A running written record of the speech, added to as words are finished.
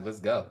Let's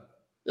go.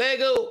 Let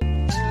go.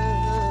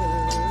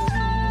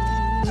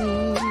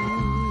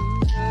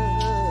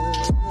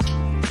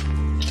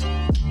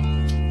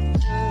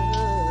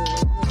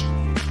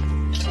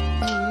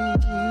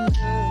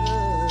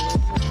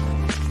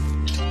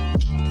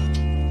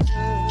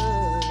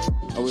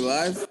 Are we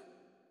live?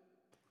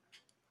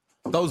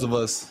 Those of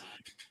us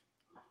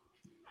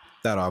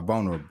that are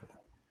vulnerable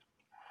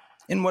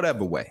in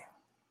whatever way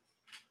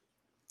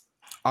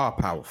are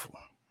powerful.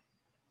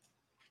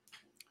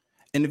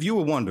 And if you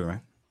were wondering,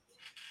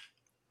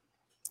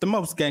 the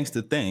most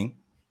gangster thing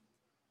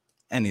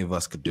any of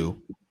us could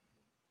do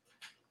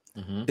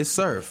is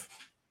serve.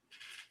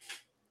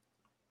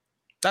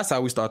 That's how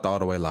we start the All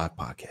the Way Live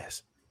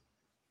podcast.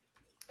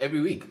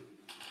 Every week.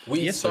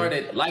 We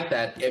started like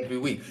that every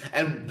week.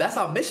 And that's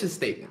our mission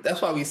statement.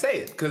 That's why we say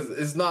it. Because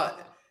it's not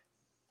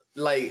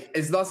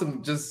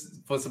some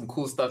just for some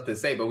cool stuff to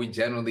say, but we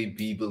generally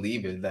be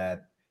believing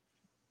that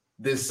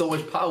there's so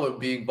much power in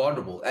being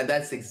vulnerable. And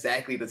that's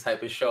exactly the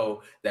type of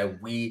show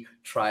that we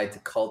try to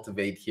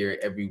cultivate here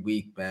every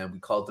week, man. We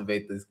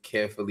cultivate this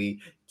carefully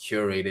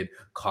curated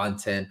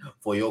content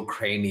for your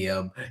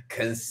cranium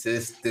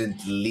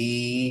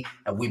consistently.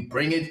 And we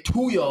bring it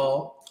to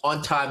y'all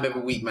on time every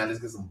week, man. Let's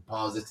get some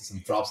balls, let's get some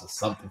drops or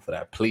something for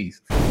that,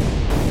 please. Are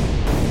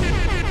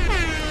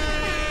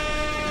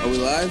we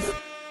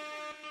live?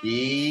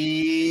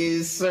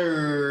 Yes,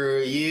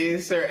 sir.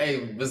 Yes, sir.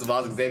 Hey, Mr.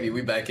 Boss Xavier,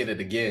 we back in it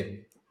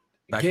again.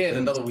 Again,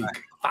 another week.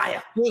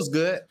 Fire. Feels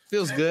good.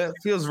 Feels good.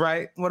 Feels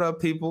right. What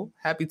up, people?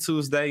 Happy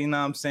Tuesday. You know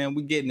what I'm saying?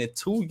 We getting it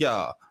to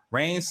y'all.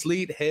 Rain,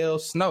 sleet, hail,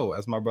 snow,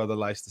 as my brother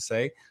likes to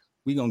say.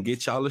 We gonna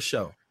get y'all a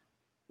show.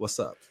 What's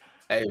up?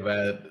 Hey,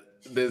 man.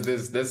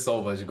 There's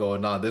so much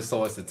going on. There's so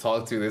much to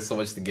talk to. There's so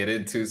much to get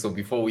into. So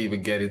before we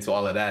even get into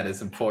all of that,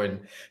 it's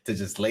important to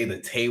just lay the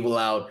table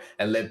out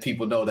and let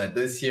people know that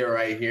this here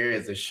right here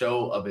is a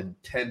show of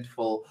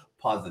intentful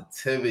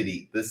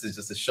positivity. This is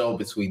just a show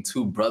between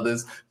two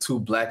brothers,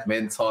 two black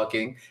men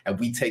talking, and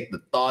we take the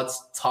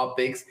thoughts,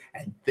 topics,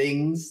 and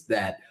things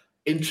that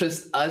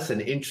interest us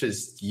and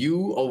interest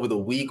you over the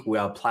week. We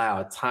apply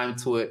our time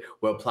to it.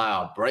 We apply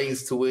our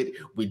brains to it.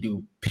 We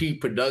do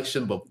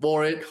pre-production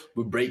before it.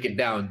 We break it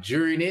down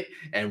during it,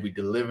 and we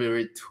deliver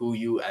it to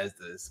you as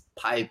this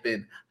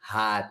piping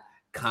hot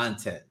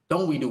content.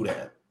 Don't we do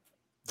that?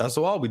 That's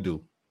all we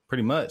do,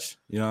 pretty much.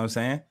 You know what I'm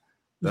saying?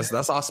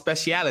 That's our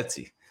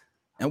speciality.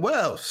 And what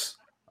else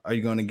are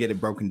you going to get it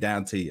broken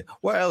down to you?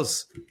 What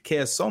else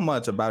cares so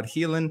much about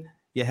healing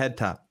your head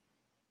top?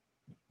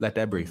 Let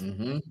that breathe.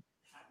 Mm-hmm.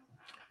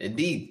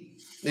 Indeed.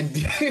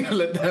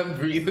 Let that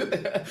breathe.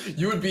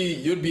 You'd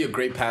be a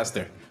great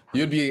pastor.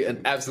 You'd be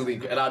an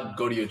absolutely, and I'd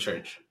go to your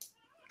church.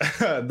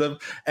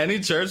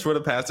 Any church where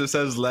the pastor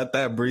says "let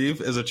that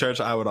breathe" is a church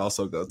I would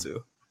also go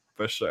to,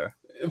 for sure.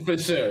 For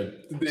sure.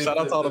 Shout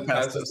out to all the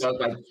pastors.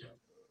 Like,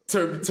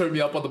 turn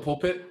me up on the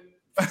pulpit.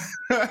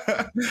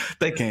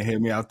 They can't hear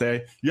me out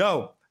there.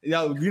 Yo,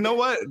 you know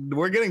what?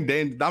 We're getting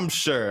dangerous.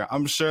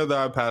 I'm sure there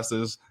are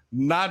pastors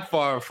not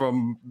far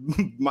from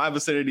my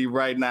vicinity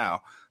right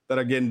now that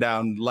are getting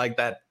down like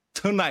that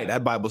tonight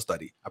at Bible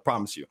study. I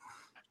promise you.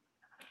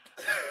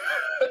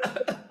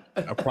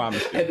 I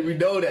promise you. And we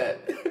know that.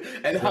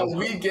 And how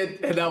we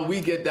get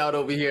down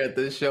over here at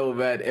this show,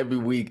 man, every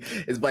week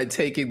is by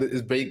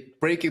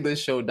breaking this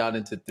show down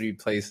into three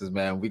places,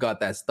 man. We got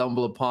that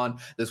Stumble Upon.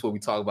 This is where we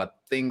talk about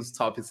things,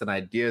 topics, and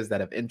ideas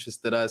that have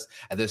interested us.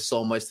 And there's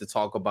so much to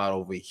talk about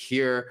over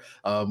here.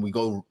 We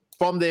go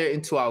from there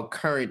into our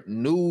current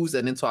news,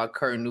 and into our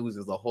current news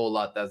is a whole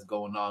lot that's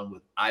going on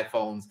with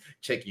iPhones,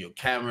 checking your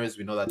cameras.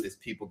 We know that there's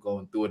people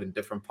going through it in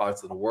different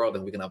parts of the world,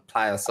 and we're going to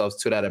apply ourselves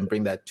to that and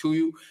bring that to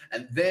you.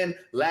 And then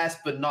last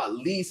but not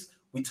least,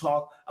 we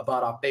talk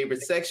about our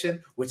favorite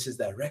section, which is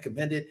that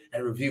recommended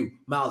and review.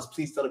 Miles,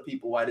 please tell the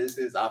people why this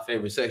is our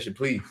favorite section,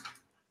 please.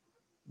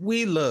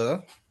 We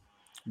love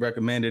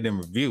recommended and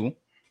review,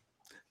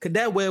 because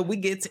that way we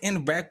get to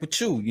interact with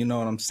you. You know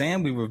what I'm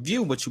saying? We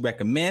review what you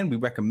recommend. We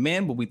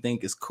recommend what we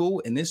think is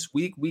cool. And this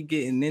week we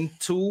getting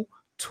into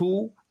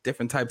two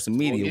different types of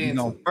media.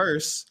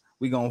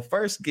 We gonna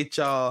first get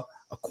y'all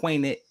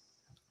acquainted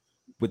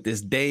with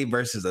this Dave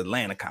versus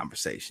Atlanta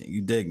conversation.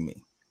 You dig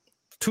me?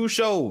 Two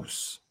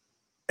shows,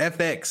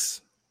 FX,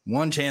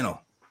 one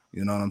channel.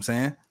 You know what I'm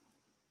saying?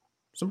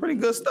 Some pretty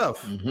good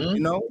stuff. You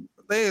know,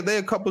 they're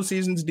a couple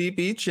seasons deep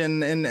each,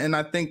 and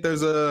I think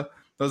there's a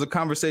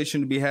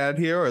conversation to be had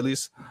here, or at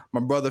least my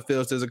brother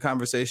feels there's a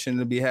conversation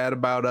to be had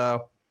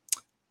about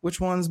which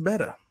one's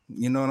better.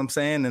 You know what I'm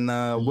saying? And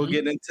we'll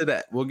get into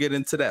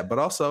that. But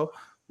also,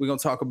 we're gonna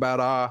talk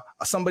about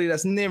somebody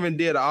that's near and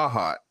dear to our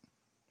heart,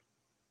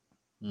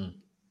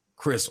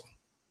 Crissle.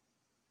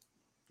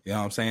 You know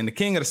what I'm saying? The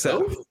king of the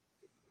South.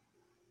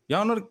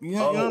 Y'all know the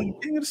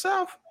king of the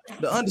South?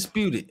 The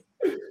undisputed,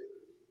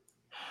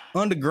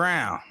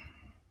 underground,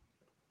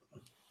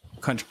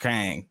 country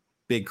king,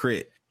 Big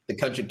Crit. The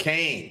country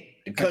king.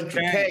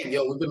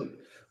 Yo,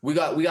 we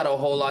got a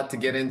whole lot to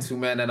get into,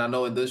 man. And I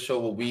know in this show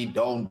what we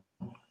don't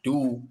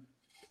do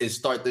is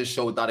start this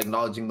show without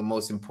acknowledging the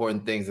most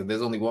important things. And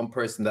there's only one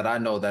person that I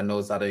know that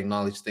knows how to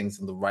acknowledge things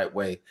in the right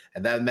way.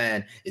 And that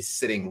man is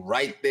sitting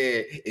right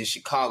there in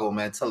Chicago,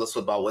 man. Tell us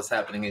about what's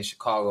happening in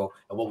Chicago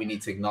and what we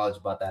need to acknowledge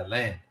about that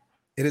land.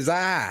 It is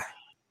I,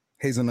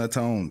 Hazelnut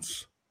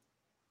Tones.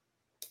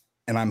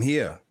 And I'm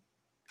here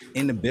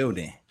in the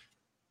building,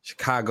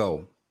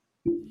 Chicago.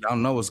 Y'all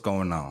know what's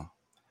going on.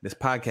 This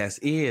podcast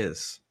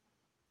is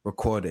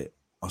recorded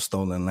on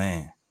stolen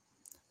land.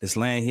 This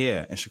land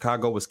here in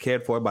Chicago was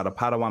cared for by the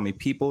Potawatomi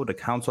people, the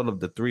Council of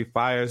the Three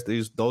Fires.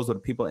 Those are the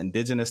people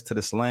indigenous to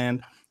this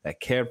land that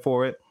cared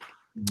for it.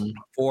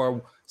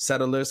 Before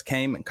settlers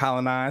came and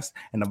colonized,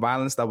 and the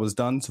violence that was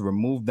done to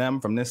remove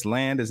them from this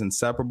land is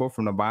inseparable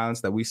from the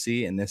violence that we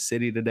see in this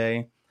city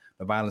today,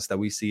 the violence that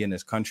we see in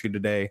this country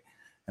today,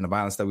 and the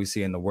violence that we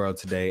see in the world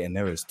today. And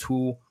there is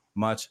too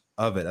much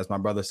of it. As my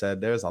brother said,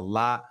 there's a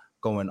lot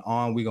going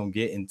on. We're going to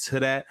get into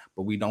that,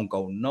 but we don't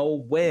go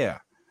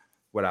nowhere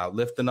without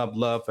lifting up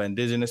love for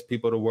indigenous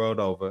people the world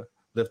over,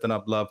 lifting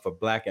up love for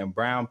Black and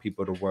brown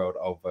people the world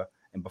over.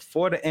 And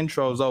before the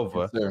intro's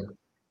over,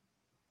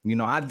 you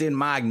know, I did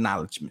my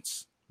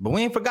acknowledgments, but we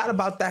ain't forgot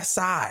about that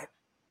side.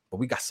 But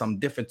we got something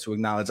different to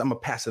acknowledge. I'm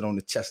going to pass it on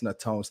to Chestnut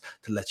Tones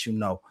to let you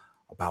know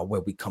about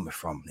where we coming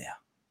from now.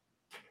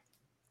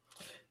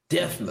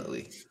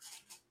 Definitely.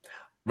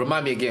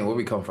 Remind me again where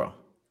we come from.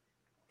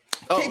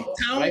 Cape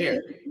Town. Right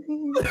here.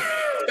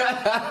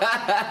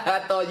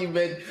 I thought you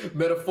meant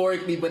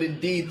metaphorically, but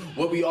indeed,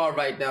 where we are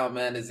right now,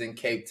 man, is in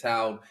Cape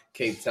Town.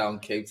 Cape Town.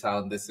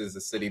 This is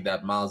a city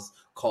that Miles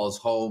calls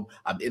home.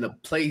 I'm in a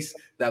place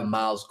that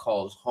Miles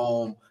calls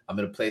home. I'm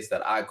in a place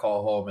that I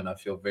call home, and I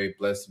feel very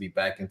blessed to be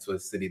back into a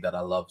city that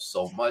I love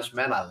so much.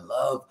 Man, I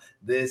love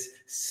this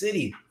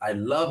city.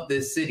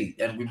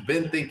 And we've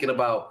been thinking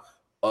about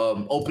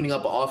opening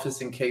up an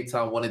office in Cape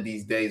Town one of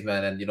these days,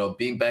 man. And, you know,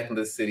 being back in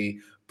the city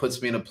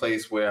puts me in a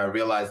place where I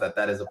realize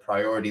that is a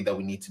priority that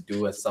we need to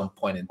do at some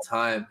point in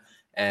time.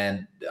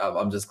 And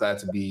I'm just glad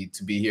to be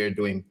here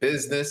doing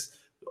business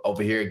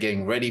over here,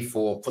 getting ready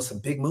for some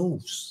big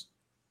moves.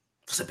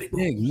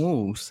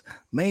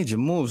 Major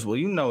moves. Well,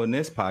 you know, in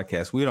this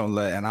podcast, we don't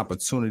let an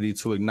opportunity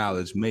to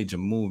acknowledge major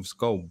moves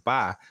go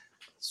by.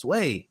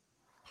 Sway,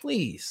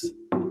 please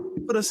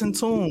put us in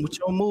tune with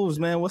your moves,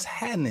 man. What's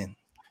happening?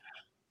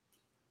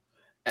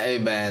 Hey,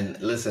 man,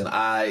 listen,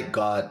 I've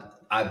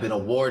been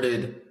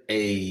awarded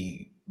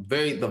the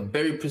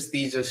very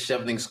prestigious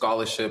Chevening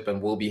Scholarship,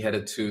 and we'll be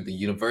headed to the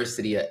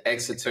University of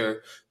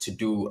Exeter to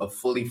do a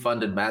fully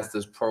funded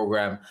master's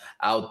program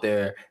out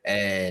there.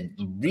 And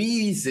the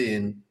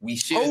reason we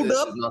share Hold this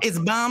up, it's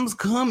bombs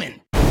coming.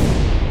 Are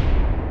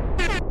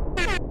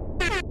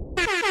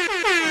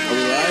we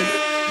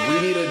live?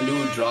 We need a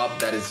new drop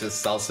that is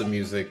just salsa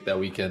music that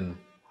we can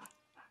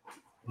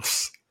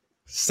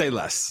say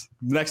less.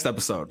 Next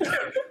episode.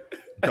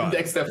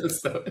 Next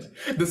episode,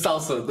 the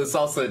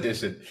salsa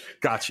edition.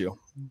 Got you.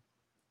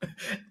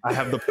 I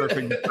have the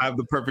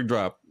perfect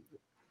drop.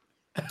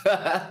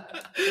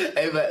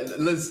 Hey man,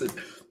 listen.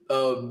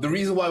 The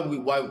reason why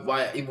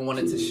I even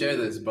wanted to share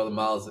this, Brother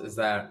Miles, is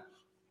that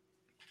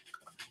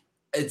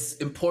it's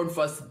important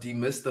for us to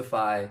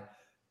demystify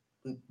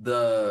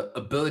the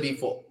ability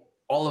for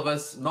all of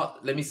us,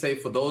 let me say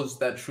for those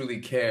that truly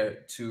care,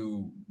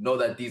 to know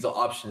that these are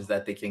options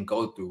that they can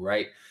go through,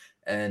 right?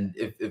 And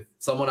if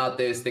someone out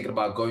there is thinking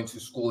about going to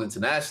school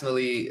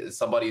internationally,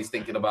 somebody is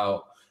thinking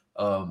about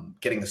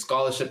getting a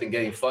scholarship and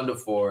getting funded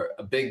for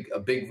a big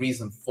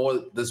reason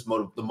for this,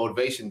 the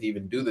motivation to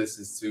even do this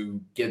is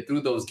to get through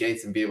those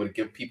gates and be able to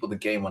give people the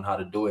game on how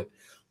to do it.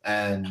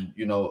 And,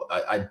 you know,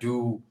 I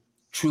do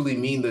truly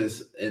mean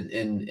this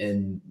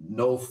in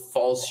no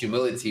false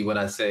humility when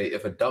I say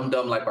if a dum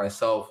like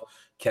myself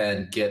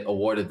can get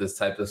awarded this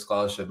type of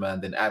scholarship,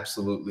 man, then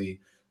absolutely.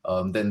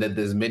 Then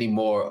there's many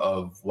more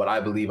of what I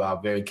believe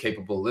our very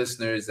capable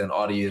listeners and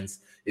audience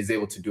is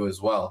able to do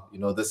as well. You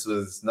know, this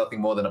was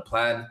nothing more than a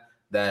plan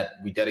that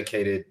we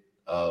dedicated,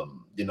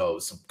 you know,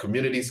 some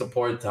community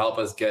support to help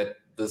us get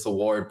this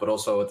award, but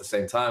also at the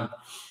same time,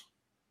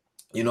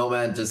 you know,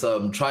 man, just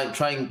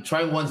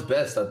trying one's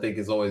best, I think,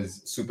 is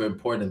always super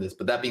important in this.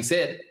 But that being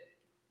said,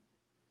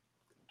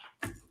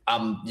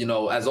 you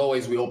know, as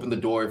always, we open the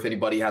door. If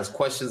anybody has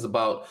questions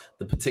about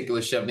the particular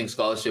Chevening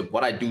Scholarship,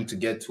 what I do to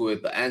get to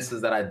it, the answers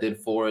that I did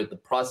for it, the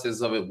process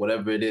of it,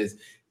 whatever it is,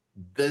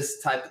 this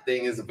type of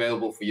thing is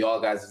available for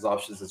y'all guys as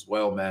options as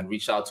well, man.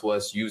 Reach out to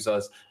us, use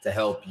us to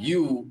help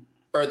you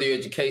further your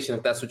education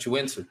if that's what you're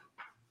into.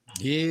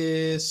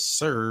 Yes,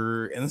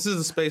 sir. And this is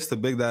a space to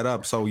big that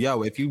up. So,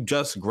 yo, if you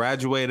just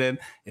graduated,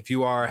 if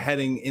you are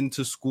heading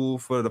into school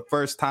for the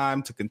first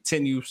time to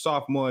continue,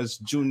 sophomores,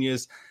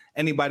 juniors,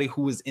 anybody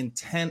who is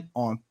intent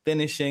on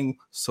finishing,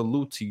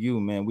 salute to you,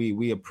 man.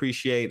 We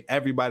appreciate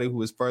everybody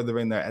who is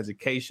furthering their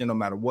education, no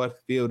matter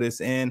what field it's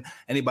in.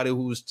 Anybody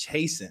who's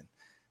chasing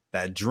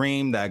that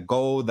dream, that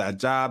goal, that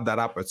job, that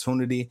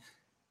opportunity.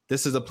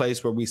 This is a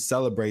place where we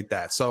celebrate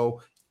that. So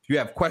if you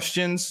have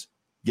questions,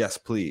 yes,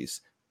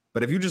 please.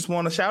 But if you just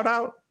want a shout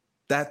out,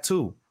 that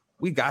too,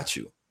 we got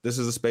you. This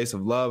is a space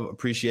of love,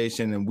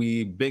 appreciation, and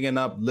we bigging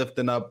up,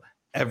 lifting up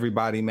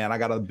everybody, man. I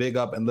got to big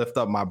up and lift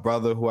up my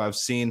brother who I've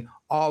seen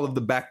all of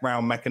the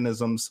background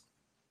mechanisms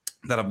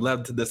that have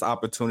led to this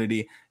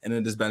opportunity. And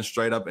it has been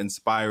straight up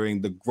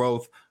inspiring the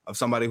growth of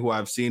somebody who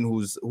I've seen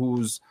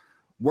whose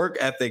work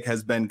ethic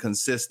has been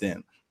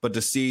consistent, but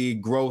to see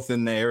growth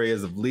in the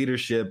areas of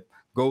leadership,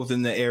 growth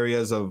in the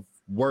areas of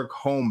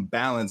work-home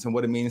balance and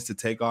what it means to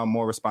take on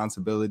more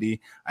responsibility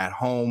at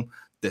home.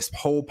 This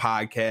whole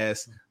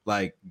podcast,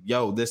 like,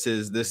 yo, this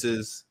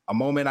is a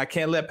moment I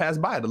can't let pass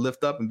by to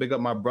lift up and big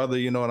up my brother.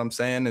 You know what I'm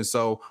saying? And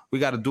so we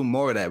got to do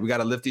more of that. We got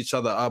to lift each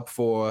other up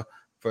for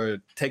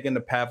taking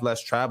the path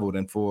less traveled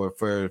and for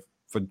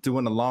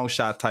doing a long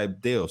shot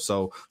type deal.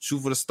 So shoot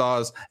for the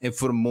stars and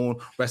for the moon.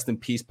 Rest in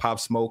peace, Pop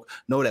Smoke.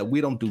 Know that we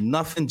don't do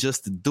nothing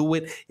just to do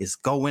it. It's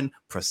going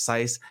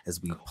precise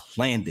as we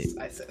planned it.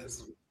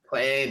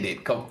 Planned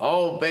it. Come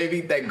on,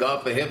 baby. Thank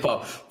God for hip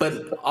hop.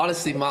 But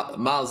honestly,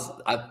 Miles,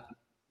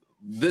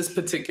 this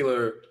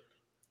particular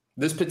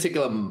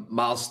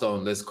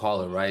milestone, let's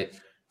call it, right,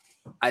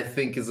 I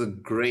think is a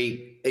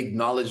great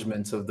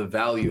acknowledgement of the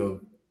value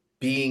of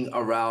being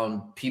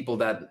around people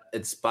that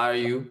inspire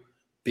you,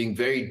 being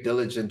very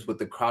diligent with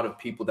the crowd of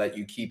people that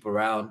you keep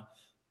around.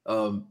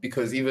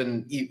 Because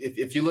even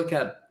if you look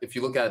at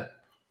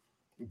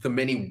the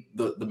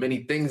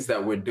many things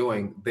that we're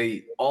doing,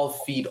 they all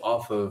feed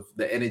off of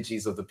the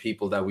energies of the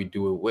people that we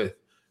do it with,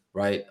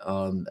 right?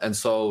 And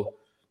so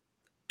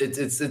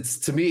it's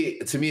to me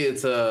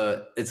it's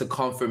a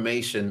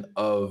confirmation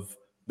of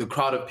the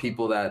crowd of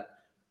people that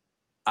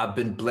I've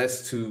been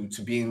blessed to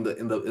be in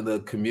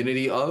the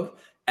community of,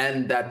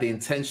 and that the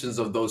intentions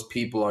of those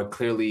people are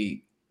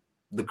clearly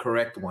the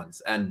correct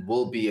ones and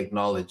will be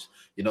acknowledged.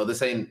 You know,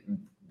 this ain't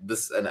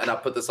this, and I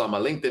put this on my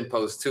LinkedIn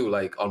post too.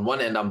 Like, on one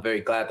end, I'm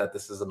very glad that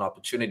this is an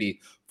opportunity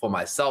for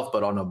myself,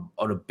 but on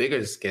a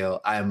bigger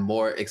scale, I am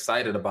more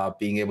excited about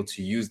being able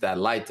to use that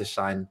light to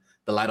shine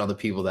the light on the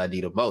people that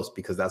need it most,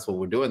 because that's what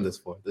we're doing this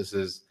for.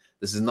 These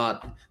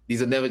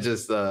are never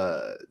just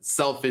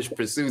selfish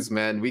pursuits,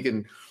 man.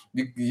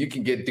 You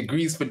can get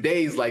degrees for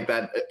days, like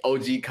that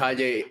OG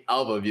Kanye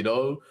album, you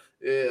know?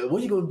 What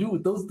are you going to do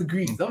with those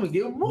degrees? I'm going to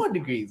give him more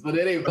degrees, but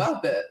it ain't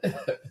about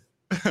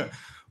that.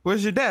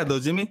 Where's your dad, though,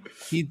 Jimmy?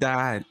 He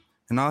died,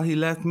 and all he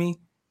left me,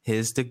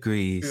 his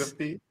degrees.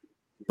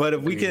 But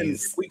if we can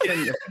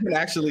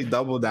actually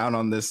double down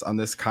on this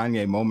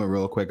Kanye moment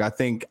real quick, I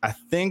think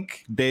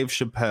Dave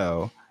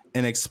Chappelle,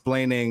 in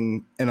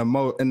explaining in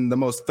the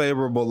most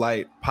favorable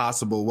light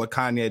possible what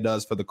Kanye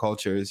does for the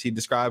culture, is he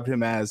described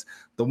him as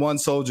the one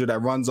soldier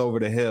that runs over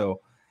the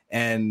hill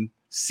and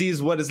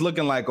sees what it's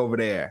looking like over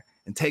there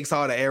and takes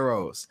all the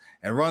arrows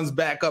and runs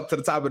back up to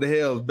the top of the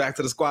hill, back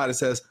to the squad, and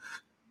says,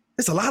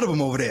 "It's a lot of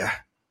them over there,"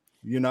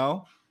 you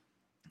know.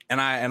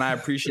 And I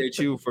appreciate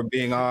you for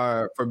being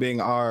our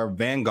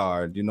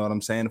vanguard. You know what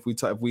I'm saying?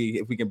 If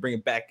we can bring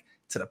it back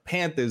to the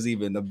Panthers,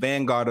 even the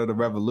vanguard of the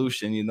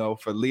revolution, you know,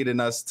 for leading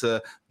us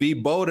to be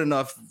bold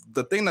enough.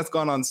 The thing that's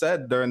gone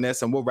unsaid during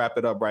this, and we'll wrap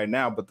it up right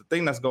now, but the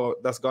thing that's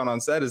gone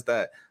unsaid is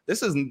that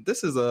this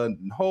is a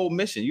whole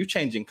mission. You're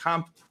changing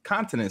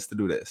continents to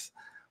do this,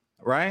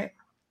 right?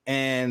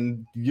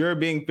 And you're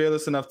being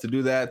fearless enough to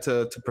do that,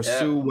 to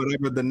pursue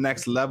whatever the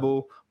next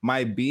level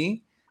might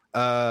be.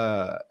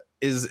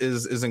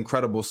 Is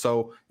incredible.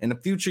 So in the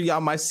future, y'all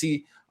might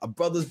see a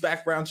brother's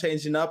background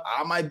changing up.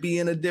 I might be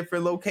in a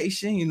different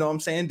location. You know what I'm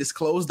saying?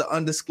 Disclosed the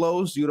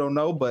undisclosed. You don't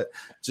know, but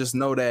just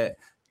know that,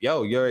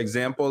 yo, your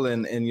example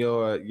and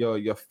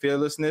your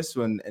fearlessness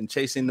and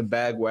chasing the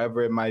bag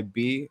wherever it might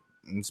be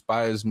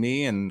inspires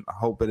me, and I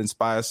hope it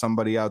inspires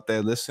somebody out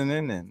there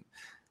listening. And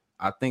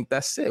I think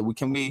that's it.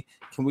 Can we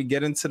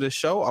get into the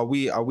show? Are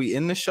we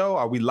in the show?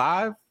 Are we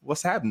live?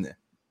 What's happening?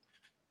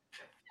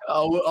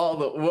 Oh,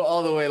 we're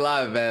all the way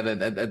live, man,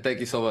 and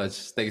thank you so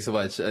much. Thank you so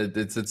much.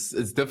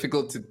 It's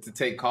difficult to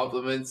take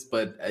compliments,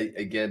 but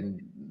again,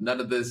 none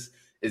of this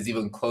is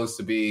even close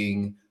to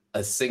being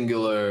a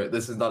singular.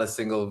 This is not a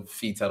single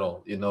feat at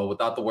all. You know,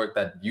 without the work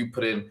that you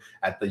put in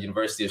at the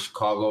University of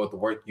Chicago, with the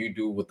work you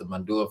do with the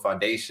Mandula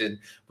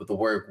Foundation, with the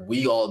work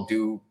we all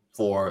do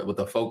with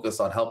the focus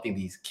on helping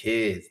these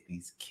kids.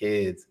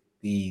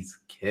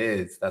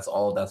 That's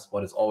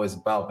what it's always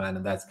about, man.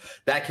 And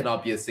that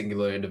cannot be a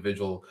singular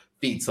individual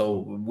feat. So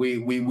we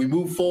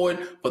move forward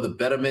for the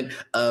betterment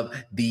of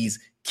these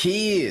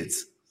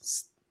kids.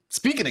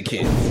 Speaking of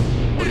kids,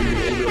 what do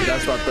you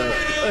that's about the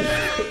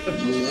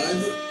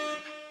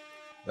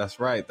That's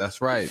right.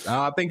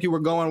 I think you were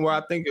going where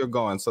I think you're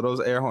going. So those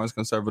air horns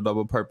can serve a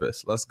double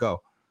purpose. Let's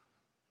go.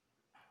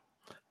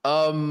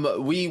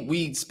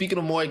 We speaking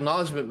of more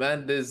acknowledgement,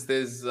 man. There's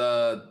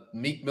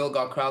Meek Mill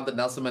got crowned the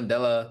Nelson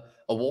Mandela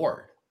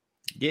Award.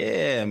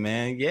 Yeah,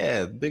 man.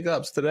 Yeah, big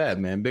ups to that,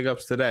 man. Big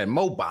ups to that.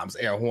 Mo Bombs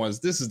air horns.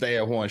 This is the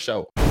air horn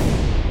show. Are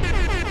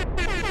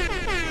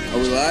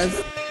we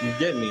live? You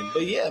get me?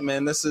 But yeah,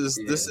 man, this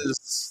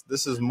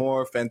is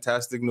more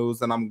fantastic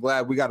news, and I'm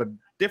glad we got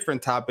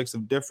different topics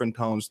of different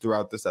tones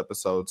throughout this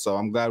episode. So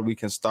I'm glad we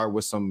can start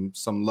with some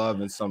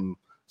love and some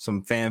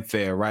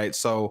fanfare, right?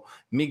 So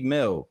Meek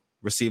Mill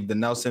received the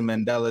Nelson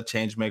Mandela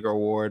Changemaker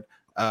Award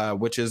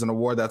which is an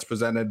award that's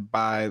presented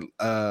by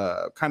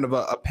kind of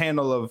a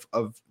panel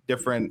of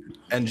different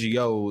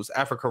NGOs,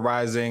 Africa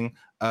Rising,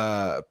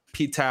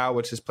 PTAL,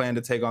 which is planned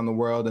to take on the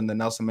world, and the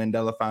Nelson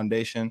Mandela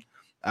Foundation.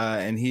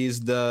 And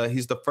he's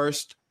the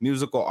first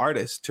musical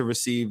artist to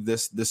receive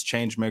this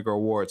Changemaker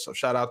Award. So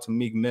shout out to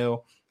Meek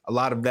Mill. A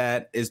lot of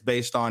that is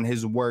based on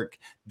his work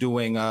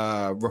doing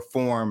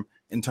reform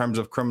in terms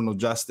of criminal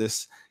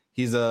justice.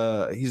 He's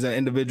an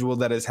individual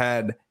that has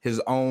had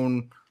his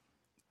own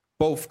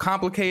both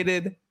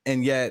complicated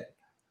and yet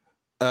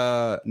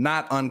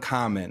not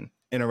uncommon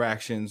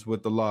interactions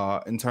with the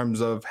law in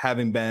terms of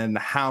having been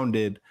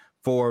hounded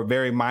for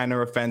very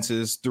minor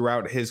offenses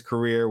throughout his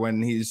career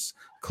when he's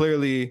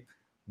clearly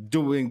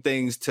doing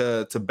things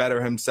to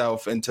better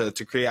himself and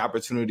to create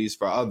opportunities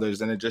for others.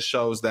 And it just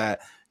shows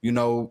that, you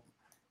know,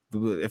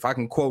 if I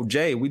can quote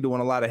Jay, we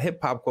doing a lot of hip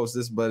hop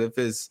quotes but if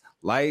it's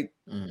light,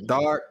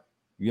 dark,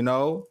 you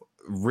know,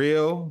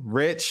 real,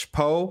 rich,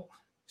 Poe,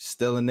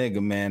 still a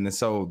nigga, man. And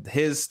so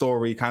his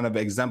story kind of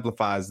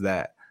exemplifies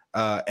that.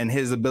 And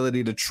his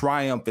ability to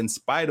triumph in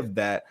spite of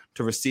that,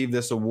 to receive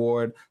this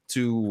award,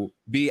 to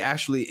be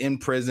actually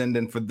imprisoned,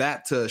 and for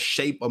that to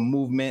shape a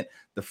movement,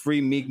 the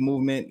Free Meek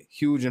movement,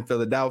 huge in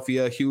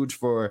Philadelphia, huge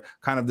for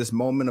kind of this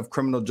moment of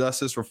criminal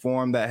justice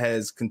reform that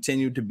has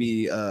continued to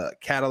be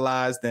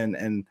catalyzed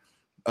and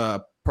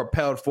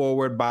propelled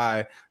forward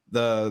by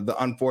the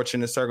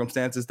unfortunate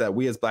circumstances that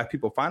we as Black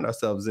people find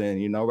ourselves in.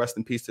 You know, rest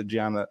in peace to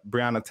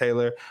Breonna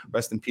Taylor,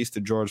 rest in peace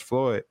to George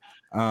Floyd.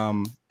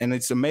 And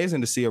it's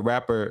amazing to see a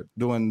rapper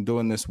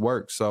doing this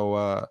work.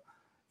 So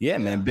yeah,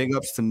 man, big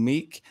ups to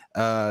Meek.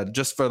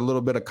 Just for a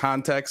little bit of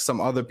context, some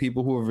other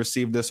people who have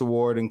received this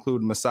award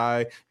include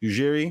Masai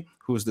Ujiri,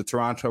 who's the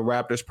Toronto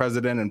Raptors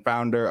president and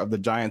founder of the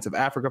Giants of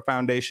Africa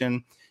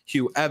Foundation,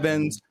 Hugh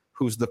Evans,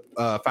 who's the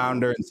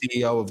founder and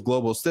CEO of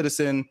Global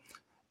Citizen,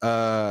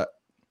 Deborah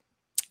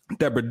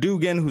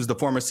Dugan, who's the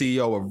former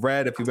CEO of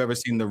RED. If you've ever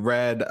seen the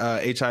RED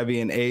HIV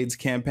and AIDS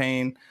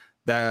campaign,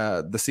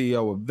 the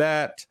CEO of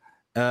that.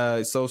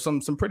 So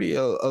some pretty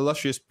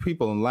illustrious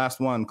people. And last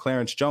one,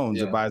 Clarence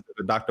Jones, advisor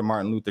to Dr.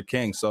 Martin Luther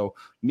King. So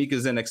Meek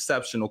is an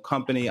exceptional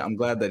company. I'm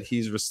glad that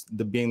he's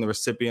being the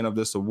recipient of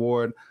this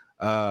award.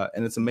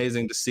 And it's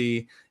amazing to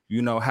see,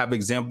 you know, have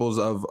examples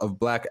of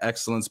Black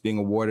excellence being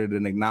awarded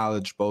and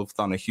acknowledged both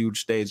on a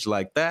huge stage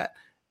like that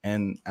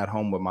and at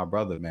home with my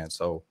brother, man.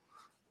 So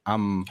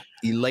I'm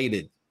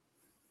elated.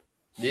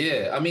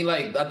 Yeah, I mean,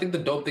 like, I think the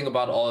dope thing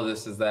about all of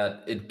this is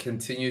that it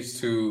continues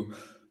to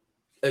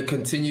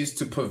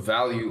put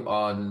value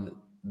on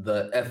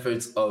the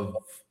efforts of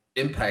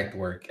impact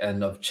work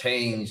and of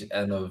change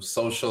and of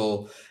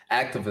social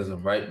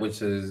activism, right?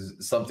 Which is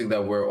something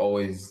that we're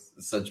always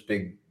such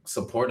big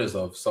supporters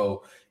of.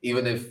 So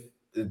even if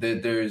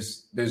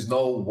there's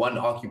no one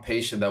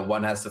occupation that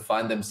one has to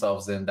find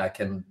themselves in that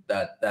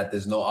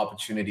there's no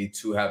opportunity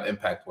to have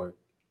impact work.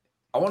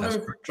 I wonder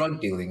if drug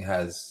dealing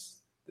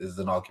is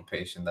an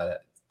occupation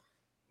that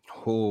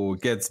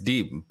it gets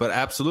deep, but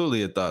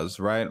absolutely it does,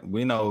 right?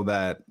 We know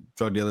that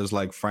drug dealers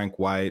like Frank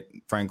White,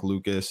 Frank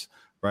Lucas,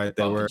 right?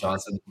 They were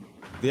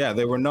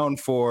known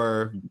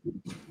for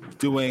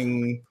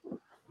doing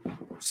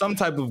some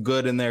type of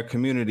good in their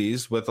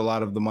communities with a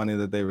lot of the money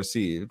that they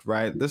received,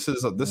 right? This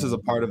is a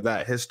part of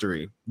that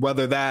history.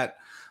 Whether that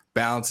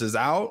balances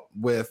out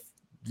with,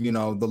 you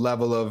know, the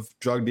level of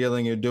drug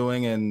dealing you're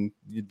doing and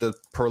the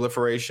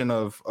proliferation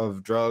of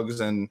drugs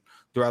and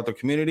throughout the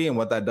community and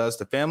what that does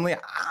to family,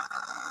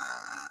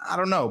 I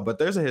don't know, but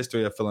there's a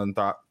history of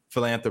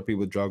philanthropy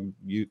with drug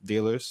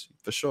dealers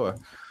for sure.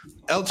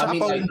 El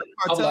Chapo,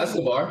 Pablo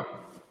Escobar.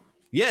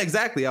 Yeah,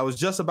 exactly. I was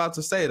just about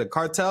to say the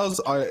cartels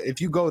are, if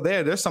you go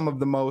there, they're some of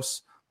the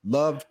most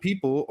loved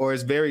people, or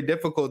it's very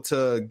difficult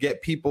to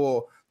get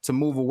people to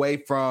move away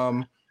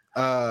from,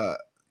 or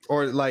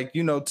like,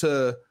 you know,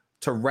 to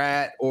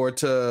rat or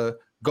to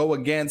go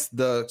against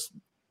the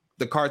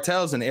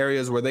cartels in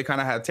areas where they kind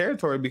of have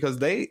territory, because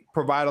they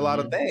provide a lot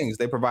of things.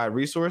 They provide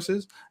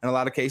resources. In a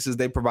lot of cases,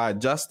 they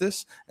provide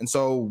justice. And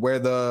so where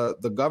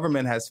the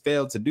government has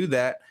failed to do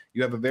that,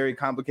 you have a very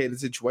complicated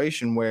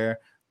situation where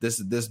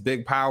this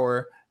big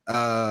power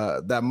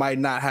that might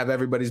not have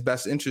everybody's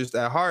best interest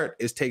at heart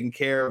is taking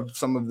care of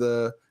some of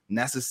the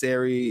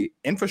necessary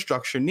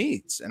infrastructure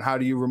needs. And how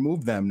do you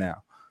remove them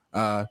now?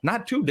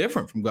 Not too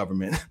different from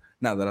government,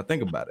 now that I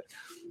think about it.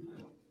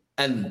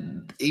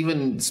 And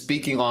even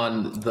speaking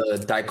on the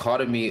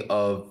dichotomy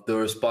of the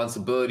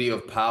responsibility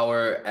of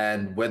power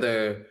and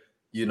whether,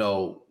 you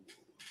know,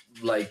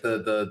 like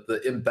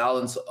the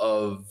imbalance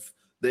of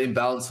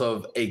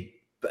a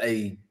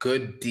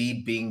good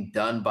deed being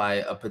done by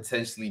a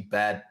potentially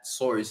bad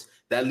source,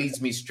 that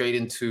leads me straight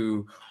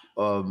into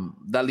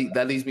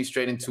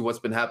what's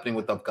been happening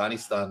with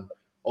Afghanistan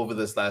over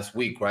this last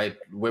week, right?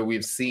 Where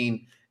we've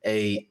seen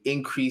an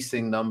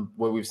increasing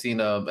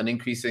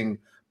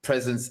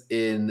presence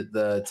in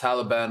the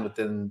Taliban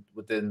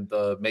within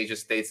the major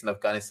states in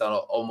Afghanistan,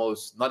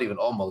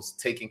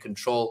 taking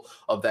control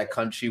of that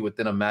country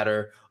within a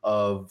matter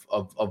of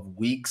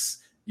weeks,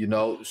 you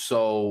know.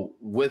 So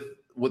with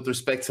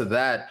respect to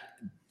that,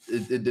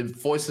 it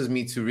forces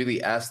me to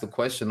really ask the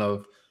question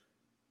of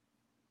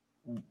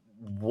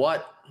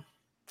what,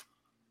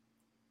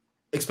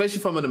 especially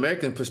from an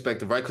American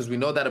perspective, right? Because we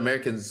know that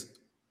Americans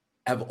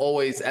have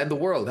always, and the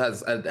world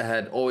has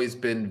had always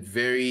been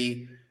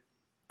very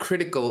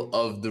critical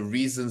of the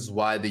reasons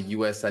why the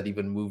U.S. had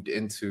even moved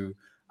into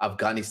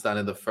Afghanistan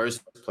in the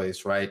first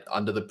place, right?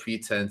 Under the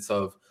pretense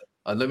of,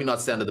 let me not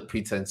say under the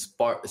pretense,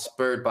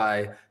 spurred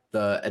by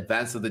the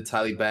advance of the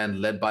Taliban,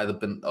 led by the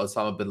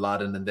Osama bin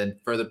Laden, and then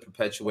further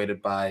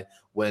perpetuated by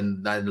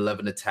when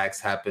 9/11 attacks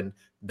happened,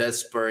 thus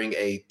spurring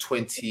a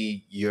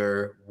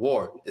 20-year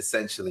war,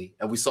 essentially.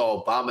 And we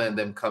saw Obama and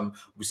them come.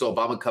 We saw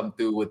Obama come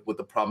through with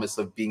the promise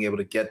of being able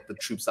to get the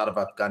troops out of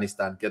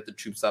Afghanistan,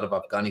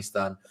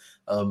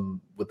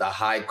 with a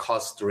high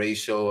cost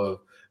ratio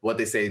of what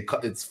they say.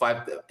 It's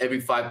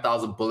every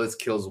 5,000 bullets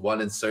kills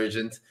one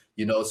insurgent.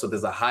 So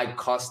there's a high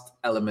cost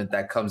element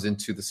that comes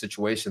into the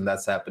situation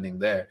that's happening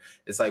there.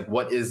 It's like,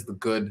 what is the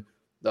good?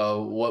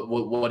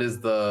 What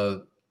is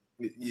the,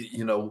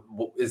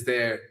 is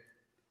there?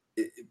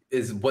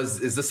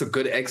 Is this a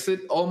good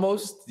exit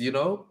almost?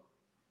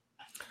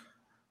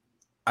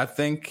 I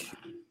think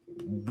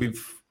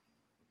we've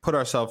put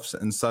ourselves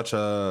in such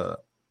an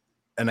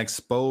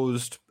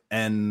exposed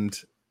and,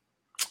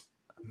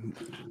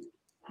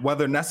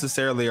 whether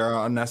necessarily or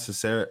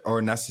unnecessary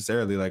or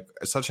necessarily, like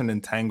such an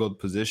entangled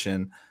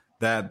position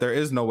that there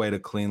is no way to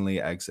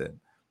cleanly exit,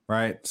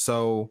 right?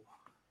 So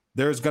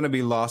there's going to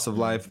be loss of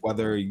life,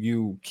 whether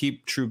you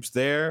keep troops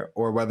there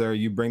or whether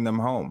you bring them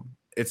home.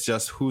 It's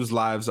just whose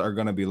lives are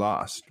going to be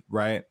lost,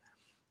 right?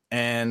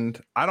 And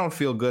I don't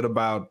feel good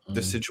about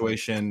the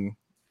situation,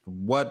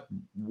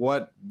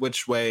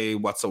 which way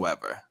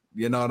whatsoever.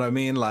 You know what I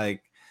mean?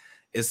 Like,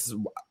 it's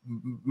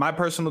my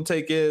personal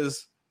take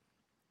is,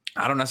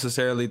 I don't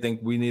necessarily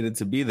think we needed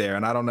to be there.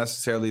 And I don't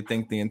necessarily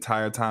think the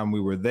entire time we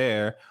were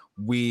there,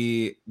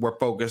 we were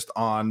focused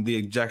on the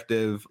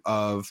objective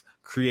of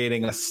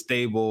creating a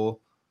stable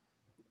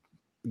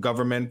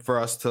government for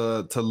us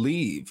to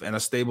leave, and a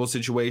stable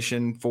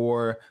situation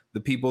for the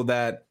people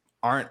that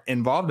aren't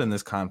involved in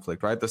this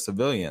conflict, right? The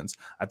civilians.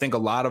 I think a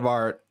lot of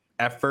our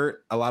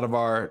effort, a lot of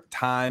our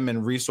time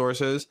and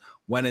resources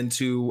went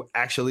into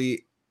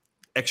actually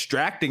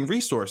extracting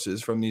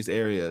resources from these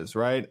areas,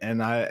 right?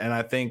 And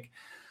I think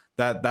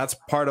that's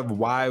part of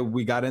why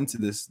we got into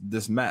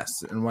this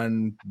mess. And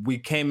when we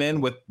came in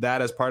with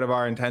that as part of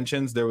our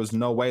intentions, there was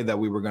no way that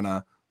we were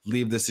gonna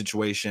leave the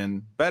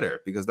situation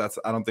better, because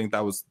I don't think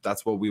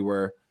that's what we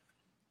were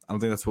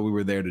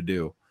there to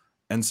do.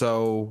 And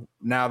so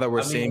now that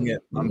we're seeing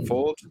it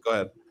unfold, go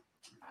ahead.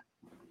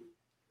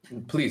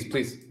 Please.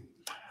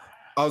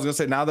 I was gonna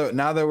say, now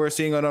that we're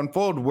seeing it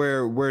unfold,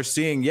 we're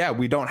seeing,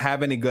 we don't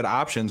have any good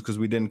options because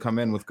we didn't come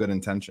in with good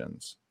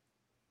intentions.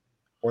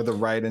 Or the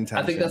right intention.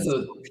 I think that's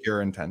a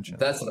pure intention.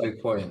 That's a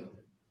big point.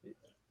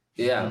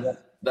 Yeah,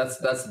 that's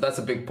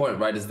a big point,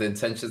 right? Is the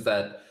intentions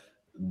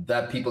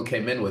that people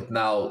came in with.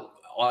 Now,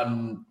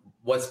 on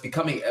what's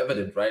becoming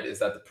evident, right, is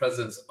that the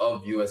presence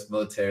of U.S.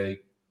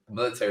 military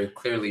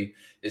clearly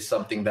is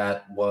something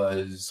that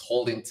was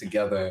holding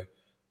together,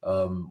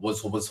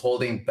 was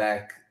holding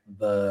back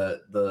the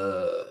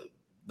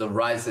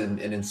rise in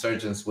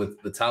insurgents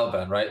with the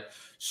Taliban, right?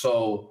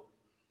 So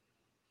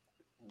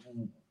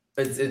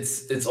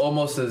it's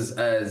almost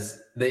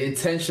as the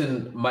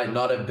intention might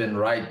not have been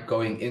right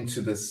going into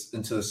the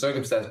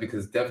circumstance,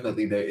 because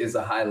definitely there is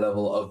a high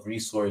level of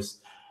resource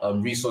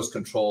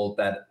control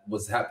that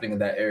was happening in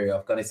that area.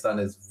 Afghanistan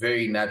is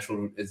very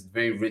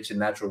rich in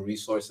natural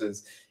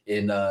resources,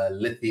 in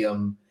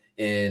lithium,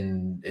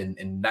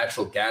 in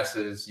natural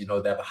gases.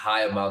 They have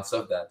high amounts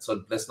of that.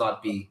 So let's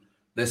not be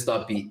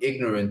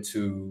ignorant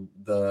to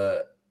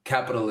the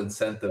capital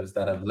incentives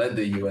that have led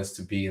the U.S.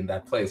 to be in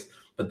that place.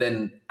 But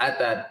then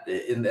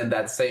in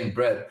that same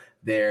breath,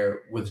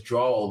 their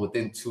withdrawal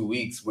within 2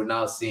 weeks, we're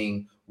now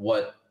seeing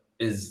what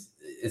is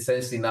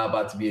essentially now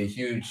about to be a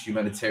huge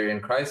humanitarian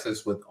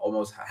crisis, with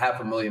almost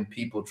 500,000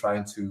 people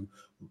trying to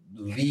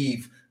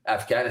leave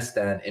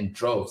Afghanistan in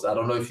droves. I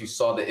don't know if you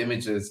saw the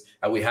images,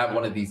 and we have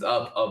one of these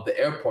up, of the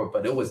airport,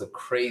 but it was a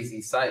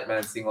crazy sight,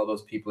 man, seeing all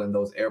those people in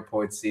those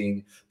airports,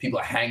 seeing people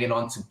hanging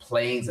onto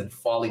planes and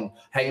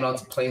hanging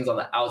onto planes on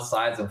the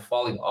outsides and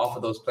falling off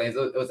of those planes.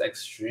 It was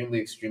extremely,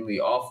 extremely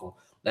awful.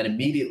 And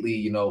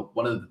immediately,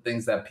 one of the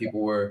things that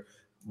people were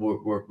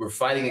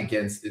fighting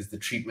against is the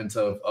treatment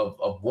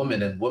of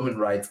women and women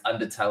rights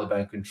under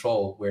Taliban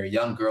control, where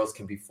young girls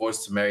can be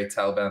forced to marry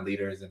Taliban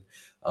leaders,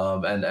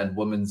 and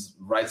women's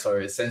rights are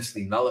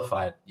essentially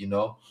nullified.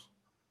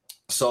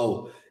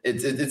 So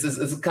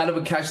it's kind of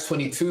a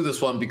catch-22,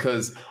 this one,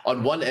 because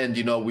on one end,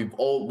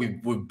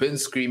 we've been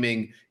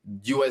screaming,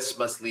 U.S.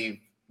 must leave.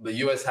 The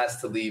U.S.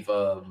 has to leave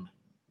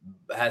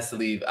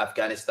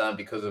Afghanistan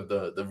because of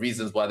the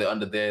reasons why they're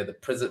under there,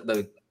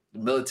 the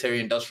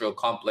military-industrial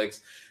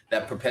complex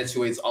that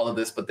perpetuates all of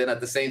this. But then at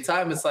the same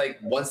time, it's like,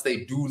 once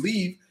they do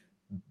leave,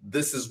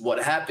 this is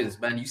what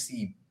happens, man. You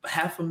see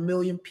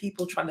 500,000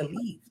 people trying to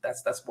leave.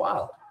 That's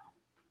wild.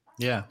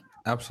 Yeah,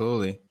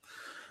 absolutely.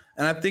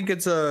 And I think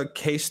it's a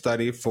case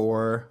study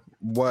for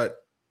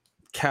what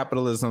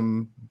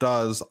capitalism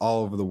does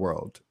all over the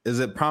world is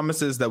it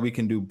promises that we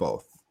can do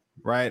both,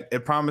 right?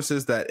 It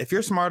promises that if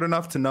you're smart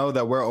enough to know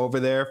that we're over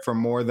there for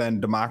more than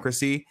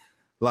democracy,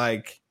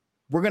 like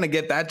we're going to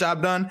get that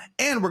job done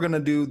and we're going to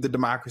do the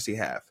democracy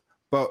half.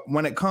 But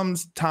when it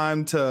comes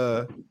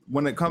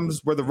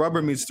where the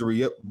rubber meets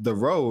the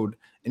road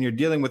and you're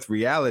dealing with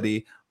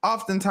reality,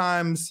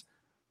 oftentimes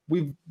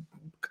we've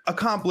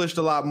accomplished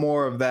a lot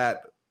more of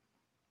that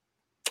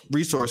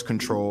resource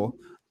control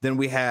than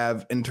we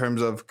have in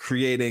terms of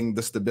creating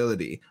the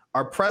stability.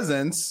 Our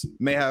presence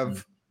may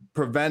have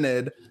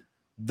prevented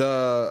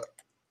the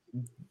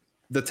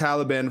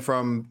Taliban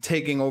from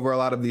taking over a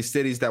lot of these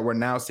cities that we're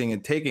now seeing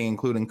it taking,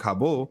 including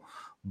Kabul.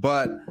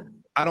 But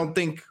I don't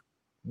think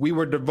we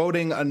were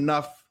devoting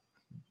enough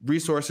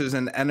resources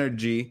and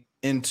energy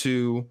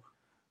into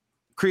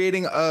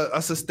creating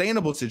a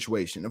sustainable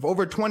situation. If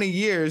over 20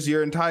 years,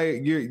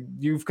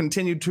 you've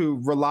continued to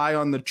rely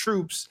on the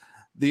troops,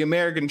 the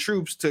American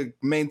troops, to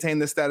maintain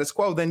the status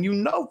quo, then you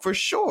know for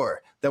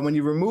sure that when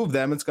you remove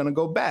them, it's going to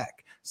go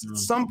back. At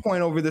some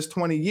point over this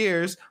 20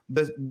 years,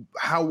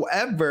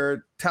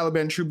 however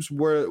Taliban troops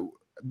were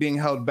being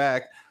held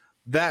back,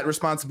 that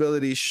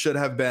responsibility should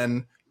have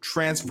been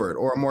transferred,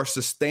 or a more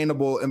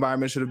sustainable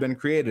environment should have been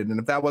created. And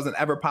if that wasn't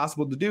ever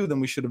possible to do,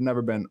 then we should have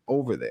never been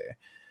over there.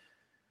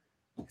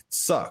 It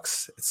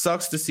sucks. It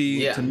sucks to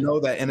see, to know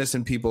that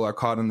innocent people are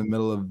caught in the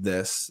middle of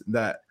this,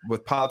 that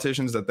with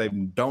politicians that they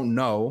don't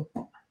know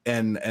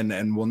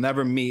and will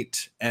never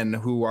meet, and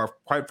who are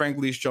quite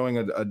frankly showing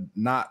a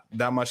not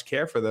that much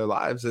care for their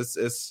lives.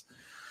 It's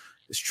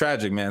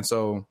tragic, man.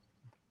 So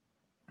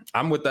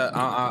I'm with that.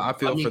 I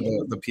feel for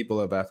the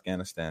people of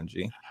Afghanistan,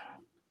 G.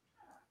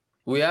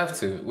 We have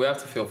to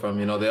feel for them.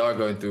 You know, they are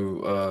going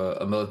through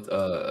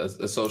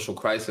a social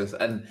crisis,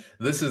 and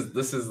this is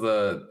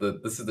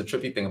the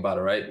trippy thing about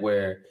it, right?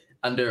 Where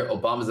under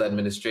Obama's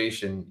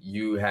administration,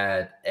 you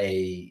had at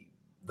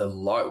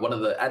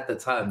the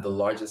time the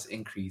largest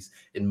increase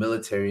in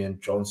military and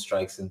drone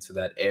strikes into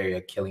that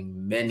area,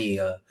 killing many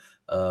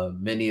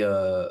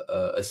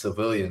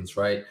civilians,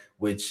 right?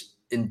 Which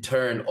in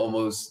turn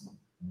almost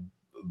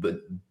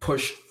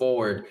pushed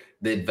forward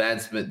the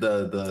advancement,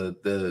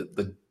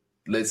 the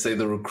let's say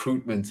the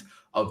recruitment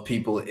of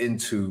people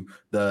into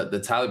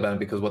the Taliban,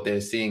 because what they're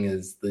seeing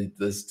is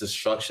this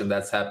destruction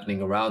that's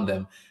happening around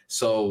them.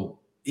 So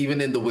even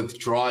in the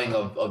withdrawing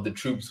of the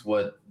troops,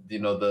 what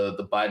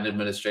the Biden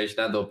administration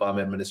and the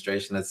Obama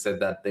administration has said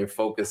that their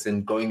focus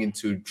in going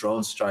into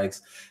drone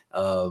strikes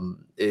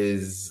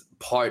is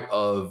part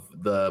of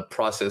the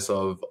process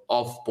of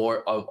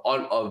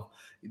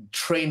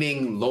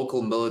training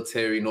local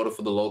military in order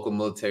for the local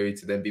military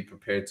to then be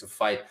prepared to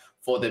fight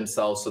for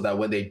themselves, so that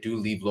when they do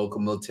leave, local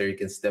military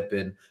can step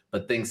in.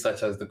 But things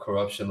such as the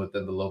corruption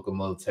within the local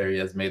military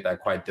has made that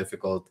quite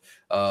difficult.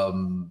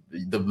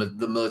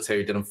 The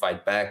military didn't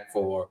fight back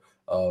for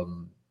a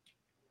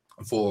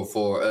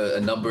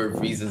number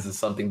of reasons. Is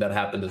something that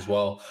happened as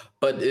well.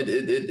 But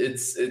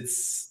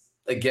it's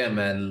again,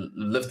 man,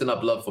 lifting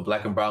up love for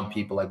Black and brown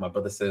people, like my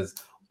brother says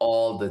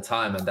all the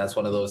time. And that's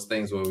one of those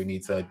things where we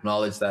need to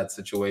acknowledge that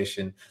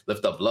situation,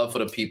 lift up love for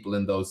the people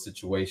in those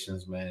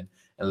situations, man,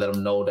 and let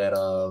them know that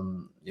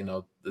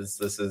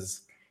this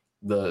is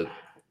that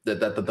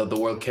the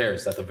world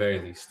cares at the very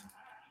least.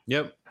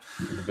 Yep.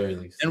 At the very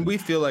least. And we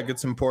feel like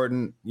it's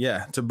important,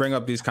 to bring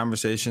up these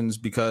conversations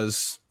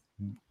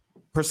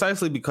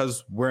precisely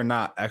because we're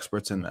not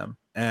experts in them.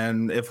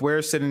 And if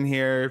we're sitting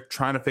here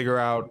trying to figure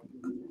out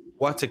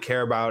what to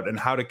care about and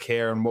how to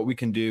care and what we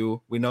can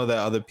do, we know that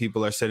other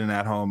people are sitting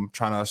at home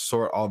trying to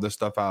sort all this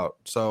stuff out.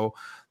 So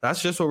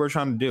that's just what we're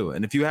trying to do.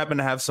 And if you happen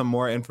to have some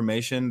more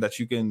information that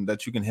you can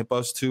hit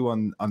us to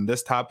on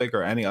this topic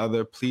or any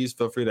other, please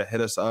feel free to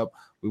hit us up.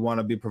 We want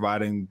to be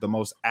providing the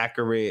most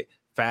accurate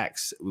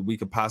facts we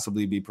could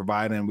possibly be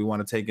providing. We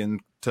want to take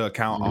into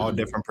account all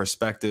different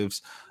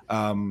perspectives.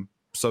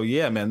 So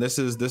yeah, man, this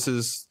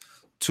is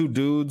two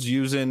dudes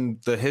using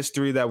the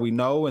history that we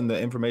know and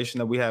the information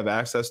that we have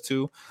access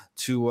to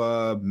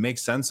make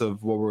sense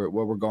of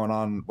what's going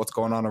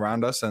on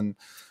around us. And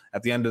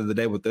at the end of the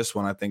day, with this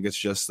one, I think it's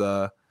just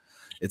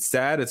it's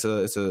sad. It's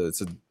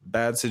a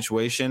bad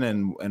situation,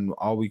 and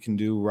all we can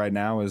do right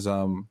now is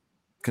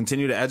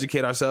continue to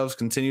educate ourselves,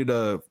 continue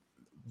to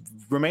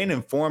remain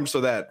informed, so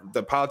that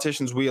the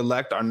politicians we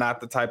elect are not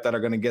the type that are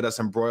going to get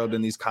us embroiled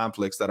in these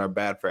conflicts that are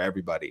bad for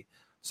everybody.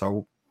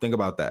 So think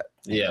about that.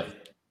 Yeah.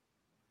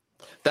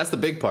 That's the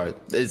big part,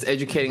 is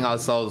educating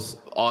ourselves.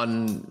 But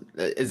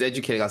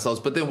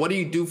then what do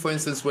you do, for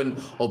instance, when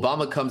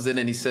Obama comes in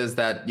and he says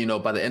that,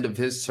 by the end of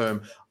his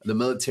term, the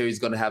military is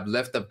going to have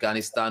left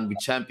Afghanistan? We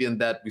champion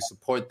that. We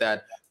support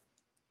that.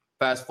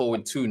 Fast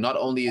forward to not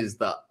only is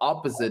the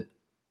opposite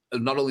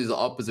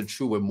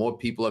true, where more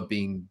people are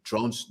being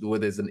drones, where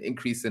there's an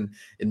increase in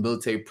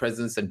military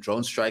presence and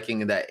drone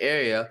striking in that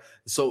area.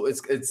 So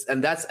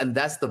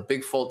that's the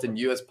big fault in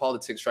U.S.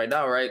 politics right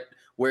now, right?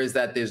 Whereas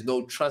that there's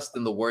no trust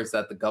in the words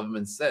that the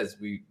government says.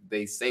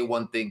 They say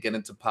one thing, get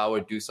into power,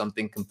 do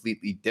something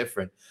completely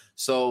different.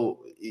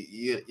 So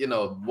you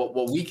know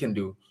what we can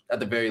do at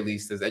the very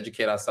least is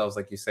educate ourselves,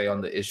 like you say,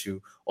 on the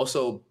issue.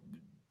 Also,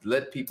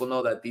 let people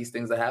know that these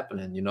things are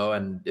happening, you know,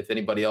 and if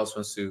anybody else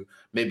wants to,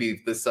 maybe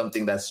if there's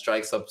something that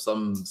strikes up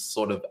some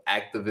sort of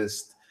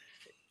activist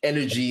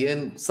energy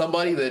in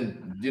somebody,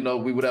 then, you know,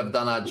 we would have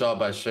done our job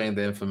by sharing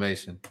the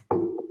information.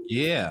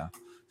 Yeah.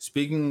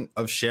 Speaking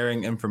of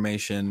sharing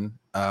information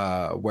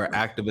where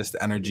activist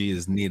energy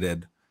is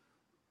needed,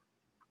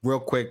 real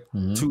quick,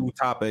 two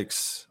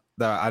topics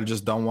that I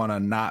just don't want to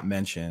not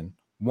mention.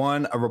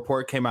 One, a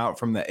report came out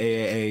from the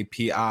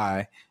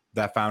AAPI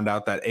that found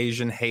out that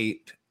Asian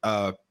hate,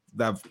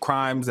 that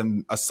crimes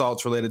and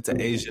assaults related to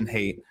Asian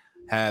hate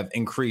have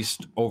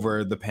increased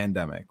over the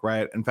pandemic,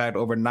 right? In fact,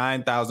 over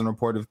 9,000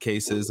 reported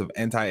cases of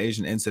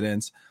anti-Asian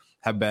incidents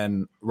have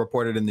been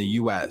reported in the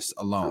US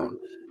alone.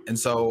 And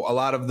so a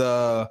lot of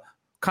the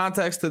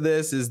context to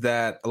this is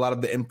that a lot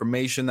of the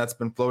information that's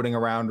been floating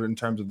around in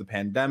terms of the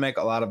pandemic,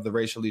 a lot of the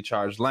racially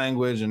charged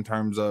language in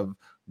terms of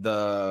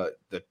the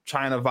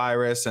China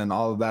virus and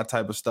all of that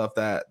type of stuff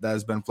that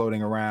has been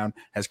floating around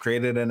has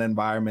created an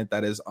environment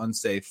that is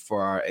unsafe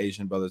for our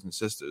Asian brothers and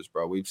sisters,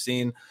 bro. We've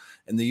seen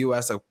in the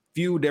US a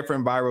few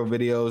different viral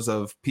videos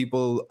of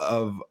people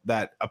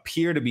that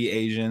appear to be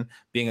Asian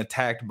being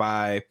attacked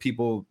by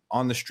people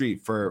on the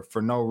street for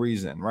no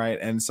reason, right?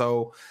 And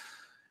so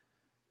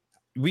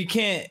we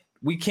can't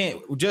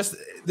just,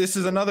 this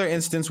is another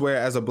instance where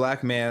as a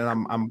black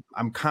man,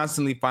 I'm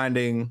constantly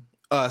finding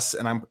us,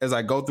 and as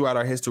I go throughout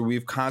our history,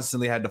 we've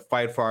constantly had to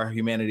fight for our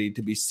humanity,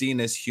 to be seen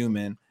as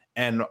human.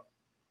 And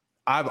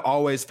I've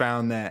always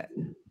found that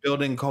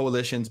building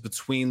coalitions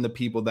between the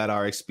people that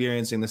are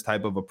experiencing this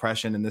type of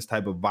oppression and this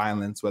type of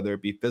violence, whether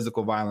it be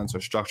physical violence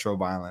or structural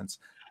violence,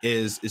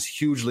 is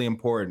hugely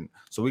important.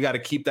 So we got to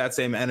keep that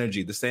same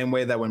energy, the same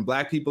way that when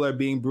black people are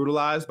being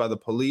brutalized by the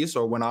police,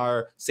 or when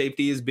our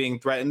safety is being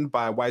threatened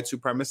by white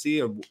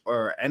supremacy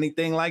or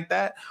anything like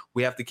that,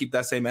 we have to keep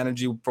that same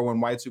energy for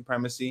when white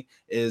supremacy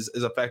is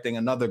affecting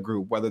another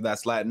group, whether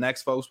that's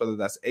Latinx folks, whether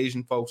that's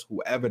Asian folks,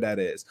 whoever that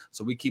is.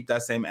 So we keep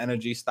that same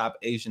energy, stop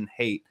Asian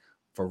hate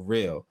for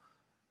real.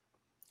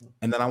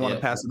 And then I want to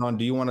pass it on.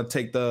 Do you want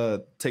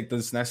to take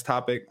this next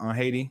topic on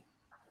Haiti?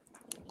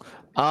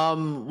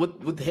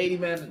 With Haiti,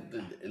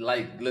 man,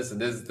 like, listen,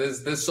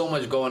 there's so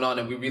much going on,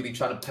 and we really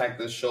try to pack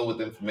this show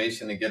with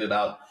information and get it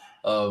out,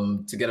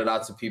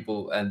 to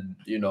people. And,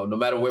 you know, no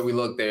matter where we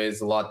look, there is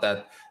a lot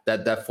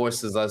that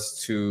forces us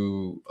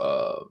to,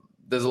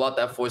 there's a lot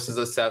that forces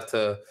us to have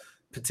to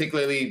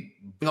particularly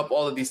bring up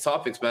all of these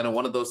topics, man. And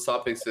one of those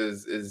topics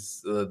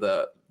is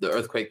the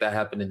earthquake that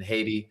happened in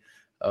Haiti.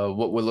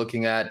 What we're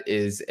looking at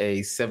is a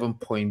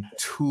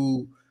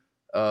 7.2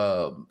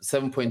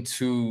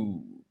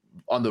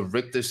 on the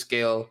Richter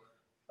scale,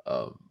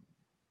 a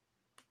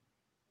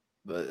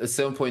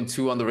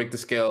 7.2 on the Richter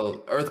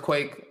scale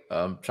earthquake.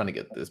 I'm trying to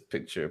get this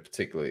picture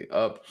particularly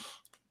up.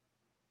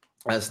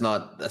 That's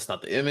not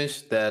the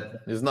image. That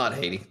is not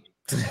Haiti.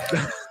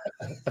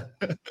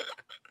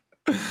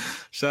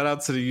 Shout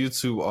out to the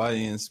YouTube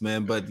audience,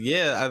 man. But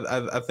yeah,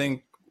 I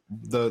think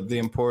the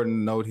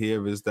important note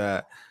here is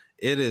that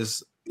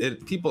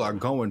people are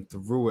going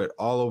through it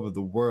all over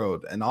the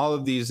world, and all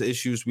of these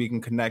issues we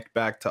can connect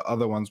back to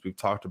other ones we've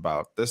talked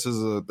about. This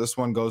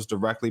one goes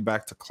directly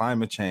back to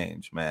climate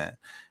change, man.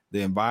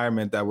 The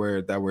environment that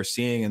we're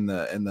seeing and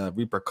the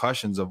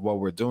repercussions of what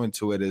we're doing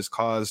to it has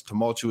caused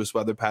tumultuous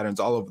weather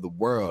patterns all over the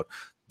world.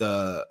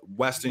 The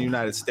Western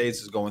United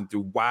States is going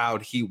through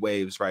wild heat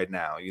waves right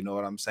now. You know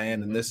what I'm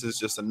saying? And this is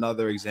just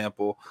another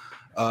example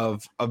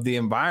of the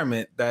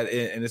environment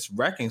and it's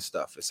wrecking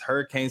stuff. It's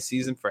hurricane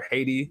season for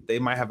Haiti. They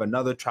might have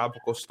another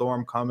tropical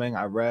storm coming,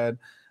 I read.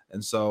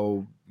 And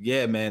so,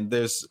 yeah, man,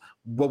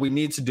 what we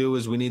need to do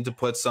is we need to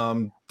put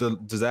some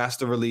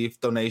disaster relief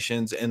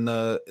donations in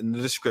the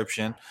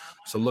description.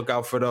 So look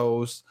out for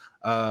those.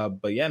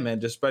 But yeah,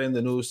 man, just spreading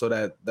the news so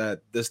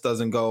that this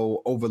doesn't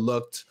go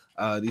overlooked.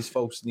 These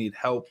folks need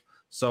help.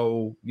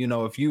 So, you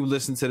know, if you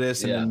listen to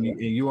this and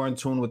you are in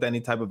tune with any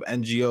type of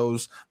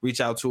NGOs,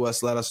 reach out to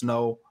us, let us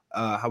know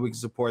how we can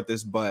support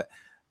this. But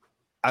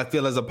I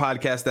feel as a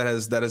podcast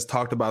that has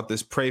talked about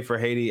this Pray for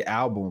Haiti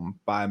album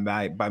by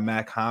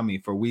Mac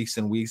Hami for weeks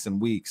and weeks and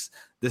weeks,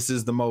 this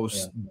is the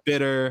most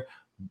bitter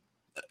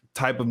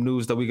type of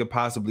news that we could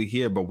possibly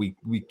hear, but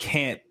we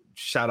can't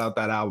shout out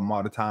that album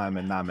all the time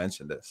and not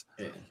mention this.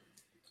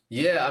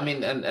 Yeah, I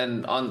mean,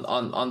 and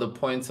on the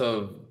point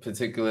of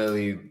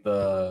particularly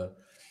the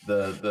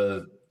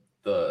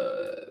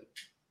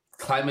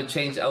climate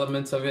change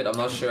elements of it, I'm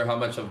not sure how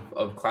much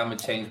of climate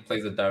change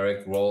plays a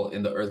direct role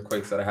in the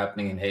earthquakes that are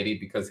happening in Haiti,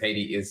 because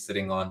Haiti is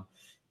sitting on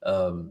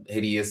a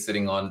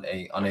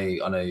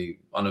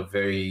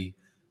very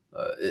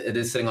it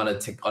is sitting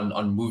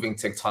on moving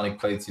tectonic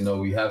plates. You know,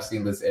 we have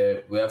seen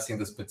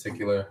this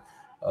particular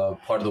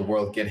part of the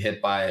world get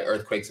hit by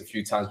earthquakes a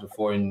few times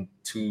before. In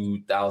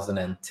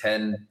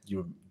 2010,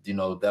 you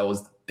know, that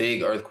was the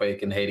big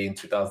earthquake in Haiti in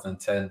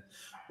 2010,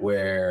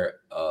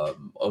 where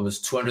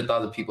almost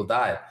 200,000 people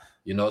died.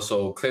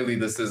 So clearly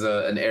this is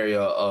an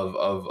area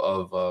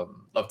of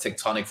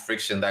tectonic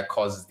friction that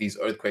causes these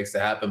earthquakes to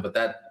happen. But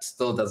that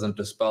still doesn't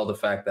dispel the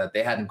fact that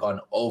they hadn't gone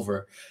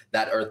over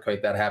that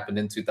earthquake that happened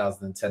in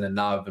 2010, and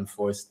now have been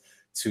forced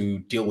to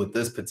deal with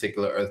this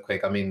particular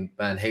earthquake. I mean,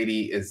 man,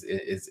 Haiti is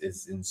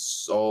in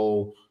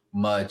so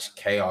much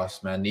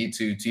chaos, man.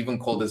 To even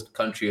call this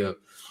country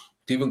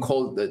to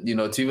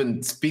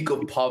even speak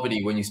of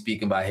poverty when you're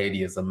speaking about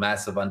Haiti is a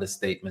massive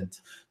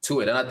understatement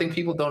to it. And I think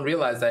people don't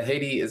realize that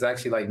Haiti is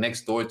actually like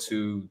next door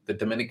to the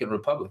Dominican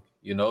Republic.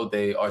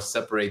 They are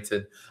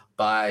separated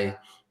by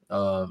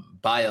a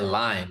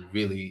line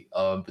really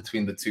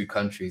between the two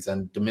countries,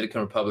 and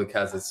Dominican Republic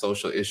has its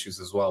social issues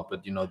as well.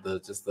 But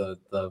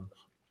the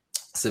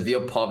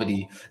severe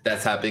poverty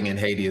that's happening in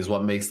Haiti is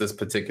what makes this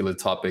particular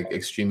topic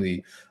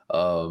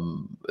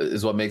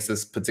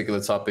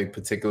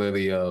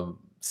particularly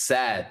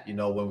sad,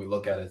 when we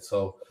look at it.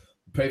 So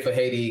pray for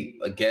Haiti.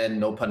 Again,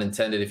 no pun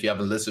intended. If you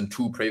haven't listened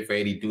to Pray for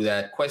Haiti, do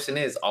that. Question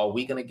is, are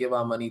we going to give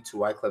our money to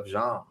Wyclef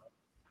Jean?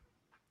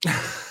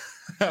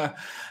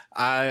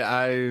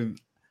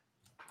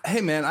 Hey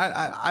man,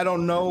 I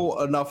don't know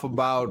enough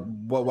about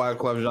what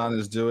Wyclef Jean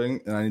is doing,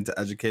 and I need to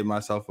educate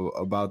myself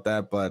about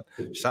that. But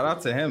shout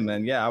out to him,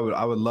 man. Yeah,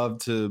 I would love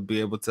to be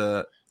able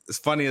to. As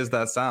funny as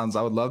that sounds,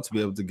 I would love to be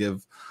able to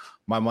give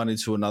my money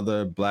to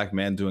another Black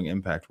man doing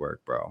impact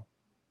work, bro.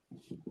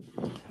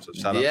 So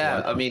shout out.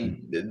 Yeah, I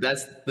mean,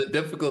 that's the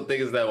difficult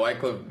thing is that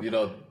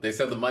Wyclef, they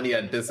said the money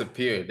had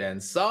disappeared,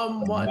 and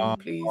someone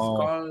please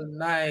call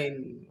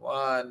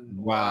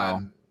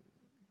 911.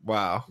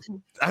 Wow.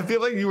 I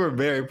feel like you were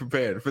very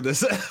prepared for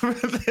this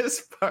part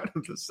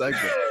of the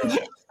segment.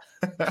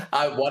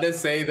 I want to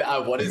say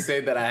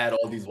that I had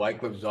all these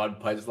Wyclef Jean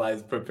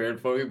punchlines prepared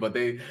for me, but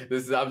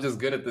I'm just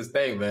good at this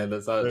thing, man.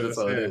 That's all it is.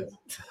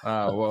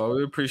 Well,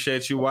 we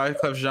appreciate you,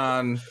 Wyclef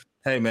Jean.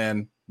 Hey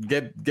man,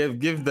 give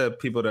the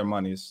people their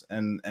monies,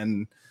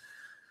 and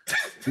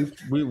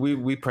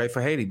we pray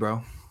for Haiti,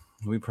 bro.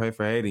 We pray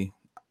for Haiti.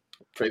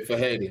 Pray for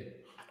Haiti.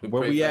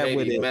 Where we at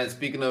with it, man?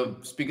 Speaking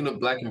of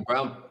Black and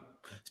brown.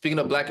 Speaking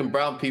of Black and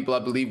brown people, I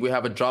believe we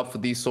have a drop for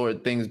these sort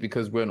of things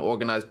because we're an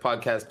organized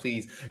podcast.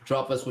 Please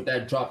drop us with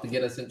that drop to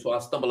get us into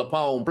our stumble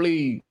upon,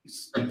 please.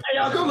 Hey,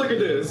 y'all, come look at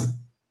this.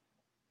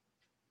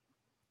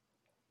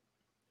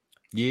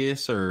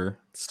 Yes, sir.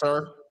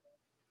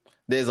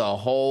 There's a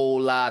whole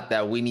lot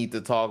that we need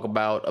to talk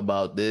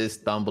about this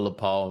stumble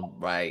upon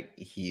right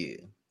here.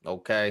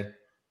 Okay.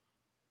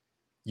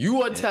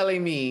 You are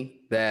telling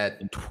me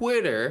that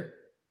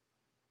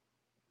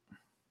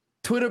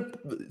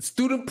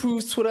student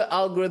proves Twitter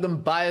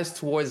algorithm biased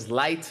towards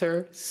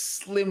lighter,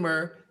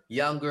 slimmer,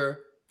 younger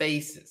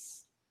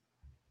faces.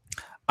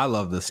 I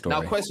love this story.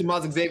 Now, question,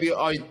 Miles Xavier,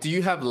 do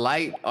you have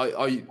light?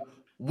 Are you?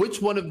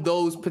 Which one of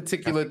those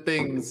particular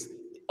things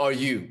are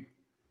you?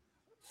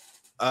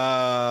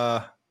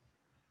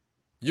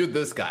 You're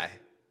this guy.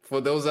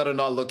 For those that are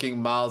not looking,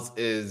 Miles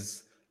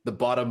is the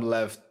bottom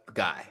left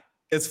guy.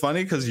 It's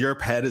funny because your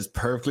head is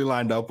perfectly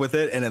lined up with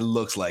it, and it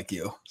looks like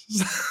you.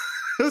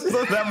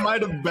 So that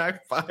might have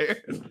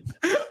backfired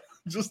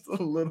just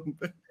a little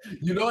bit.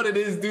 You know what it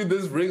is, dude?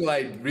 This ring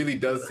light really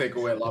does take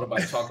away a lot of my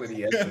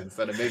chocolatey essence,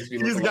 and it makes me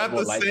look a lot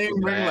more light. He's got the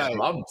same ring light.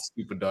 I'm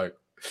super dark.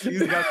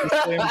 He's got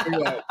the same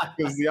ring light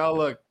because y'all,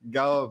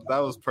 that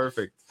was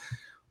perfect.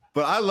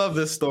 But I love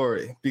this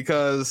story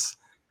because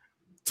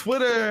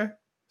Twitter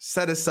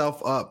set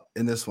itself up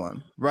in this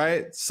one,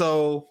 right?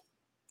 So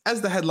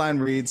as the headline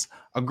reads,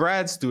 a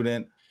grad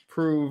student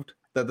proved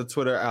that the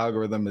Twitter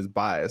algorithm is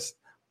biased.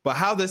 But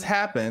how this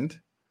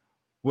happened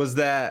was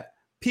that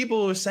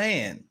people were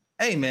saying,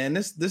 "Hey, man,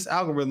 this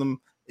algorithm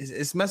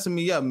is messing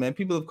me up, man."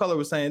 People of color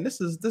were saying this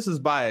is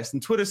biased,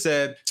 and Twitter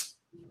said,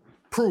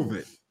 "Prove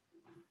it."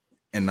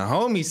 And the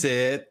homie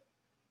said,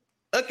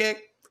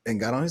 "Okay," and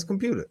got on his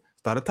computer,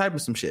 started typing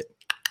some shit,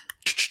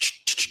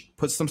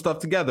 put some stuff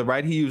together.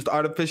 Right? He used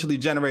artificially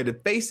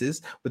generated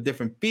faces with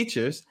different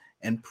features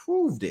and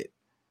proved it.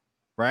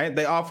 Right?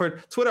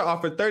 Twitter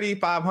offered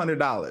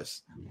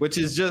 $3,500, which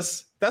is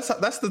just that's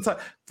the time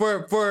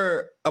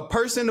for a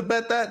person to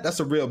bet that's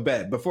a real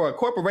bet. But for a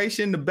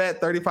corporation to bet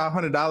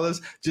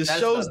 $3,500 just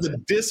shows the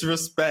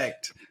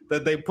disrespect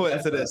that they put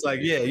into this.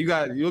 Like, yeah,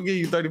 you'll give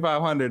you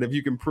 $3,500 if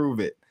you can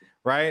prove it,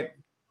 right?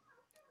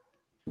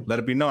 Let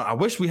it be known. I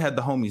wish we had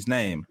the homie's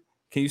name.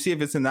 Can you see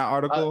if it's in that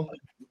article?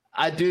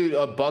 I do.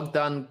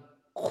 Bogdan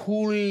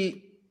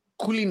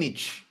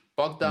Kulinich.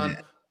 Bogdan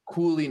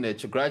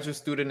Kulinich, a graduate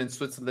student in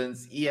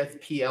Switzerland's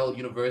EFPL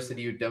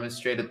University who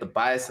demonstrated the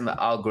bias in the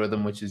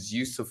algorithm, which is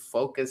used to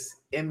focus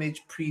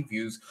image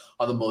previews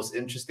on the most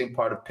interesting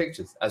part of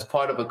pictures, as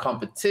part of a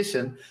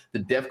competition, the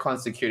DEF CON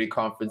Security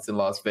Conference in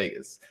Las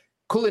Vegas.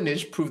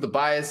 Kulinich proved the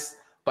bias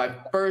by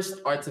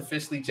first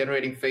artificially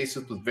generating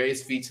faces with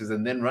various features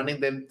and then running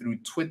them through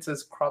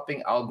Twitter's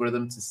cropping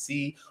algorithm to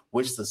see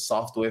which the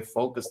software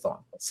focused on.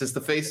 Since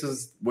the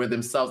faces were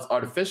themselves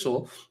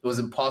artificial, it was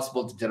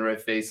impossible to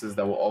generate faces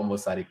that were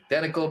almost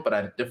identical, but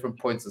at different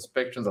points of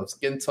spectrums of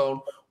skin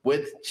tone,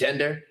 width,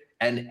 gender,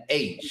 and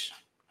age.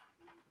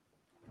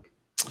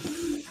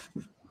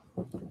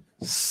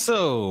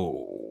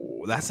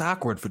 So that's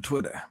awkward for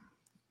Twitter.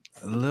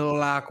 A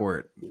little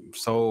awkward.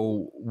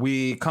 So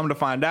we come to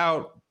find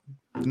out,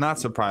 not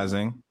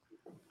surprising,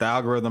 the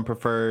algorithm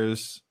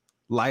prefers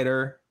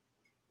lighter,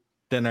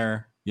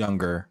 thinner,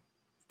 younger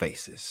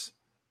faces,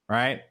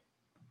 right?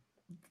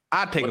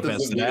 I take What does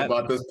offense it to mean that.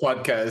 about this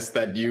podcast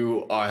that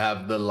you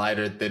have the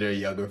lighter, thinner,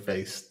 younger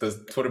face?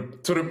 Does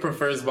Twitter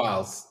prefers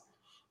Miles?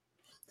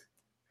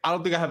 I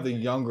don't think I have the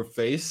younger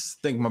face.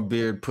 I think my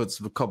beard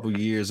puts a couple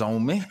years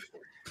on me.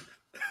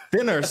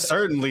 Thinner,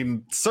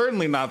 certainly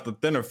not the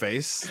thinner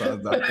face. I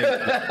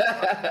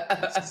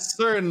think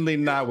certainly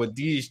not with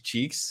these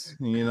cheeks.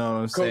 You know what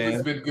I'm saying?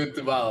 It's been good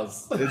to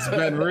Miles. It's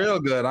been real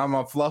good. I'm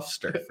a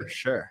fluffster for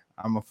sure.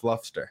 I'm a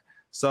fluffster.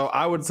 So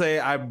I would say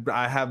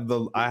I have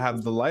the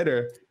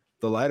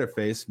lighter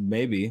face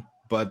maybe,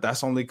 but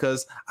that's only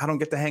because I don't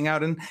get to hang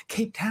out in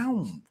Cape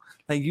Town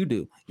like you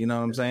do. You know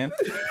what I'm saying?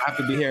 I have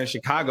to be here in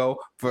Chicago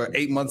for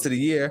 8 months of the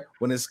year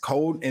when it's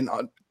cold and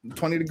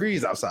 20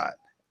 degrees outside,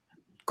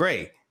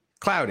 gray,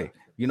 cloudy.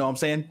 You know what I'm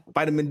saying?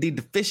 Vitamin D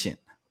deficient,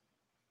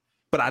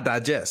 but I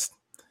digest.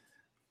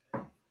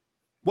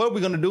 What are we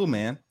gonna do,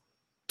 man?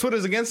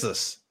 Twitter's against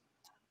us.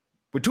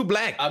 We're too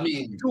black. I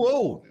mean, too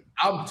old.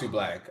 I'm too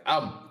black.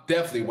 I'm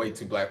definitely way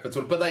too black for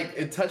Twitter. But like,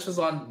 it touches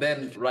on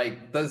then, right?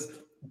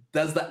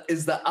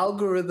 Is the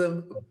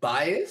algorithm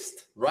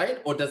biased, right?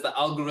 Or does the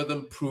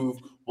algorithm prove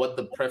what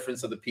the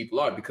preference of the people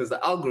are? Because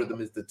the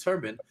algorithm is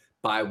determined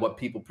by what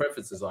people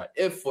preferences are.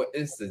 If, for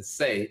instance,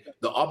 say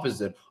the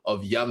opposite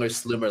of younger,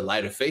 slimmer,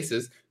 lighter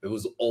faces, it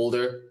was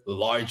older,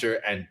 larger,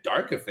 and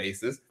darker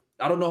faces,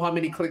 I don't know how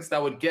many clicks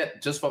that would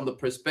get just from the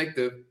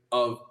perspective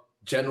of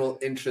general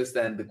interest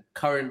and the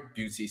current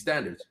beauty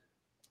standards.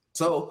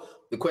 So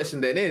the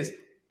question then is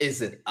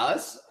it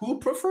us who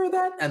prefer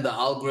that and the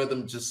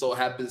algorithm just so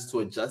happens to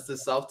adjust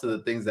itself to the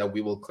things that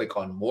we will click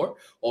on more?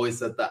 Or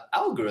is it the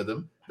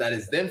algorithm that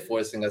is then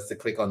forcing us to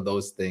click on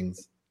those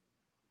things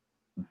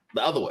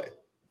the other way?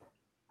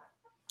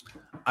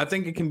 I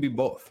think it can be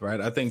both,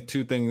 right? I think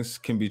two things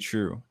can be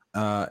true.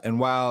 And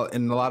while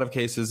in a lot of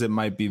cases it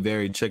might be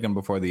very chicken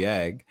before the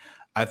egg,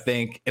 I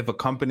think if a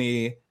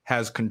company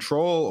has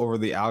control over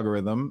the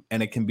algorithm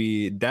and it can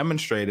be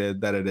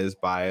demonstrated that it is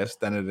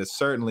biased, then it is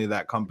certainly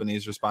that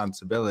company's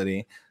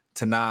responsibility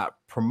to not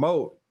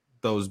promote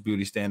those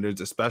beauty standards,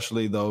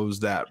 especially those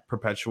that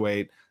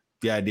perpetuate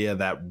the idea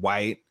that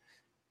white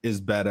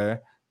is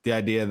better, the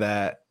idea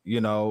that,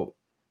 you know,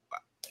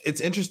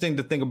 it's interesting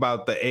to think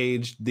about the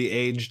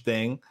age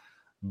thing,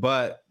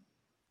 but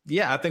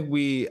yeah, I think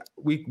we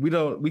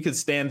could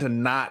stand to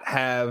not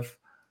have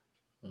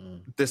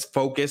this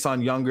focus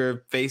on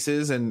younger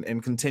faces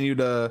and continue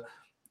to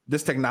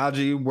this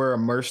technology we're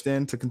immersed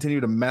in to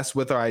continue to mess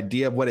with our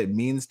idea of what it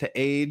means to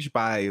age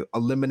by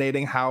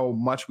eliminating how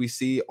much we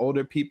see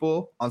older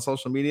people on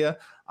social media.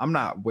 I'm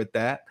not with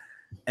that.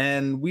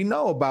 And we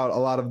know about a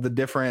lot of the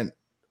different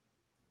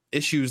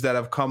issues that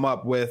have come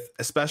up with,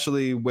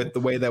 especially with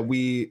the way that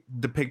we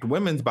depict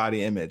women's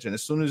body image. And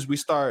as soon as we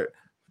start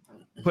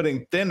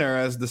putting thinner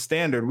as the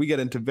standard, we get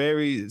into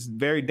very,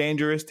 very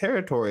dangerous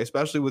territory,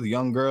 especially with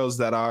young girls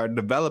that are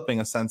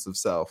developing a sense of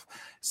self.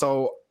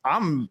 So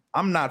I'm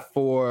not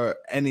for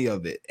any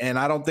of it. And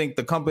I don't think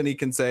the company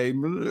can say,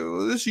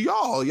 this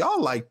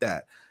y'all like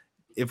that.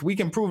 If we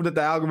can prove that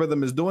the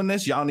algorithm is doing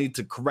this, y'all need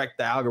to correct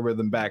the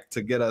algorithm back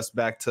to get us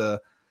back to,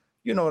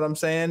 you know what I'm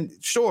saying?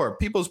 Sure,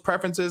 people's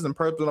preferences and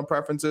personal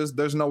preferences,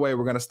 there's no way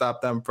we're going to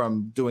stop them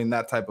from doing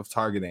that type of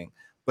targeting.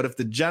 But if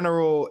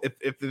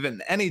if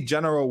in any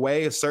general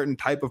way, a certain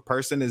type of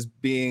person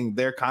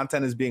their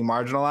content is being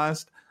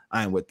marginalized,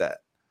 I am with that.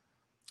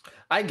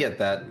 I get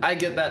that.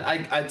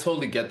 I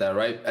totally get that,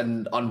 right?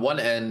 And on one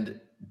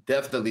end,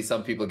 definitely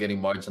some people getting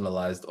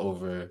marginalized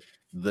over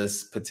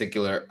this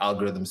particular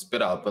algorithm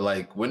spit out. But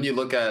like when you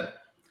look at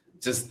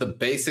just the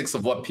basics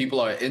of what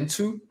people are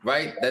into,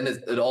 right? Then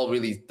it all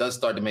really does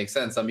start to make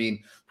sense. I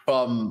mean,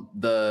 from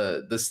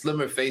the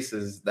slimmer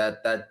faces,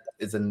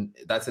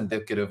 that's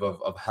indicative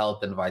of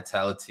health and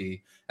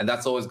vitality, and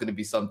that's always going to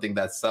be something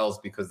that sells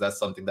because that's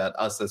something that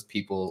us as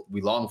people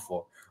we long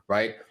for,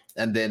 right?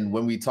 And then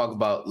when we talk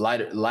about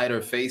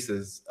lighter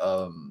faces,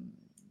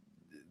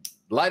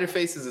 lighter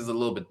faces is a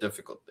little bit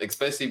difficult,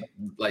 especially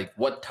like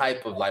what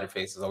type of lighter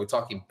faces? Are we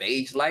talking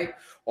beige light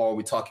or are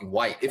we talking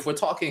white? If we're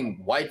talking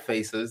white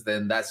faces,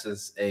 then that's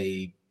just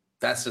the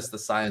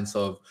science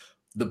of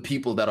the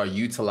people that are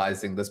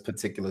utilizing this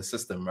particular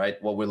system,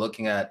 right? What we're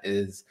looking at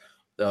is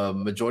the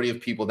majority of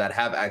people that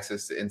have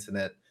access to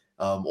internet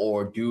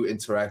or do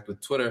interact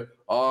with Twitter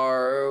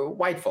are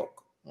white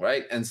folk,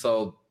 right? And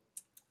so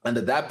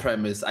under that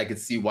premise, I could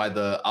see why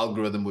the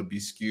algorithm would be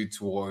skewed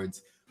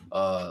towards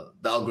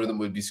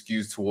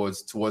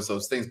towards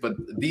those things. But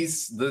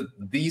these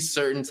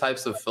certain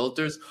types of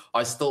filters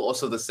are still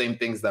also the same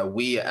things that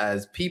we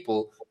as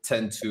people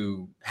tend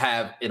to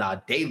have in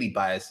our daily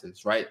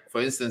biases, right?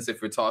 For instance,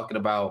 if we're talking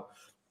about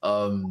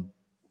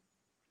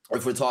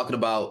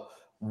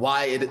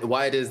why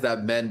it is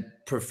that men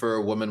prefer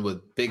women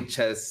with big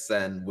chests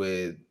and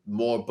with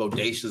more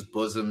bodacious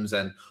bosoms,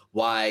 and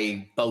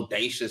why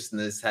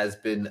bodaciousness has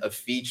been a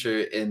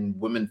feature in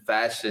women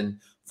fashion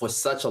for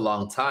such a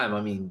long time.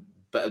 I mean,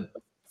 but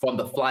from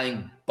the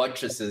flying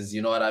buttresses,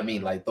 you know what I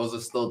mean? Like those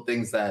are still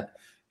things that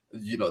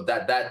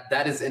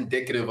that is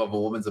indicative of a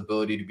woman's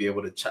ability to be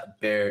able to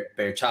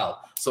bear child.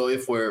 So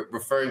if we're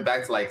referring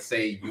back to, like,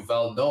 say,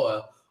 Yuval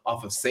Noah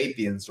off of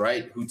Sapiens,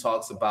 right, who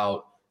talks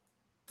about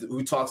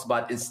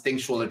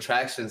instinctual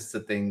attractions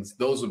to things,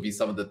 those would be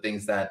some of the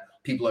things that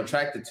people are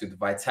attracted to. The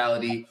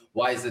vitality.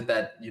 Why is it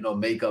that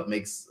makeup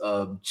makes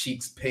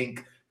cheeks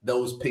pink?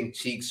 Those pink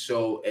cheeks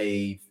show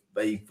a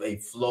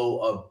flow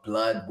of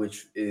blood,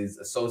 which is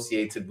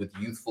associated with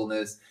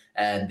youthfulness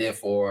and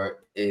therefore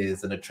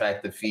is an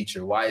attractive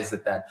feature. Why is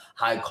it that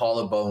high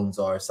collarbones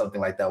are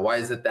something like that? Why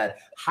is it that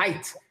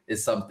height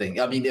is something?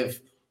 I mean, if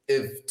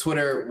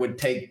Twitter would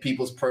take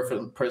people's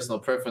personal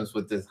preference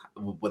with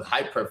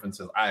height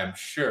preferences, I am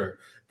sure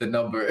the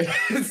number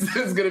is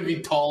going to be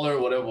taller,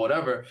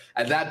 whatever.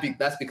 And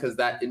that's because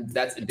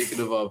that's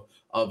indicative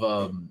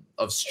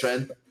of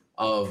strength,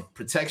 of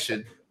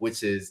protection,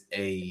 which is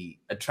a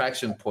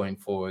attraction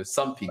point for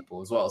some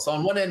people as well. So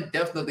on one end,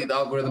 definitely the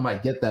algorithm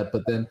might get that,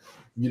 but then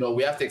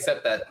we have to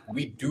accept that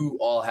we do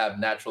all have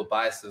natural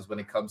biases when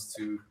it comes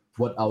to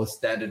what our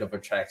standard of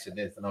attraction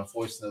is, and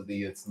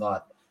unfortunately, it's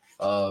not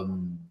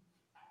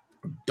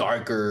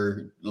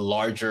darker,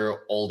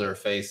 larger, older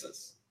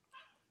faces.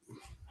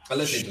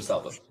 Unless you just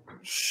help us.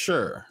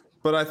 Sure,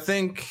 but I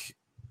think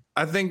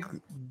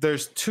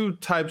there's two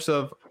types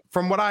of.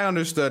 From what I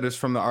understood is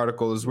from the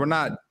article is we're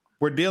not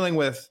dealing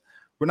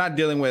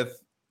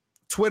with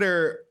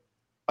Twitter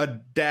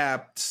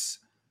adapts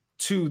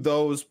to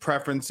those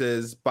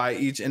preferences by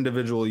each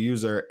individual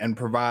user and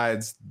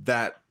provides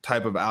that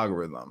type of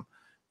algorithm,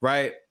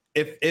 right?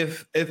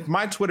 If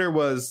my Twitter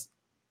was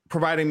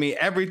providing me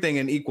everything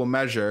in equal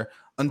measure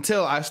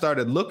until I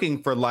started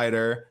looking for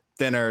lighter,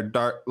 thinner,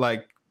 dark,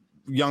 like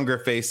younger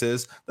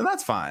faces, then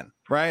that's fine,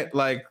 right?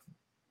 Like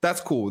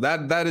that's cool.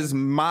 That is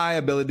my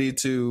ability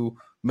to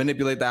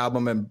manipulate the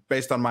album and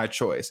based on my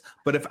choice.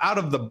 But if out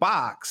of the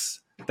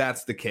box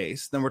that's the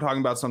case, then we're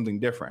talking about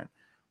something different,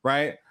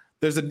 right?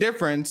 There's a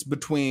difference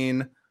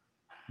between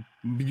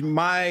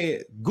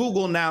my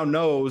Google now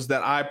knows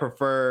that I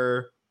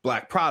prefer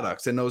Black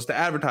products and knows to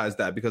advertise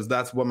that because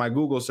that's what my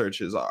Google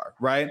searches are,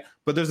 right?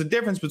 But there's a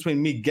difference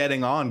between me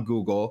getting on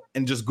Google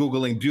and just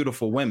Googling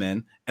beautiful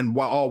women and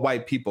all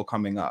white people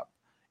coming up.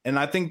 And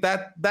I think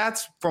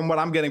that's from what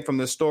I'm getting from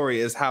this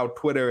story is how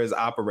Twitter is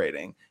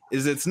operating.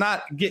 Is it's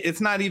not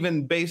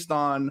even based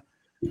on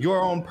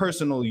your own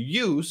personal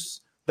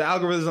use. The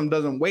algorithm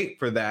doesn't wait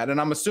for that.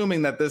 And I'm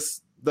assuming that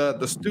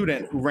the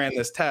student who ran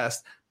this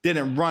test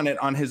didn't run it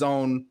on his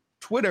own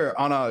Twitter,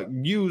 on a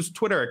used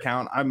Twitter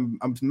account. I'm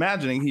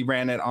imagining he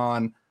ran it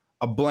on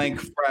a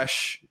blank,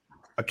 fresh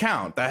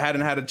account that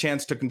hadn't had a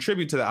chance to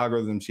contribute to the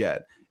algorithms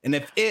yet. And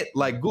if it,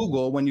 like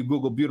Google, when you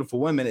Google beautiful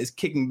women, is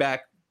kicking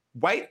back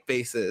white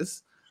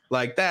faces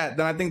like that,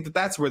 then I think that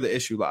that's where the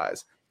issue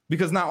lies.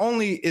 Because not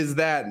only is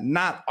that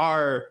not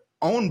our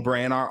own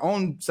brand, our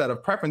own set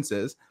of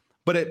preferences,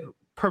 but it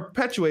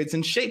perpetuates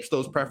and shapes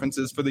those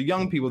preferences for the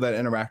young people that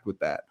interact with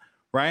that,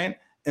 right?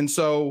 And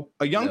so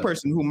a young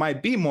person who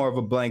might be more of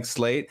a blank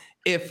slate,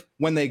 if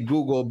when they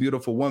Google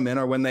beautiful woman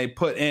or when they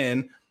put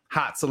in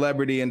hot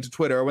celebrity into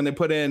Twitter or when they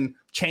put in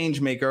change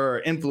maker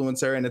or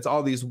influencer and it's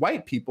all these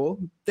white people,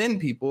 thin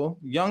people,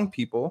 young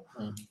people,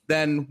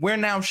 then we're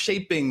now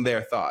shaping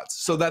their thoughts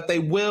so that they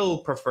will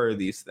prefer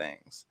these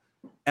things.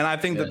 And I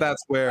think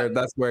that's where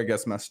it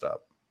gets messed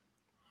up.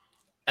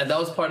 And that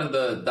was part of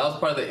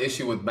the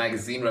issue with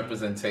magazine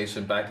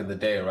representation back in the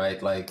day,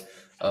 right? Like,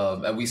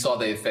 and we saw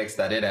the effects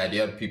that it had.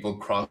 You have people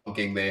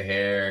cronking their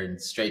hair and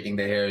straightening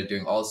their hair,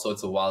 doing all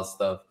sorts of wild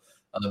stuff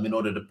in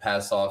order to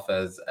pass off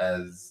as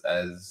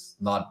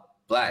not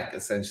Black,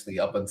 essentially,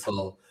 up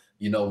until,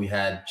 we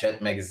had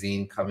Jet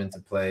Magazine come into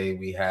play.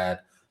 We had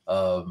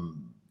a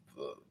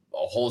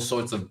whole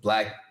sorts of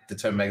Black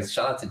determined magazines.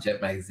 Shout out to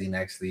Jet Magazine,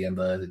 actually, and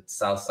the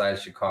South Side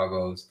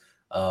Chicago's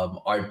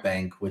Art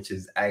Bank, which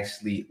is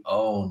actually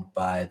owned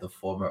by the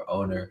former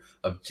owner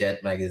of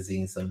Jet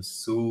Magazine. Some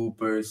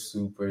super,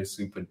 super,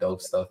 super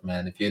dope stuff,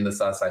 man. If you're in the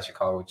South Side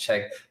Chicago,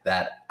 check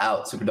that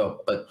out. Super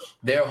dope. But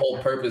their whole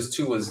purpose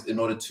too was in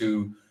order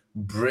to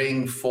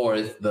bring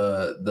forth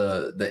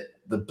the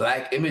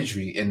Black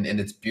imagery in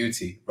its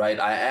beauty, right?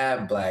 I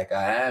am Black,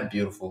 I am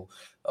beautiful.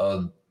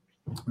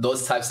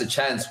 Those types of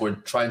chants were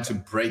trying to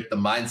break the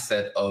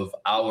mindset of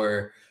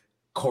our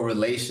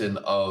correlation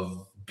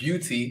of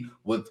beauty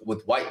with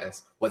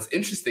whiteness. What's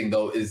interesting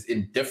though is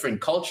in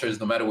different cultures,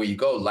 no matter where you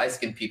go,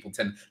 light-skinned people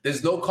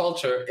there's no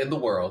culture in the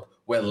world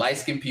where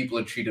light-skinned people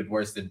are treated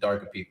worse than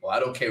darker people. I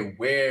don't care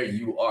where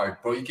you are,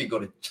 bro. You can go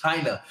to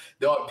China.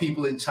 There are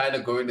people in China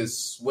going to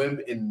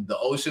swim in the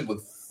ocean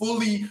with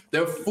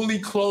they're fully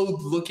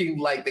clothed, looking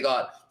like they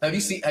got. Have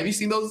you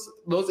seen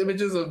those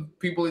images of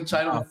people in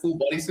China with full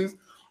bodysuits?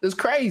 It's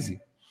crazy.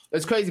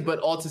 It's crazy. But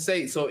all to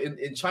say, so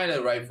in China,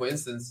 right, for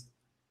instance,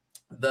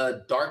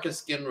 the darker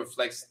skin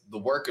reflects the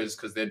workers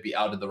because they'd be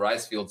out in the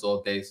rice fields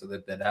all day, so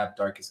that they'd have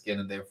darker skin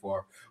and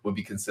therefore would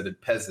be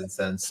considered peasants.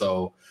 And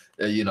so,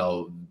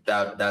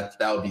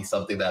 that would be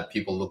something that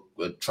people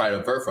would try to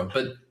avert from.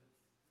 But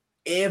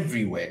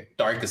everywhere,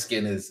 darker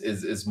skin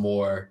is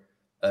more.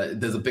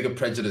 There's a bigger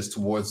prejudice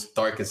towards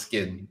darker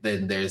skin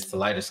than there is to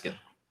lighter skin.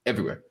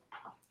 Everywhere.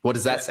 What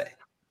does that say?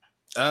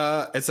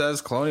 It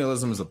says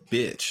colonialism is a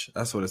bitch.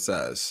 That's what it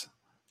says.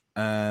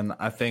 And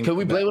I think... Can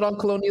we blame it on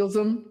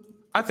colonialism?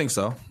 I think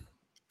so.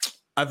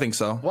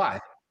 Why?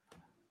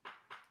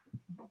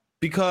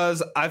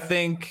 Because I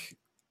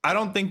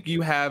don't think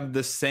you have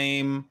the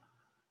same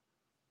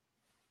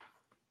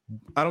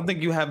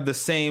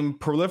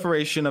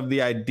proliferation of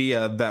the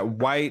idea that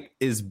white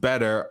is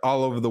better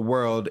all over the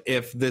world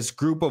if this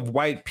group of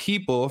white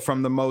people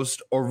from the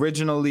most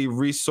originally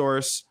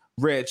resource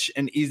rich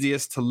and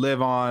easiest to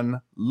live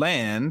on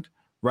land,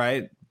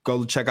 right?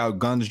 Go check out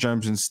Guns,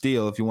 Germs, and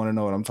Steel if you want to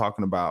know what I'm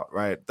talking about,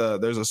 right?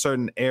 There's a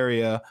certain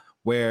area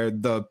where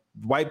the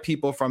white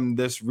people from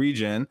this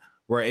region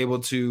were able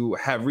to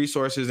have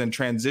resources and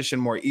transition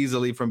more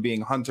easily from being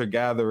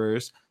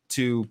hunter-gatherers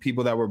to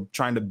people that were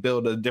trying to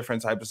build a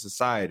different type of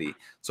society.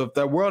 So if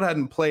the world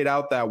hadn't played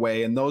out that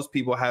way and those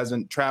people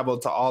hasn't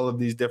traveled to all of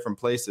these different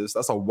places,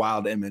 that's a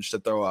wild image to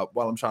throw up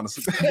while I'm trying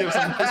to give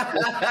some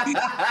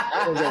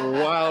That was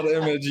a wild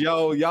image.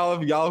 Yo,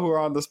 y'all who are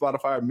on the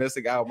Spotify are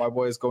missing out. My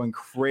boy is going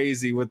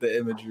crazy with the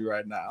imagery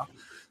right now.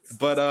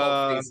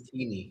 But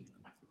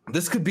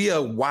this could be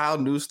a wild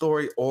news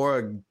story or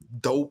a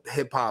dope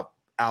hip hop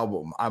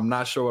album. I'm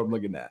not sure what I'm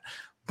looking at.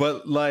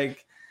 But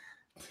like,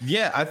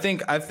 yeah,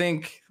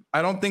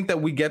 I don't think that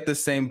we get the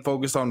same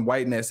focus on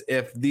whiteness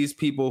if these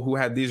people who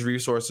had these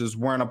resources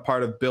weren't a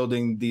part of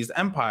building these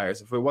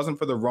empires. If it wasn't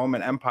for the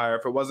Roman Empire,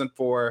 if it wasn't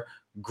for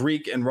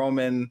Greek and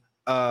Roman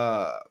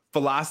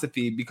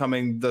philosophy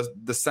becoming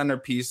the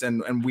centerpiece,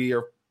 and we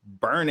are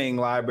burning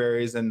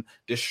libraries and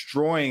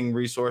destroying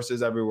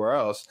resources everywhere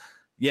else.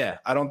 Yeah,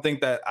 I think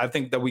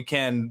that we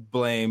can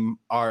blame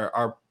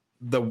a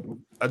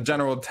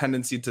general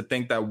tendency to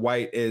think that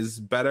white is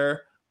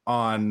better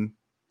on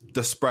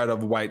the spread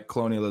of white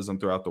colonialism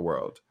throughout the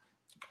world.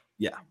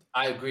 Yeah,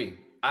 I agree.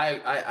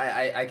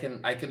 I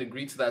can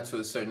agree to that to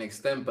a certain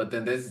extent, but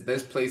then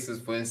there's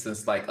places, for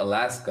instance, like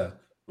Alaska,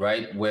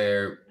 right,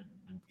 where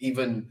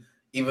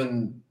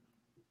even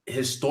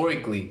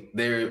historically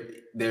there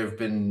have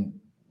been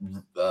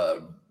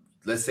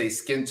let's say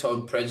skin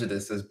tone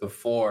prejudices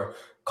before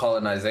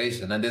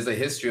colonization, and there's a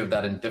history of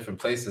that in different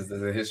places.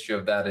 There's a history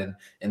of that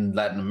in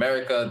Latin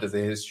America. There's a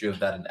history of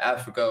that in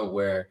Africa,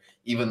 where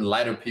even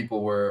lighter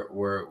people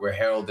were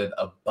heralded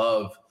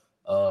above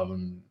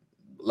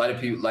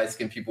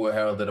light-skinned people were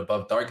heralded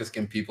above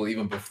darker-skinned people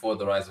even before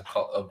the rise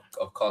of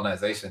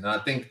colonization. And I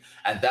think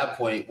at that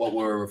point, what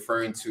we're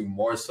referring to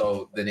more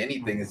so than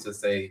anything is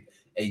just a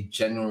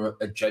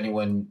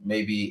genuine,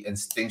 maybe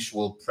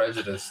instinctual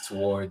prejudice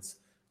towards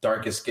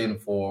darker skin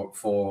for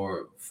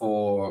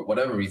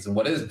whatever reason.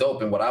 What is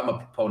dope and what I'm a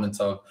proponent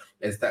of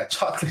is that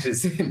chocolate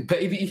is in,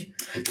 baby.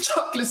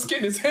 Chocolate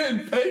skin is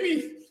in,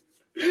 baby.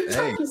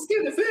 Chocolate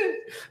skin is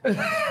in.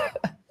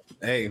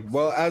 Hey,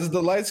 well, as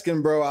the light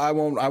skin bro, I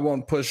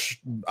won't push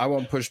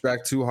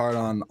back too hard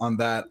on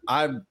that.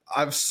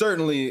 I've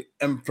certainly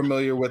am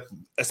familiar with,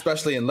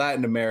 especially in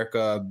Latin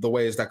America, the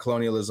ways that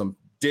colonialism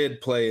did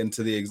play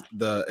into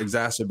the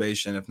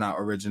exacerbation, if not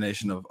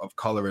origination, of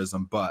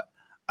colorism. But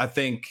I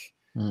think,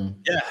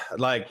 yeah,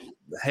 like,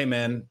 hey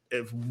man,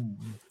 if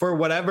for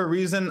whatever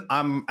reason,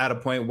 I'm at a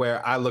point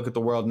where I look at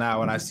the world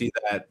now and I see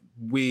that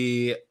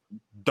we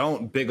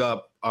don't big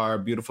up our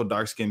beautiful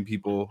dark-skinned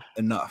people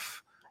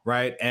enough.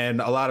 Right.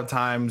 And a lot of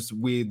times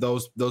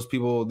those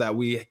people that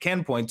we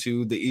can point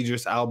to, the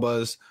Idris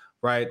Elbas,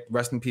 right,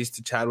 rest in peace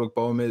to Chadwick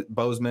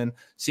Boseman,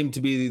 seem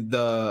to be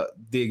the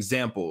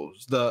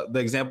examples, the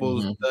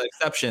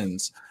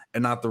exceptions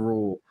and not the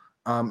rule.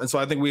 And so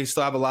I think we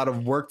still have a lot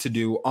of work to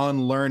do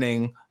on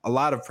learning a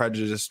lot of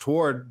prejudice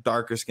toward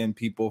darker skinned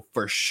people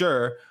for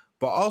sure,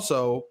 but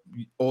also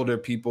older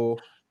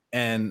people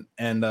and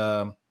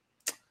not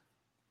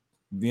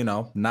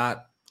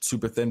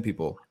super thin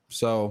people.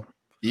 So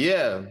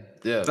yeah,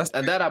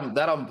 and that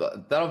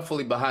I'm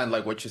fully behind,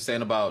 like what you're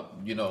saying about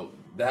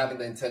having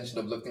the intention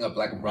of lifting up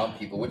Black and brown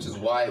people, which is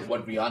why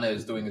what Rihanna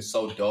is doing is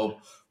so dope,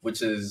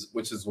 which is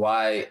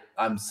why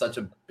I'm such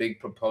a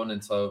big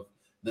proponent of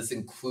this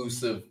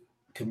inclusive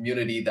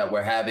community that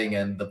we're having,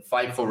 and the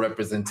fight for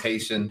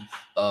representation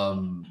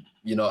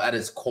at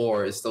its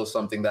core is still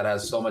something that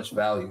has so much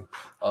value.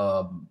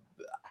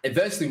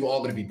 Eventually we're all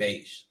going to be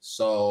beige,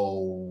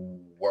 so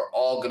we're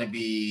all going to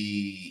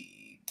be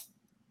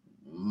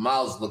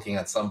miles looking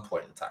at some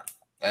point in time.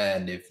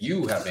 And if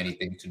you have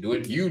anything to do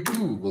it, you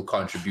too will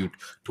contribute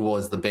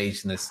towards the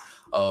beigeness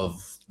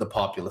of the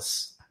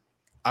populace.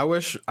 I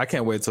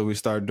can't wait till we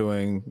start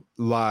doing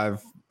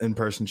live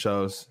in-person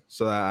shows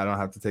so that I don't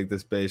have to take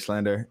this beige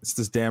slander. It's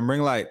this damn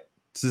ring light.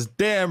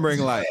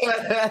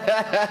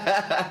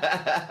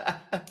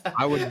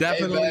 I would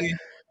definitely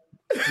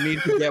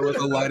need to get with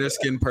a lighter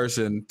skinned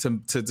person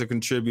to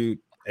contribute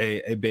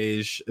a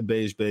beige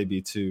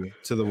baby to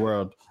the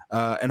world,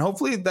 and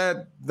hopefully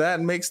that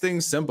makes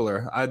things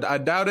simpler. I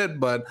doubt it,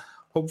 but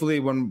hopefully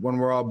when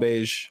we're all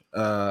beige,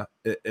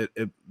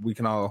 we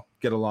can all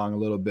get along a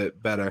little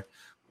bit better.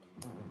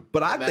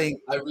 But I think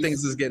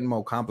things is getting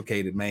more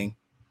complicated, man,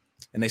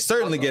 and they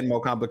certainly getting more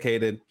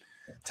complicated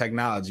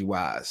technology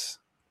wise.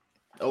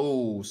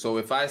 Oh, so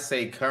if I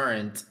say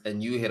current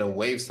and you hit a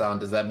wave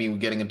sound, does that mean we're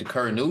getting into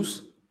current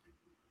news?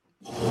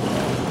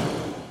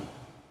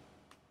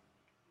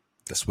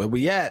 That's where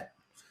we at.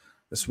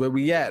 That's where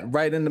we at,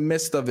 right in the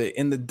midst of it,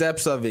 in the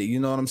depths of it. You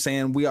know what I'm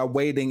saying? We are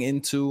wading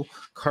into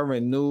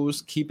current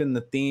news, keeping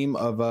the theme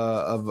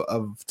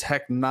of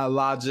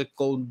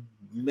technological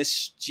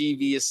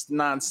mischievous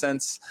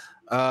nonsense,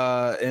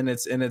 and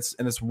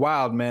it's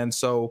wild, man.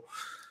 So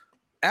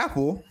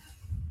Apple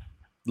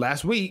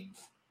last week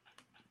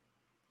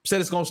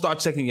said it's gonna start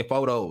checking your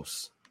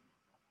photos.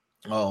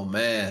 Oh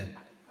man.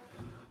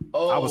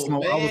 I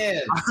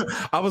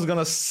was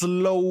gonna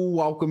slow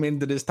welcome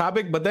into this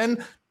topic, but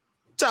then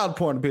child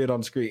porn appeared on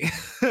the screen.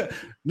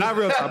 Not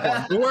real child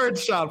porn. The word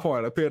child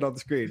porn appeared on the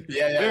screen.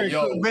 Yeah.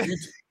 Yo,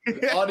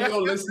 audio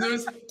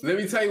listeners, let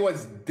me tell you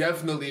what's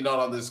definitely not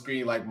on the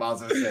screen, like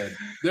Miles has said.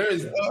 There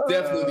is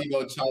definitely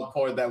no child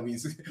porn that we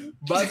see.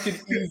 Miles can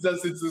ease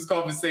us into this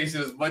conversation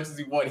as much as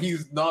he wants.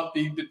 He's not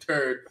being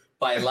deterred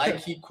by, like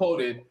he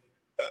quoted,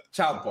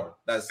 child porn.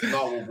 That's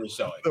not what we're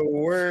showing. The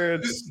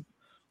words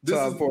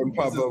child porn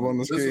pop up on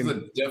the screen. This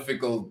is a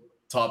difficult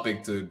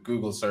topic to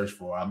Google search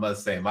for, I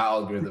must say. My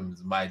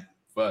algorithms might,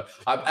 but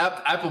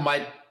Apple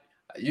might.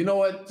 You know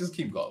what? Just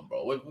keep going,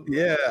 bro.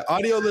 Yeah,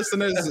 audio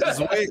listeners,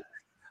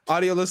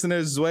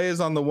 Zway is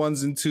on the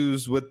ones and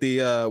twos with the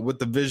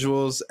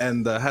visuals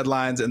and the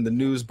headlines and the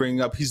news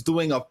bringing up. He's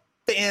doing a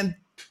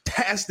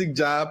fantastic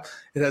job.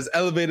 It has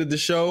elevated the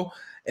show,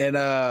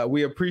 and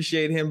we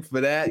appreciate him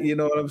for that. You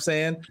know what I'm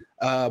saying?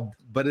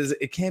 But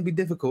it can be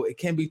difficult. It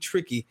can be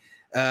tricky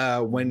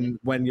when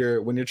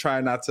you're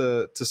trying not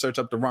to search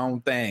up the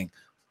wrong thing.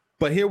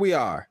 But here we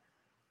are.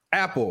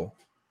 Apple,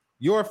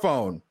 your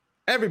phone,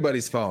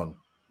 everybody's phone.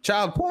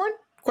 Child porn?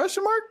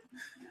 Question mark?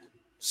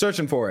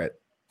 Searching for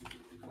it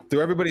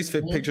through everybody's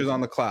pictures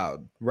on the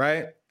cloud,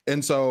 right?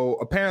 And so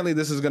apparently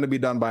this is going to be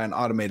done by an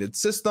automated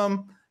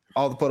system.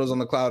 All the photos on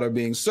the cloud are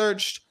being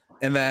searched.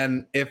 And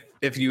then if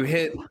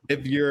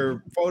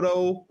your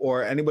photo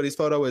or anybody's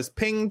photo is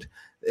pinged,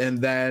 and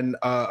then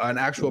an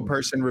actual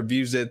person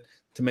reviews it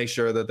to make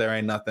sure that there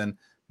ain't nothing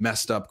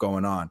messed up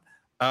going on.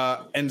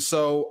 And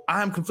so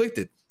I'm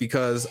conflicted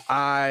because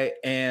I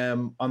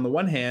am, on the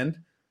one hand,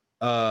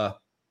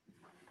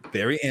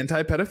 very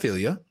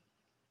anti-pedophilia.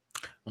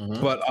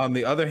 Mm-hmm. But on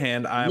the other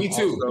hand, I'm Me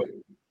too.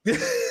 Also,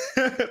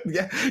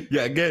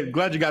 yeah. Good.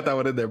 Glad you got that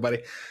one in there,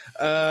 buddy.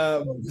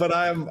 But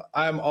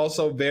I'm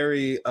also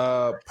very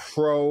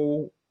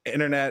pro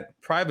internet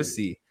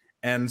privacy,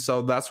 and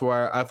so that's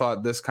where I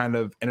thought this kind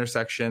of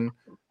intersection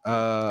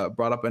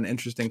brought up an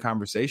interesting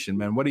conversation.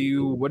 Man, what do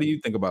you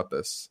think about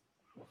this?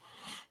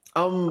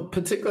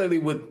 Particularly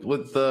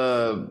with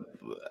the,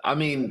 I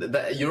mean,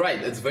 you're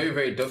right. It's very,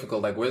 very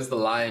difficult. Like, where's the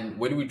line?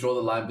 Where do we draw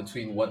the line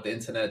between what the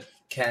internet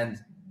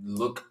can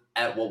look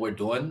at what we're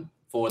doing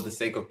for the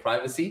sake of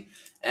privacy,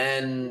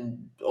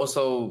 and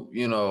also,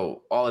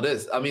 all of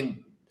this? I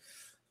mean,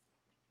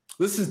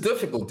 this is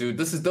difficult, dude.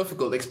 This is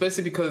difficult,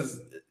 especially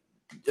because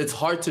it's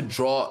hard to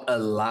draw a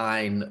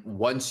line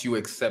once you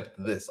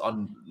accept this.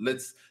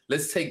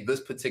 Let's take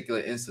this particular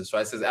instance,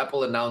 right? It says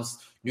Apple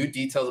announced new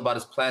details about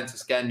its plan to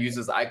scan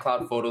users'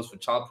 iCloud photos for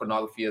child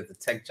pornography as the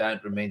tech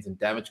giant remains in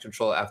damage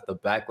control after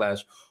backlash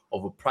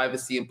over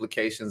privacy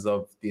implications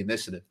of the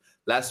initiative.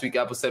 Last week,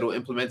 Apple said it will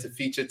implement a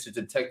feature to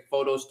detect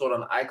photos stored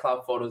on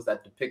iCloud photos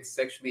that depict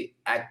sexually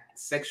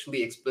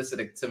explicit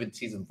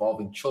activities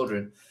involving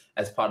children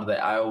as part of the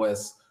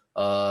iOS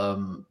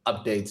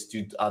updates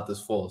due out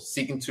this fall,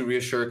 seeking to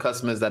reassure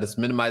customers that it's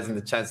minimizing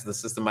the chance that the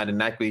system might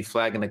inaccurately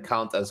flag an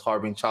account as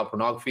harboring child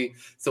pornography.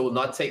 So it will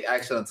not take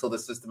action until the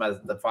system has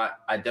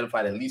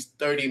identified at least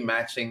 30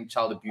 matching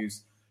child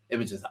abuse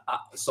images.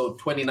 So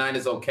 29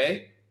 is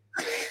okay?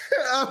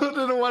 I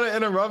didn't want to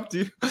interrupt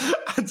you.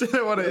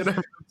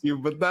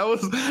 But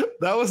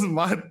that was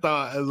my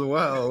thought as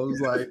well. It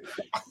was like,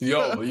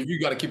 yo, you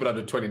got to keep it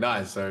under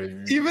 29,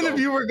 sir. Even if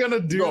you were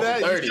gonna do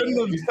that, 30. You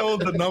shouldn't have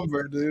told the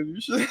number, dude.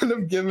 You shouldn't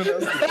have given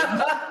us.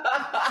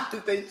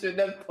 They shouldn't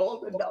have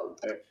told the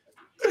number.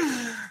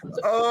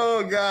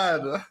 Oh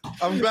God,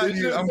 I'm glad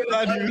you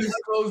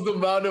disclosed the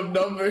amount of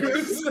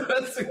numbers.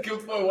 That's a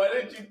good point. Why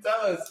didn't you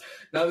tell us?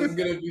 Now this is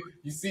gonna be.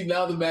 You see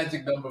now the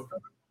magic number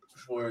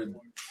for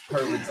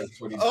perverts is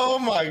 29. Oh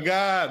my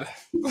God.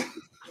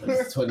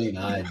 It's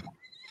 29.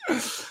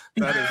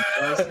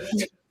 That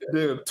is,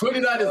 dude.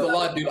 29 is a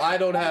lot, dude. I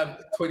don't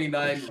have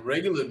 29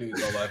 regular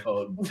news on my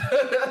phone.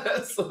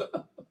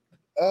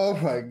 Oh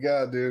my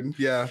God, dude.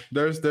 Yeah,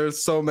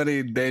 there's so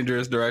many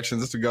dangerous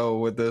directions to go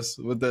with this.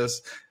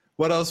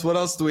 What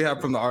else do we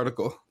have from the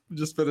article?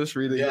 Just finished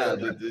reading. Yeah,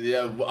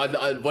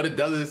 that. what it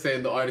doesn't say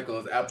in the article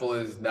is Apple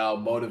is now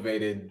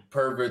motivated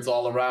perverts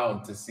all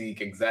around to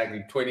seek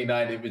exactly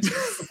 29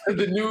 images.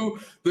 the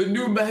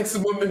new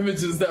maximum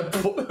images that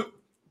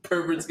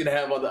perverts can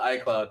have on the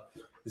iCloud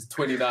is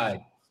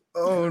 29.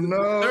 Oh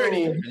no,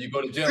 30 and you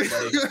go to jail,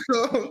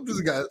 buddy.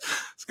 this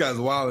guy's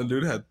wild,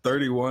 dude. Had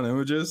 31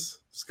 images.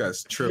 This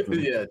guy's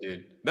tripping. Yeah,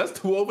 dude. That's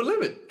too over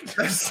limit.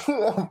 That's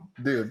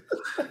dude.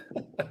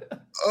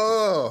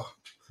 Oh,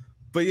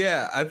 but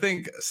yeah, I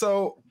think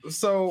so.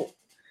 So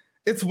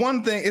it's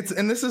one thing.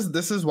 This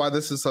is why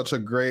this is such a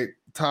great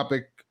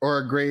topic or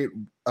a great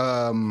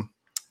kind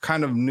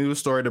of news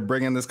story to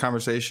bring in this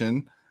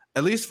conversation.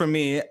 At least for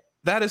me,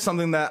 that is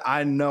something that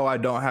I know I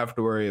don't have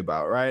to worry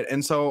about, right?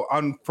 And so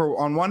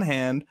on one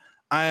hand,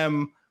 I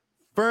am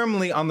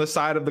firmly on the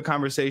side of the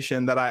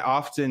conversation that I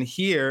often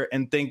hear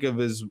and think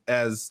of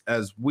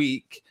as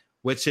weak,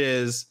 which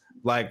is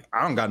like,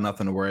 I don't got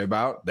nothing to worry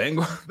about. They ain't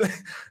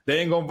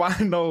gonna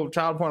find no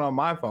child porn on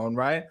my phone,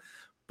 right?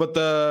 But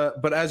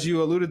as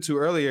you alluded to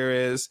earlier,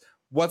 is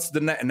what's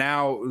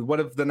now? What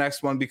if the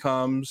next one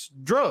becomes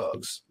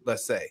drugs?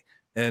 Let's say,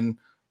 and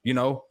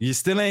you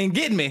still ain't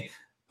getting me,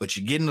 but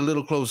you're getting a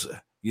little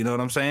closer. You know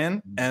what I'm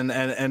saying?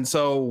 And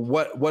so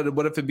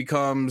what if it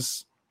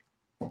becomes?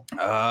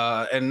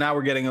 And now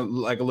we're getting a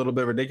little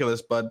bit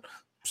ridiculous, but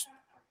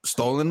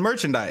stolen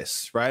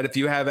merchandise, right? If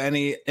you have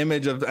any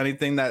image of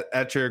anything that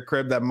at your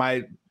crib that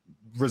might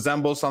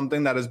resemble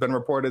something that has been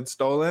reported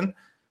stolen,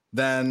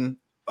 then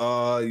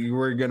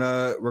we're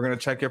gonna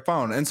check your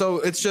phone. And so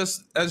it's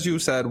just, as you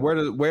said,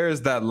 where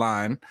is that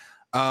line?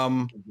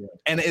 And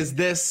is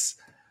this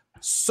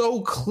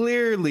so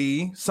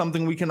clearly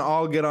something we can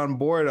all get on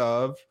board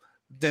of,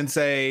 then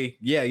say,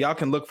 yeah, y'all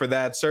can look for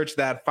that, search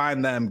that,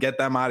 find them, get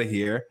them out of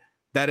here,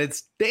 that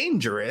it's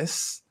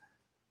dangerous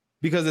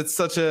because it's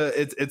such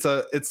it's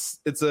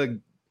a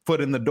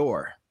foot in the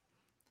door.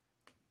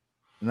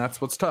 And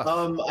that's what's tough.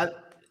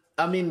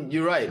 I mean,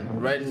 you're right?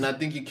 And I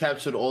think you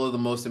captured all of the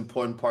most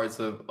important parts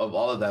of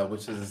all of that,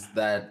 which is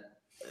that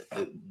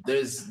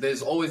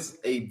there's always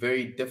a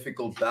very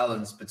difficult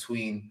balance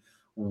between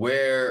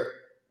where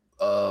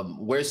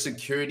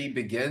security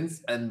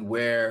begins and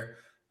where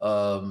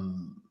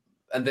and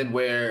then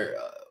where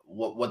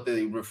what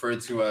they refer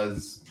to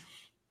as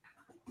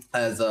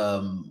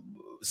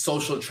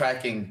social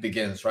tracking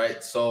begins,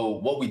 right? So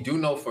what we do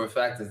know for a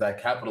fact is that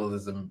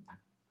capitalism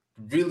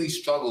really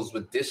struggles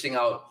with dishing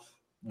out,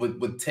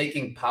 with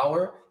taking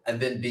power and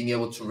then being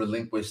able to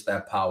relinquish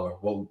that power.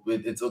 Well,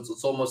 it's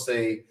almost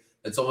a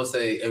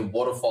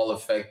waterfall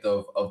effect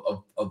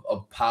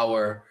of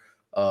power.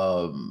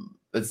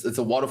 It's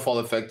a waterfall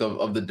effect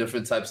of the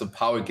different types of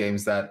power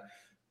games that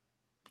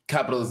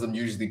capitalism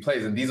usually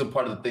plays, and these are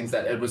part of the things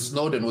that Edward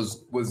Snowden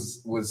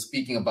was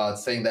speaking about,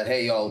 saying that,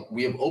 hey, y'all,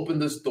 we have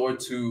opened this door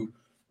to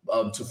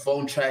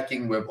phone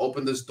tracking. We have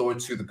opened this door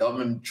to the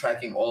government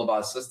tracking all of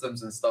our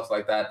systems and stuff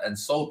like that. And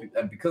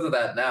because of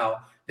that,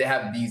 now they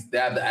have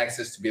the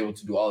access to be able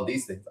to do all of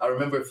these things. I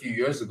remember a few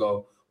years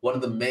ago, one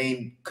of the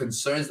main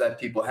concerns that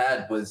people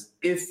had was,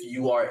 if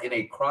you are in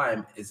a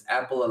crime, is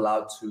Apple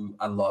allowed to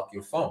unlock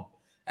your phone?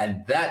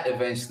 And that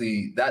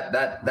eventually, that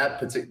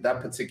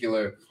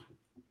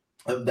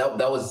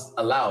was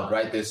allowed,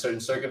 right? There's certain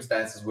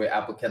circumstances where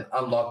Apple can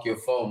unlock your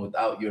phone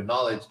without your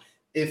knowledge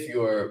if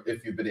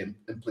you've been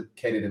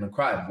implicated in a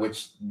crime,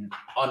 which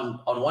on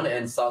one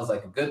end sounds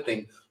like a good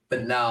thing,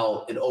 but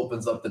now it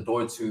opens up the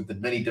door to the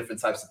many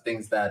different types of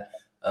things that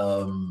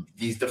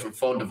these different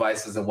phone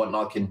devices and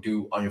whatnot can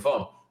do on your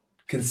phone.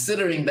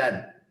 Considering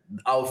that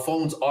our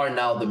phones are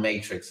now the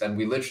Matrix, and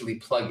we literally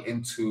plug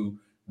into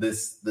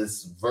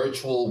this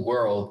virtual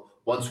world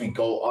once we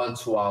go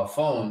onto our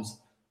phones.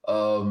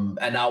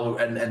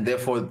 And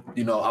therefore,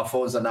 our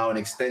phones are now an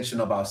extension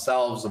of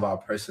ourselves, of our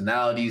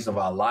personalities, of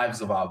our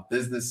lives, of our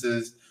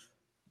businesses.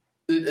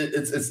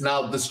 It's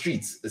now the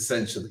streets,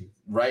 essentially,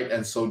 right?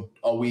 And so,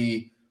 are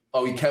we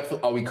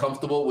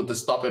comfortable with the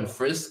stop and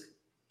frisk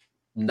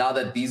now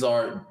that these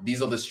are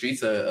the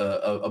streets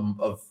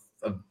of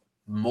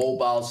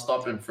mobile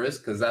stop and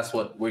frisk? Because that's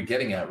what we're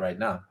getting at right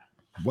now.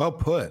 Well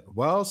put,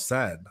 well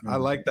said. I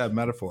like that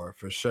metaphor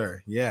for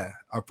sure. Yeah,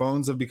 our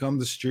phones have become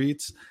the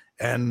streets.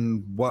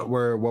 And what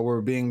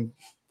we're being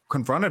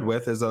confronted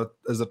with is a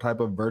type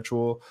of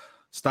virtual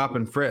stop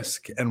and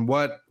frisk, and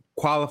what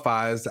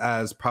qualifies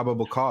as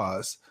probable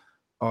cause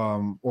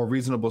or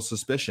reasonable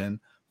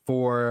suspicion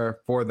for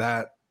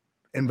that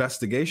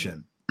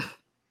investigation.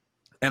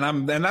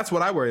 And that's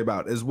what I worry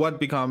about, is what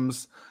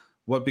becomes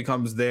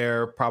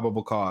their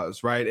probable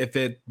cause, right? If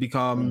it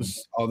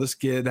becomes, this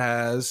kid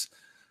has,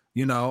 a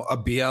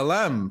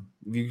BLM.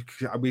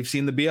 We've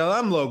seen the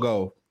BLM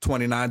logo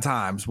 29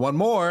 times. One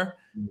more.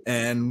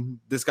 And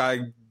this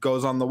guy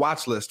goes on the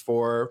watch list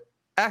for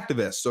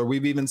activists, or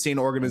we've even seen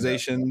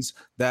organizations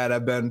that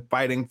have been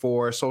fighting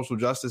for social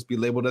justice be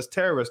labeled as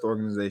terrorist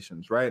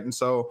organizations, right? And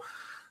so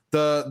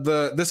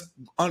this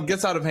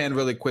gets out of hand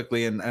really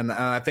quickly, and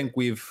I think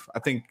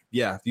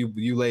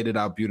you laid it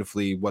out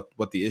beautifully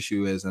what the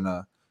issue is in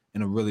a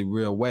really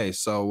real way.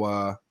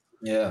 So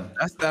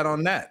that's that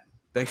on that.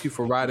 Thank you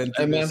for riding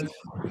through Hey, man.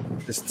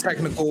 this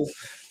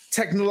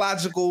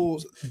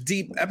technological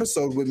deep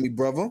episode with me,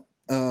 brother.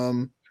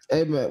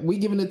 Hey man, we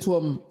giving it to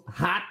them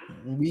hot.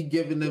 We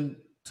giving them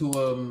to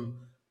them.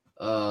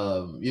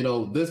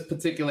 This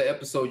particular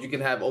episode, you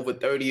can have over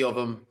 30 of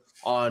them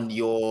on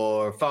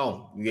your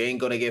phone. You ain't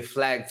gonna get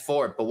flagged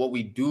for it. But what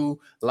we do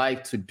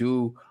like to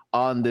do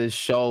on this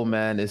show,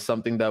 man, is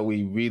something that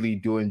we really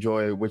do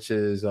enjoy, which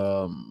is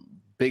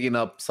bigging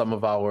up some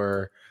of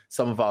our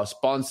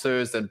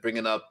sponsors and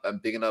bigging up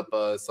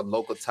some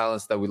local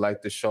talents that we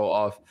like to show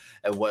off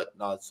and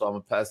whatnot. So I'm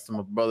gonna pass to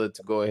my brother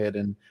to go ahead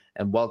and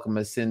welcome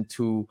us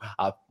into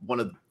one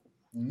of the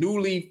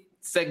newly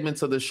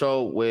segments of the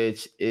show,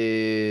 which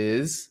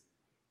is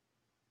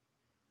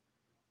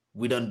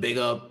we done big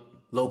up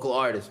local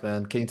artists,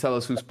 man. Can you tell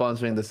us who's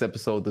sponsoring this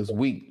episode this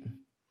week?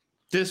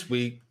 This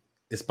week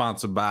is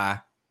sponsored by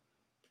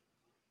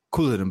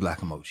Cooler Than Black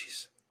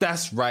Emojis.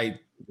 That's right.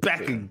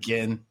 Back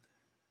again.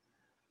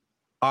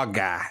 Our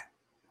guy.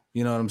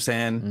 You know what I'm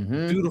saying?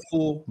 Mm-hmm.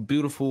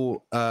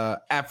 Beautiful,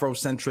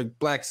 Afrocentric,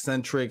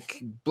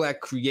 Black-centric, Black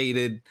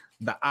created.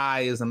 The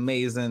eye is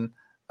amazing.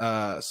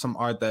 Some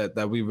art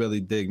that we really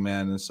dig,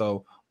 man. And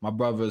so my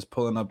brother is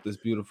pulling up this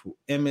beautiful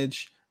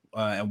image,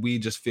 and we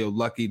just feel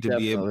lucky to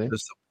be able to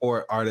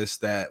support artists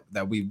that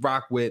we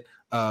rock with,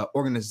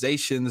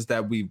 organizations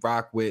that we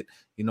rock with.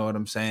 You know what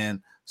I'm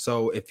saying?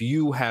 So if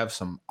you have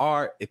some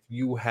art, if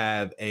you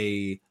have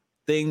a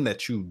thing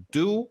that you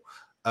do,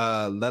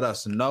 let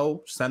us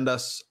know. Send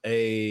us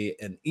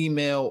an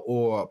email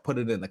or put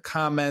it in the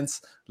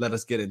comments. Let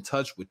us get in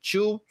touch with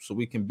you so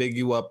we can big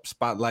you up,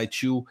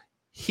 spotlight you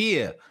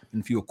here.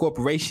 And if you're a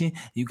corporation,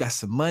 you got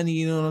some money,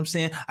 you know what I'm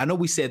saying? I know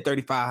we said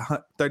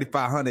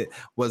 3,500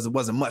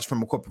 wasn't much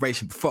from a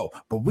corporation before,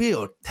 but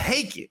we'll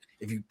take it.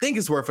 If you think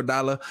it's worth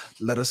 $1,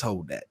 let us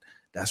hold that.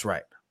 That's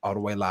right. All the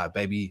way live,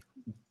 baby.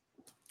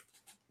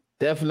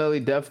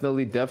 Definitely,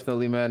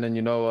 man.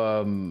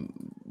 And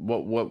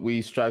what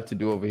we strive to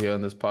do over here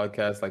on this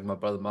podcast, like my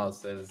brother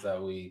Miles said, is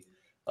that we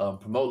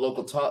promote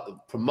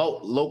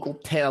local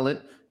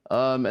talent,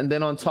 and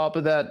then on top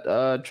of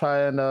that,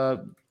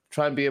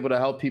 try and be able to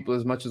help people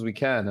as much as we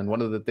can. And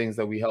one of the things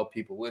that we help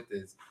people with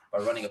is by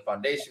running a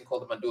foundation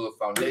called the Mandula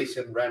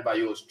Foundation, ran by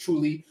yours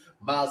truly,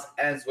 Miles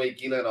Answay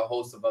Gila, and a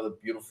host of other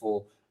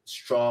beautiful,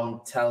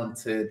 strong,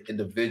 talented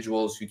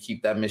individuals who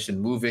keep that mission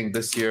moving.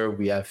 This year,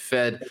 we have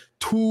fed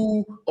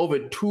over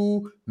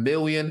 2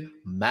 million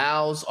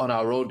mouths on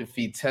our road to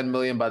feed 10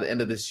 million by the end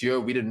of this year.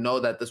 We didn't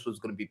know that this was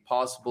going to be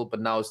possible, but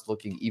now it's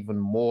looking even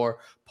more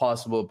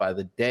possible by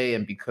the day.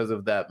 And because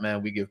of that,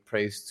 man, we give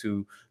praise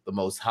to the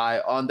Most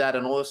High on that,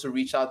 and also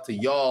reach out to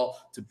y'all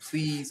to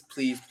please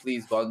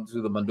go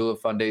onto the Mandula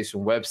Foundation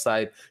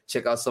website,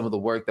 check out some of the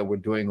work that we're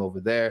doing over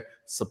there,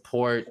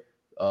 support,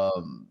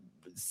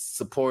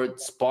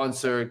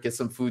 sponsor, get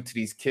some food to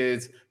these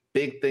kids.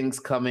 Big things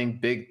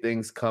coming,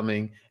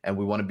 and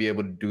we want to be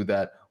able to do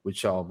that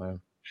with y'all, man.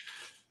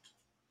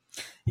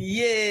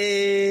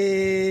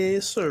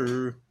 Yes,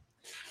 sir.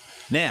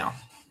 Now,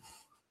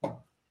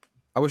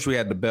 I wish we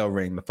had the bell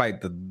ring, the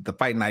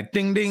fight night.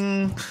 Ding,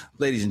 ding.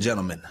 Ladies and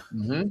gentlemen,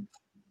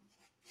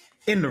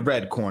 in the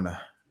red corner,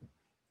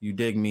 you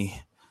dig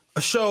me,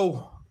 a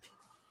show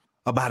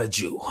about a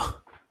Jew,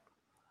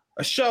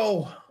 a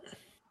show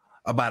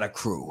about a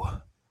crew,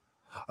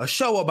 a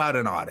show about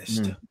an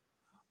artist,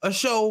 a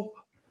show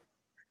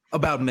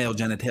about male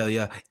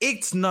genitalia.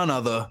 It's none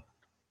other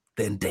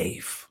than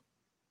Dave.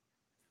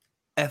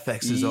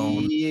 FX's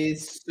own.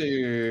 Yes,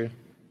 sir.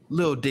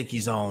 Lil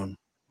Dicky's own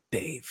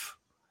Dave.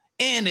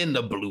 And in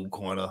the blue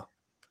corner,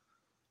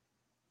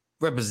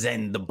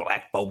 representing the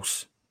black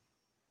folks.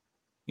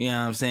 You know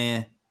what I'm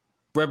saying?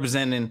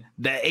 Representing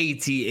the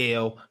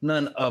ATL,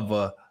 none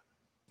other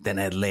than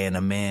Atlanta,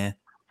 man.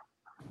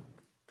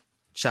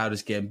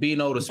 Childish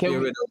Gambino, the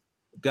spirit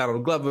of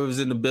Donald Glover was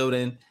in the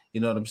building. You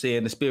know what I'm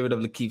saying? The spirit of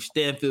Lakeith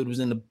Stanfield was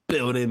in the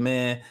building,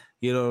 man.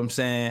 You know what I'm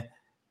saying?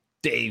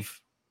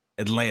 Dave,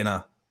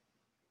 Atlanta,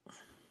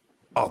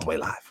 all the way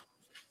live.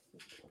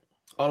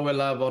 All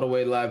the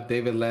way live.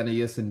 Dave, Atlanta,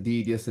 yes,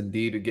 indeed.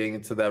 We're getting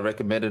into that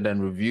recommended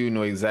and review.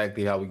 Know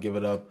exactly how we give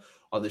it up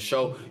on the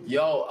show.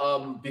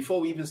 Yo,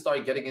 before we even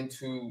start getting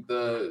into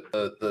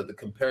the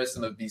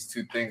comparison of these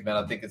two things, man,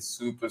 I think it's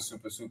super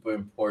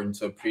important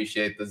to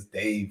appreciate this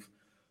Dave.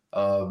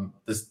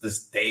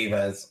 This Dave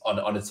as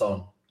on its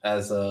own,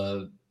 as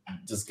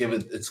just give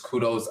it its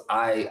kudos.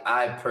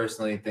 I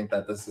personally think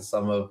that this is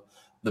some of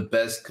the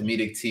best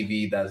comedic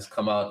TV that has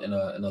come out in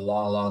a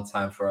long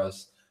time for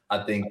us.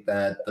 I think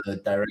that the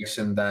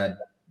direction that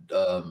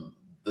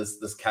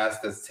this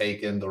cast has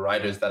taken, the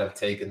writers that have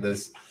taken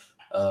this,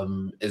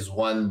 is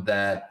one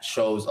that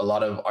shows a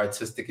lot of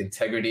artistic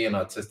integrity and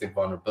artistic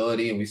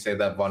vulnerability. And we say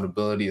that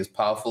vulnerability is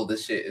powerful.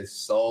 This shit is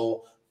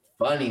so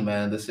funny,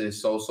 man. This shit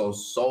is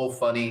so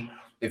funny.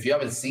 If you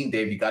haven't seen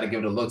Dave, you got to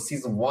give it a look.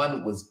 Season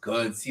 1 was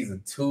good.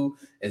 Season 2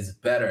 is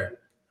better.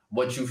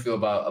 What you feel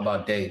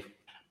about Dave?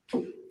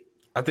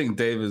 I think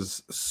Dave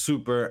is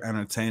super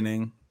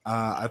entertaining.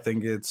 I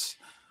think it's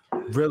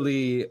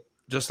really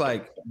just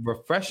like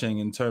refreshing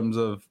in terms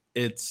of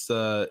It's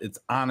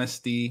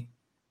honesty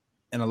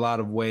in a lot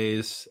of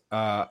ways.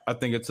 I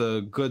think it's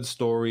a good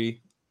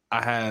story.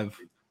 I have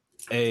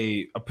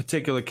a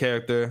particular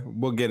character.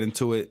 We'll get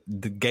into it.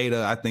 The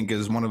Gaeta, I think,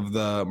 is one of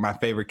my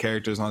favorite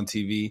characters on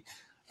TV.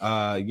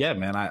 Yeah,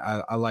 man,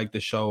 I like the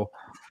show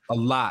a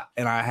lot,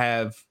 and I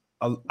have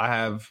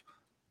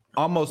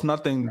almost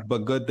nothing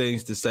but good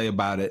things to say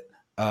about it.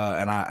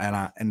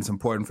 And it's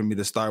important for me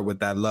to start with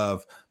that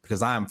love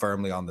because I am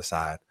firmly on the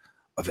side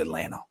of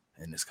Atlanta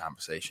in this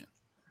conversation.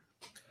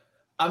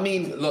 I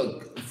mean,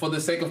 look, for the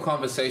sake of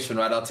conversation,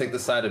 right? I'll take the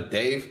side of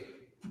Dave.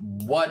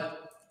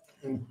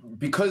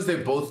 Because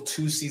they're both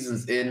 2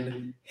 seasons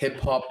in,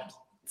 hip hop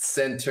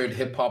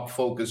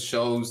focused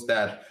shows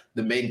that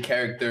the main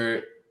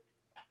character,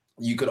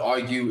 you could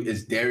argue,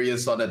 is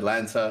Darius on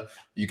Atlanta.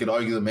 You could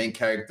argue the main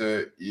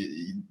character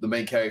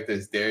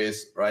is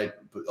Darius, right?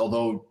 But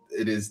although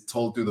it is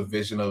told through the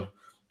vision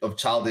of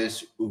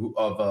Childish,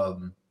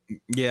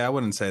 yeah, I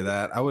wouldn't say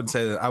that. I would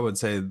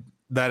say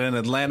that in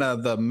Atlanta,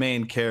 the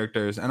main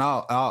characters, and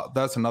I'll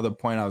that's another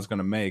point I was going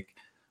to make,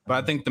 but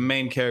I think the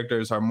main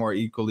characters are more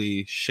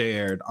equally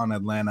shared on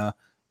Atlanta.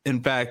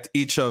 In fact,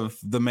 each of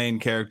the main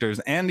characters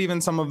and even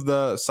some of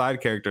the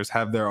side characters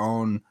have their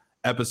own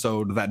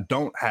episode that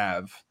don't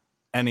have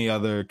any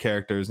other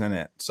characters in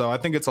it. So I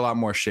think it's a lot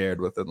more shared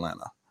with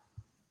Atlanta.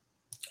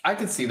 I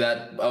can see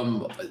that.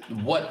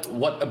 What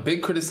a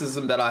big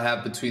criticism that I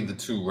have between the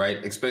two,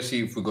 right? Especially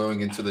if we're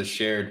going into the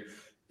shared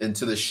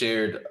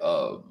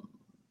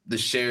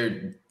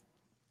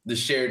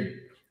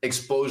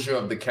exposure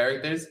of the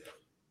characters,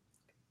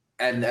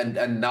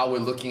 and now we're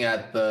looking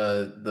at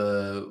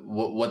the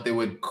what they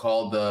would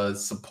call the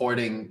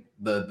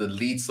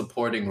lead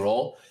supporting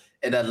role.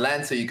 In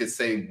Atlanta, you could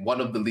say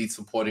one of the lead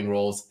supporting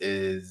roles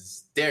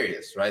is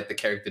Darius, right? The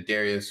character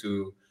Darius,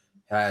 who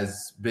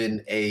has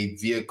been a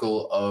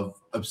vehicle of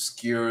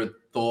obscure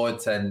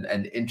thoughts and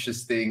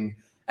interesting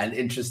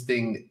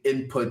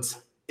input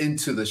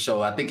into the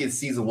show. I think in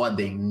season 1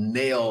 they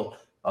nail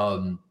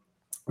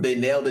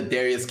the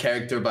Darius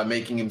character by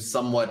making him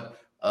somewhat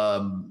I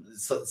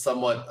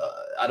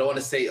don't want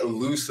to say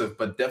elusive,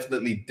 but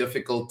definitely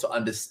difficult to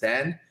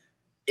understand.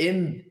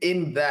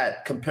 In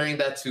that, comparing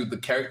that to the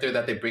character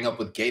that they bring up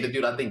with Gaeta,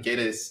 dude, I think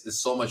Gaeta is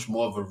so much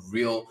more of a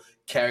real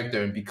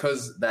character. And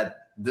because that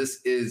this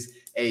is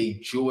a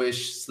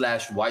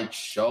Jewish/white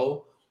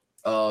show,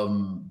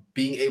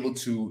 being able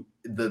to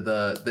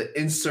the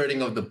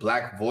inserting of the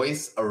Black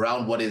voice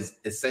around what is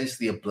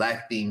essentially a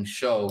Black themed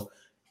show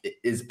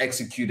is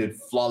executed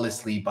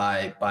flawlessly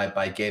by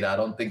Gaeta. I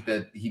don't think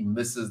that he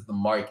misses the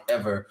mark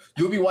ever.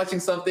 You'll be watching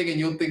something and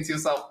you'll think to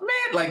yourself,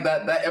 man, like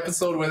that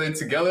episode where they're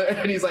together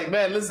and he's like,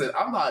 man, listen,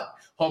 I'm not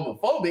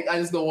homophobic. I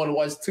just don't want to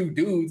watch 2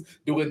 dudes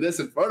doing this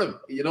in front of me.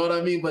 You know what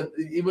I mean? But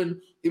even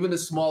a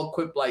small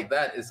quip like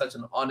that is such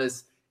an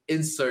honest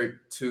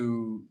insert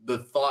to the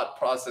thought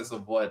process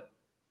of what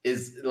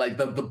is like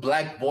the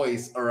Black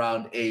voice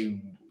around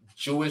a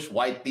Jewish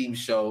white themed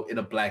show in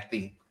a Black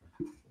theme.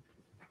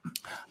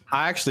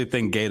 I actually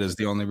think Gaeta is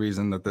the only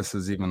reason that this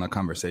is even a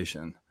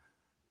conversation.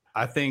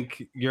 I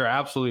think you're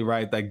absolutely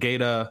right that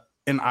Gaeta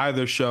in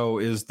either show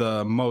is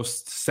the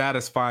most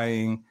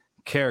satisfying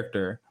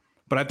character.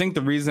 But I think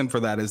the reason for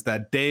that is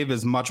that Dave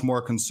is much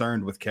more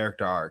concerned with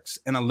character arcs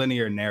in a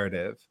linear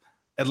narrative.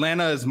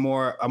 Atlanta is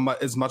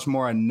much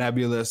more a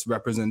nebulous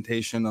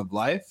representation of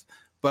life.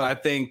 But I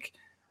think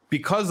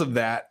because of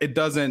that, it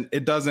doesn't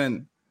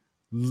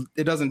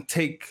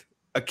take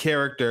a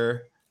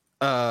character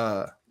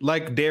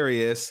like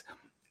Darius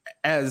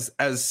as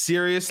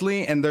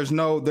seriously, and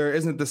there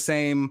isn't the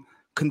same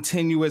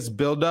continuous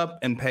buildup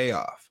and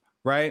payoff,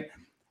 right?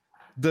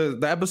 The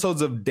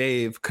episodes of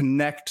Dave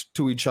connect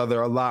to each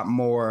other a lot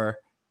more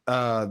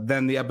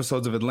than the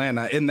episodes of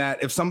Atlanta, in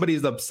that if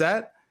somebody's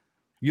upset,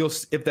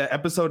 if the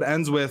episode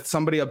ends with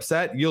somebody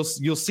upset, you'll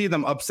see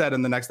them upset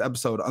in the next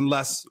episode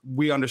unless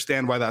we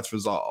understand why that's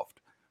resolved,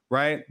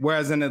 right?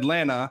 Whereas in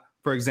Atlanta,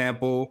 for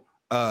example,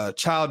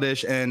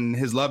 Childish and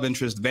his love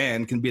interest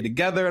Van can be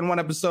together in one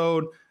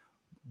episode,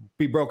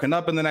 be broken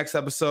up in the next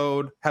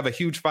episode, have a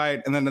huge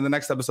fight, and then in the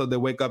next episode they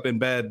wake up in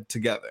bed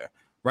together,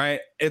 right?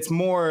 It's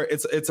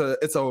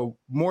a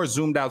more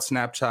zoomed out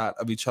snapshot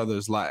of each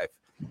other's life.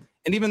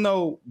 And even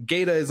though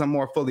Gaeta is a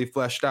more fully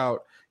fleshed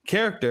out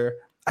character,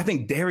 I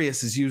think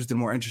Darius is used in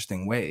more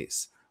interesting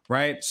ways,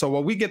 right? So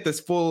while we get this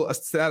full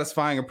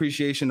satisfying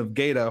appreciation of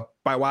Gaeta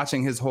by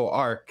watching his whole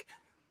arc,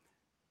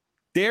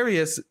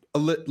 Darius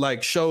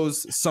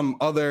shows some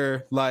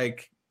other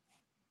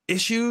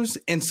issues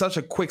in such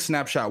a quick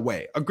snapshot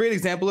way. A great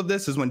example of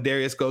this is when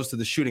Darius goes to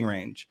the shooting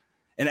range,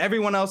 and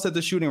everyone else at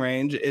the shooting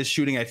range is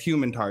shooting at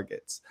human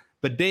targets,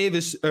 but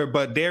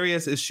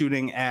Darius is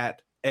shooting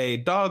at a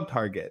dog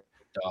target.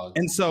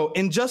 And so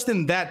in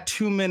that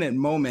 2-minute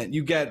moment,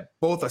 you get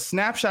both a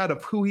snapshot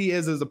of who he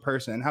is as a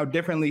person, how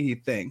differently he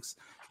thinks.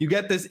 You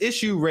get this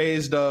issue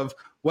raised of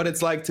what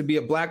it's like to be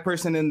a Black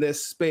person in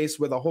this space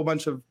with a whole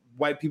bunch of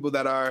white people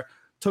that are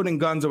toting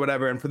guns or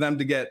whatever, and for them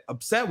to get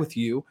upset with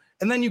you.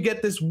 And then you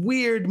get this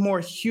weird,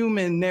 more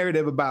human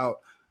narrative about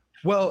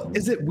well,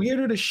 is it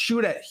weirder to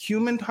shoot at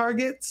human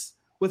targets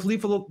with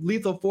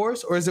lethal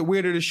force, or is it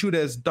weirder to shoot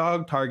as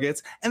dog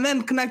targets? And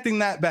then connecting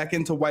that back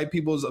into white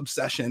people's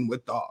obsession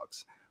with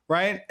dogs,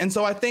 right? And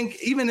so I think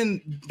even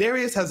in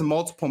Darius has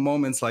multiple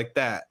moments like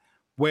that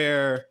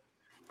where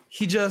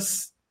he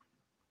just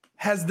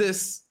has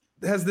this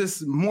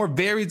more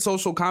varied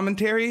social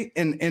commentary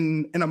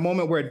in a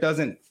moment where it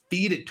doesn't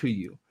feed it to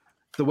you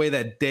the way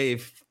that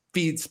Dave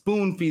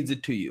spoon feeds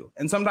it to you.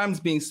 And sometimes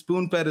being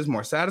spoon fed is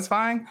more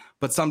satisfying,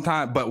 but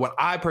what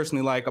I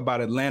personally like about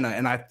Atlanta,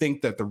 and I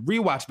think that the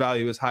rewatch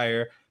value is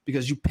higher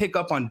because you pick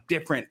up on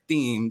different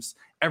themes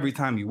every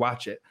time you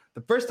watch it.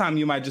 The first time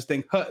you might just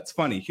think, it's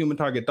funny, human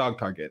target, dog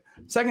target.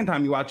 Second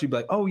time you watch it, you'd be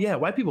like, oh yeah,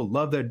 white people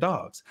love their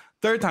dogs.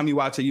 Third time you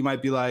watch it, you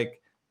might be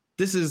like,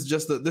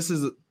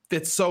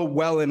 fits so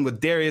well in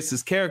with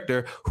Darius's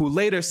character, who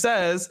later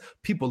says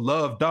people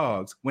love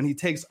dogs when he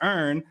takes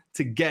Earn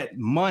to get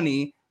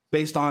money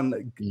based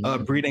on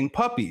breeding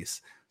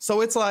puppies.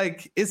 So it's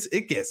like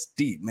it gets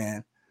deep,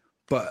 man.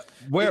 But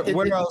where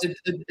else?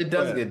 It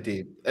does get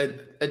deep.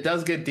 It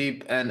does get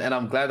deep, and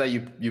I'm glad that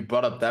you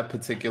brought up that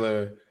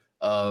particular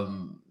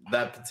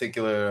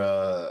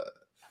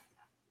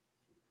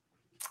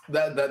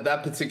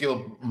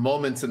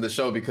moments in the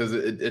show, because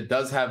it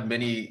does have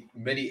many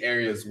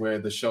areas where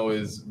the show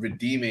is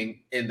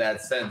redeeming in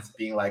that sense,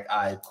 being like,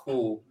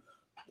 cool.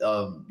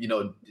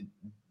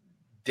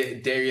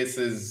 Darius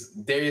is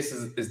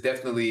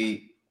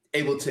definitely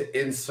able to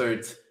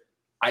insert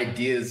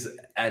ideas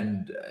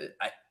and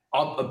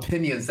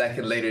opinions that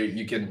can later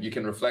you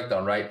can reflect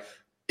on, right?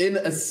 In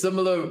a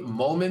similar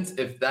moment,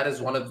 if that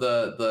is one of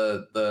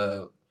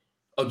the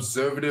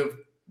observative,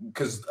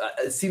 because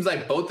it seems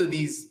like both of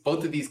these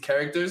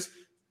characters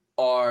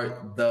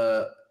are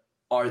the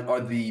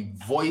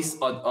voice,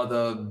 are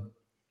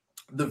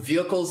the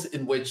vehicles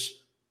in which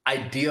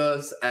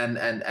ideas and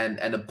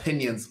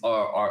opinions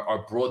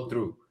are brought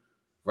through,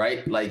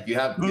 right? Like you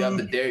have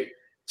the Darius.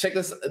 Check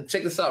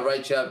this out,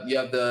 right? You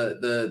have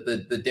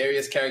the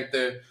Darius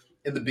character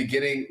in the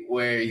beginning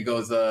where he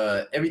goes,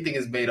 everything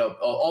is made up,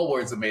 all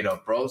words are made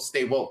up, bro.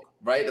 Stay woke,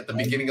 right? At the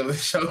beginning of the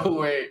show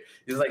where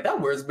he's like, that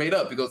word's made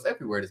up. He goes,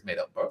 every word is made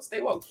up, bro.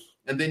 Stay woke.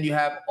 And then you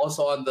have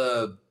also on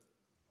the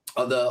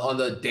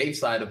Dave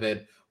side of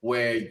it,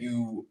 where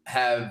you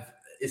have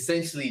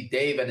essentially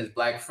Dave and his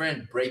black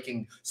friend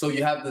breaking. So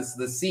you have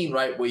the scene,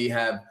 right, where you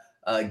have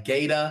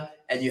Gaeta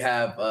and you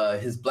have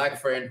his black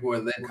friend who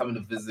are then coming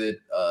to visit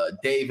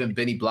Dave and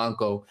Benny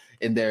Blanco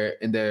in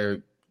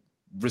their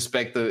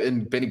respective,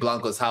 in Benny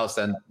Blanco's house,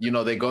 and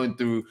they're going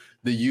through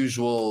the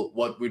usual,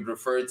 what we'd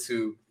refer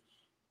to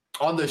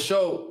on the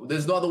show.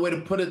 There's no other way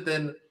to put it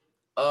than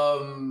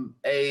how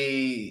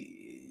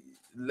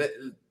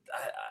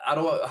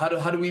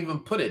do we even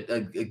put it?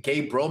 A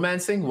gay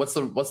bromancing? What's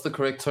the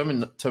correct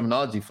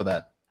terminology for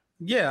that?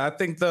 Yeah, I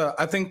think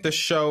the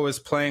show is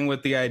playing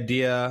with the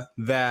idea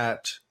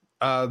that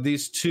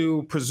these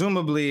two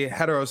presumably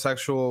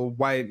heterosexual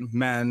white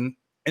men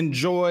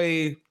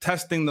enjoy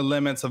testing the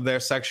limits of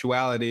their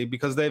sexuality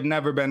because they've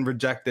never been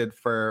rejected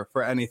for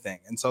anything,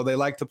 and so they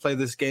like to play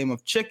this game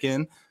of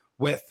chicken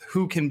with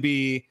who can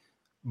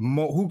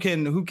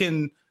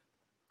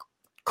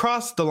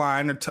cross the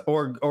line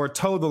or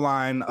toe the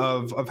line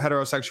of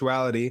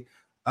heterosexuality,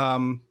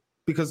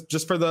 because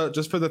just for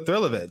the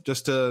thrill of it,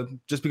 just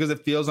because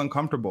it feels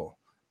uncomfortable,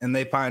 and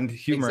they find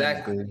humor.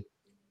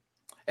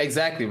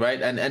 Exactly,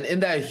 right. And in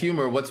that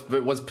humor, what's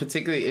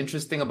particularly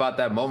interesting about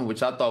that moment,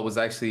 which I thought was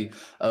actually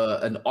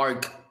an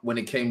arc when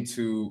it came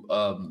to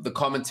the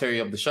commentary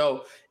of the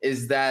show,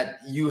 is that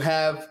you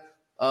have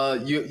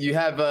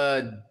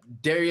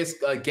Darius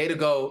Gaeta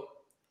go,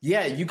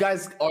 yeah, you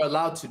guys are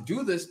allowed to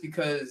do this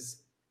because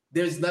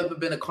there's never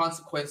been a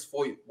consequence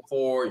for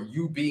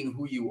you being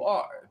who you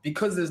are.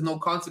 Because there's no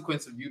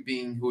consequence of you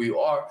being who you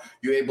are,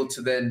 you're able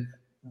to then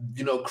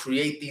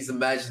create these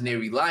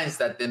imaginary lines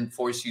that then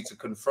force you to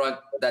confront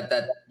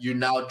that you're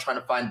now trying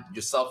to find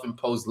your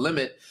self-imposed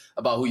limit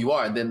about who you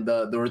are. And then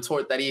the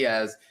retort that he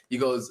has, he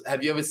goes,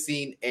 have you ever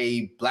seen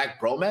a black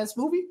bromance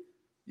movie?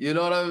 You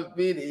know what I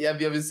mean?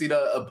 Have you ever seen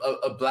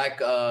a black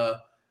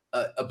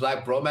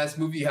bromance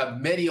movie? You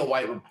have many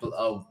white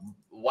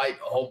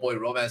homeboy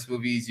romance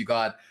movies. You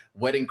got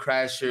Wedding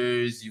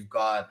Crashers, you've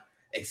got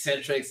et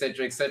cetera, et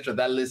cetera, et cetera.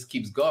 That list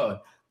keeps going.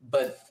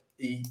 But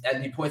he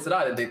points it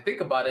out, and they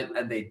think about it,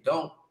 and they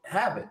don't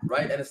have it,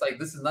 right? And it's like,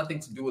 this is nothing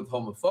to do with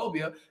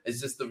homophobia.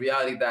 It's just the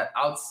reality that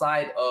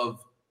outside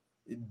of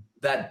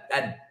that,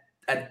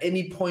 at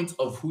any point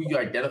of who you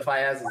identify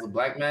as a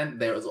black man,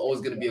 there is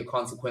always going to be a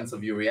consequence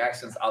of your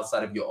reactions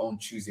outside of your own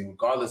choosing,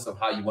 regardless of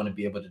how you want to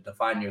be able to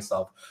define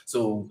yourself.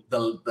 So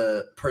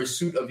the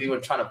pursuit of you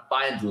and trying to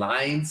find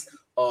lines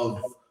of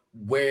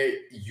where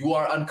you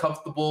are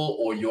uncomfortable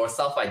or your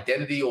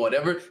self-identity or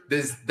whatever,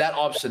 that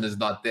option is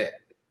not there.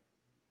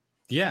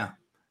 Yeah.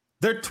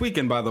 They're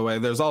tweaking, by the way.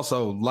 There's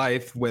also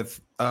Life with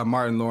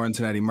Martin Lawrence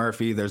and Eddie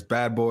Murphy. There's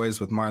Bad Boys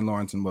with Martin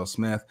Lawrence and Will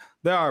Smith.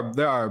 There are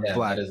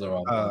black.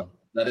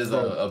 That is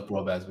a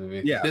bromance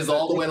movie. Yeah. There's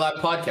All the Way Live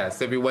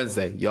podcast every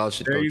Wednesday. Y'all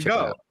should go check it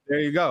out. There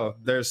you go.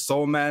 There's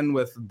Soul Men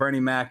with Bernie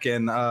Mac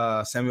and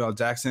Samuel L.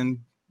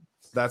 Jackson.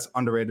 That's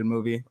underrated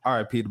movie.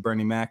 R.I.P. to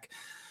Bernie Mac.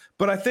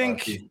 But I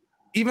think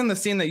even the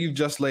scene that you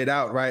just laid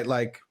out, right?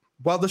 Like,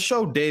 while the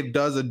show Dave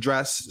does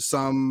address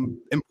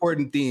some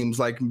important themes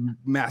like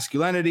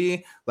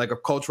masculinity, like a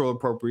cultural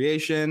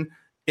appropriation,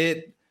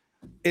 it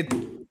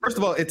first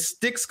of all, it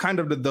sticks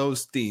kind of to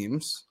those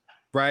themes,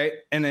 right?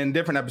 And in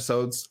different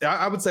episodes,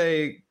 I would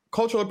say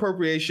cultural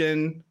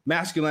appropriation,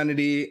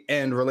 masculinity,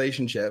 and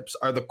relationships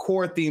are the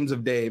core themes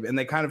of Dave, and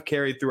they kind of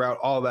carry throughout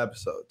all the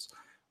episodes,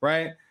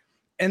 right?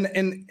 And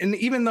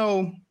even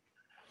though,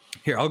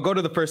 here, I'll go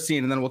to the first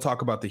scene, and then we'll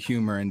talk about the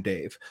humor in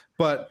Dave.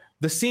 But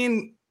that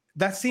scene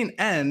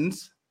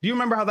ends. Do you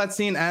remember how that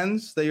scene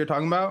ends that you're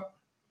talking about?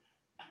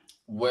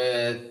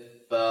 With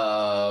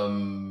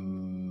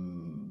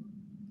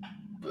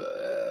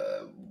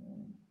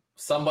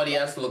somebody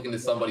has to look into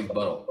somebody's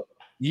butthole.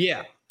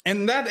 Yeah.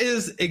 And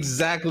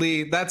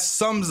that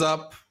sums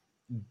up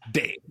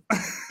Dave,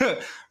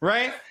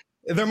 right?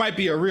 There might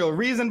be a real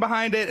reason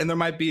behind it, and there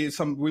might be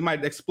we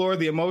might explore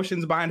the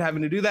emotions behind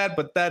having to do that,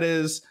 but that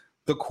is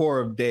the core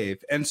of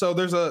Dave. And so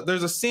there's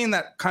a scene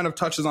that kind of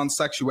touches on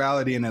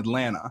sexuality in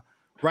Atlanta,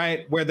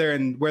 right? Where they're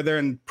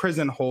in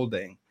prison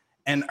holding.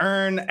 And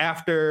Earn,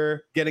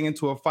 after getting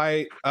into a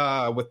fight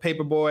with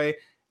Paperboy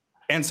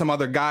and some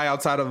other guy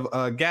outside of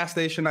a gas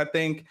station, I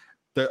think,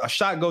 a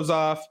shot goes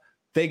off,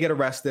 they get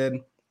arrested.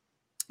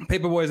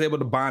 Paperboy is able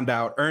to bond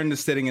out. Earn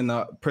is sitting in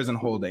the prison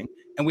holding.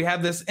 And we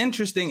have this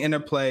interesting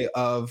interplay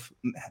of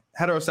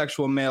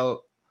heterosexual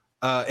male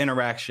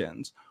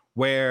interactions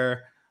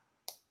where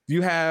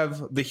you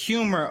have the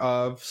humor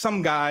of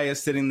some guy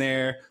is sitting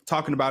there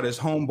talking about his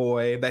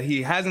homeboy that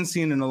he hasn't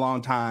seen in a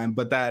long time,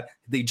 but that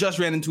they just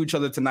ran into each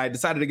other tonight,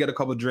 decided to get a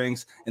couple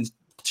drinks, and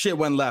shit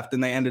went left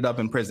and they ended up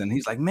in prison.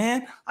 He's like,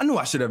 man, I knew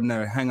I should have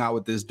never hung out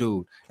with this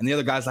dude. And the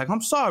other guy's like,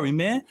 I'm sorry,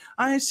 man.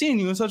 I ain't seen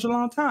you in such a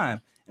long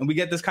time. And we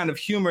get this kind of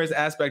humorous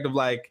aspect of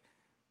like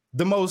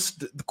the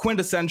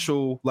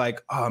quintessential,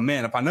 like, oh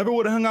man, if I never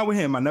would have hung out with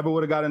him, I never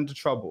would have got into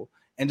trouble.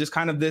 And just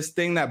kind of this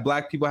thing that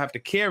Black people have to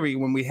carry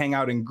when we hang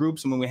out in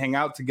groups and when we hang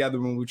out together,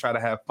 when we try to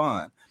have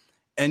fun.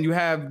 And you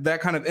have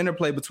that kind of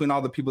interplay between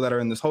all the people that are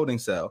in this holding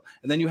cell.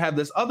 And then you have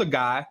this other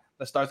guy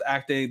that's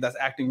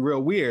acting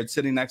real weird,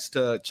 sitting next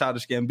to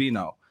Childish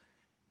Gambino.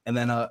 And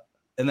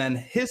then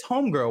his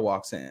homegirl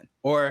walks in,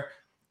 or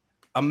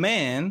a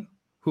man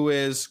who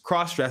is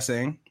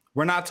cross-dressing.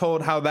 We're not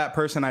told how that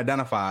person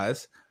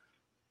identifies,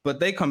 but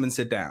they come and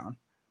sit down.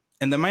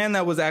 And the man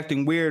that was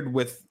acting weird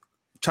with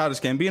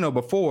Childish Gambino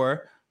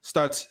before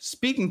starts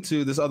speaking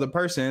to this other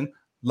person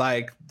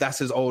like that's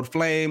his old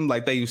flame,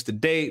 like they used to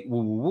date,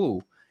 woo, woo,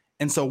 woo.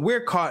 And so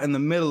we're caught in the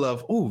middle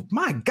of, ooh,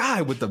 my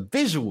guy with the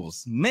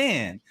visuals,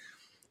 man.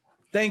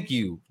 Thank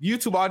you.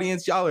 YouTube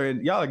audience, y'all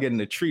are getting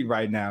a treat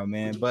right now,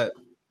 man. But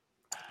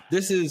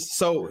this is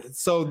so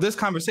this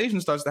conversation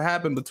starts to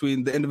happen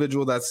between the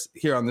individual that's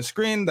here on the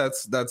screen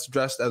that's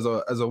dressed as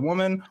a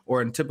woman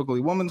or in typically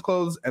woman's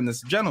clothes and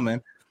this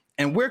gentleman.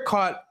 And we're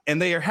caught, and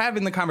they are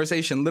having the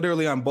conversation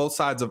literally on both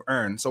sides of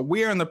Earn. So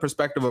we are in the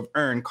perspective of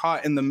Earn,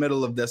 caught in the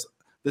middle of this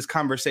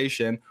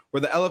conversation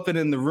where the elephant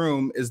in the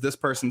room is this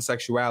person's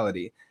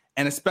sexuality.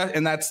 And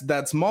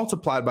that's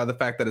multiplied by the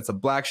fact that it's a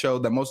Black show,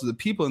 that most of the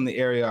people in the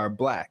area are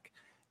Black.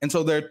 And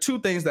so there are two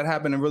things that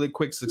happen in really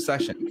quick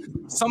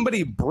succession.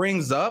 Somebody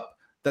brings up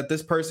that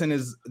this person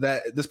is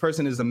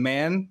a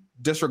man,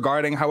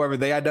 disregarding however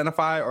they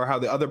identify or how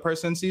the other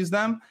person sees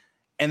them,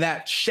 and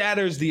that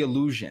shatters the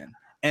illusion.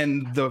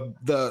 And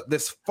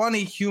this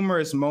funny,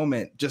 humorous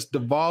moment just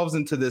devolves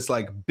into this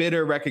like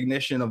bitter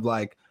recognition of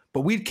like,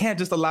 but we can't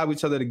just allow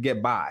each other to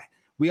get by.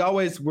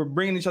 We're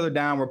bringing each other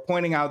down. We're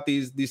pointing out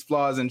these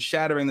flaws and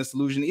shattering this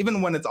illusion.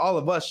 Even when it's all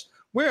of us,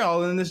 we're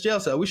all in this jail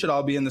cell. We should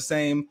all be in the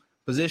same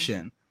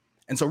position.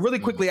 And so really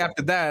quickly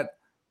after that,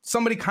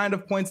 somebody kind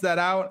of points that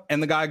out,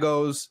 and the guy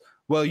goes,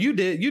 well, you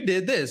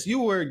did this. You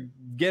were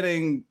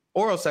getting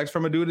oral sex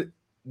from a dude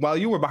while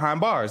you were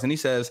behind bars. And he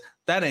says,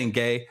 that ain't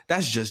gay.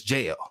 That's just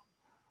jail.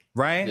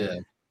 Right. Yeah.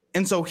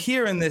 And so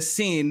here in this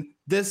scene,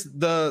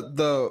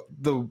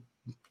 the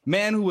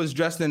man who was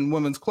dressed in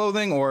women's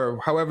clothing or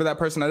however that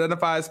person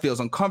identifies feels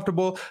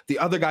uncomfortable. The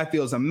other guy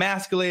feels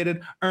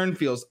emasculated. Earn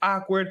feels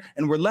awkward.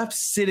 And we're left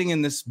sitting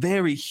in this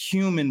very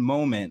human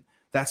moment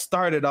that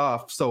started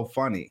off so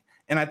funny.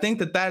 And I think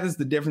that is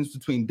the difference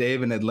between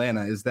Dave and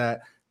Atlanta, is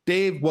that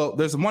Dave, well,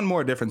 there's one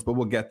more difference, but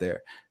we'll get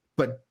there.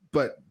 But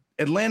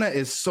Atlanta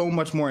is so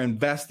much more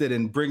invested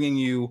in bringing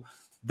you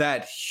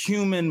that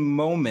human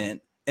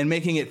moment and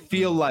making it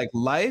feel like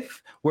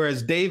life,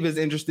 whereas Dave is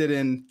interested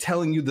in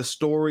telling you the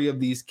story of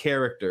these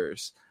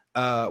characters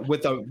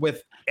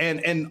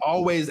and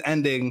always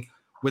ending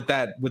with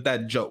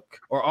that joke,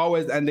 or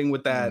always ending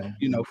with that,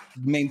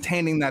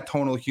 maintaining that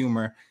tonal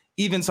humor,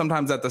 even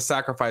sometimes at the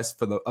sacrifice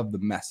of the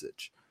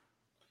message.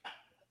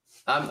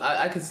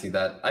 I can see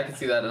that.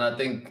 And I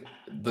think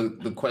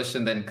the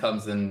question then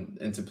comes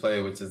into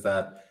play, which is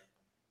that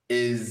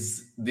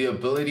is the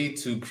ability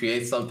to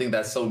create something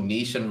that's so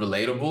niche and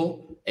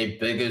relatable a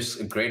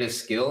greater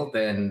skill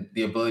than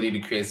the ability to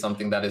create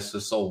something that is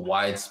just so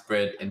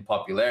widespread in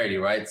popularity,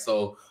 right?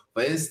 So,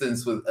 for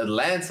instance, with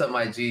Atlanta,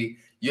 my G,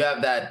 you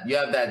have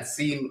that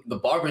scene, the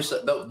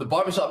barbershop. The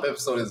barbershop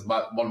episode is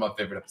one of my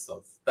favorite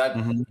episodes. That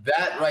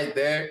right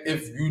there,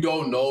 if you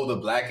don't know the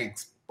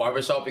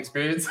barbershop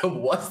experience,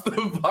 what's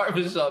the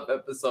barbershop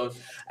episode,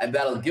 and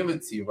that'll give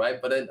it to you,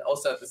 right? But then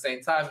also at the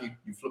same time,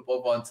 you flip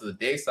over onto the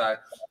day side.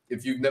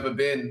 If you've never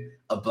been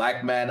a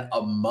black man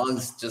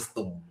amongst just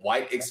the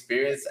white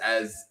experience,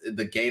 as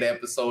the Gator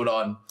episode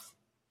on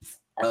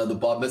the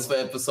Bar Mitzvah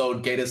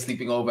episode, Gator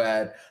sleeping over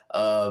at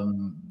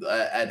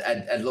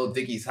Lil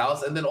Dicky's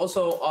house, and then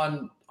also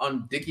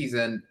on Dicky's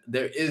end,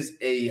 there is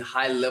a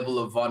high level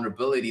of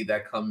vulnerability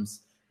that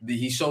comes.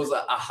 He shows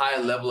a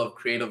high level of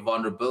creative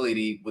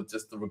vulnerability with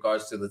just the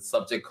regards to the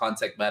subject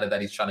content matter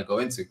that he's trying to go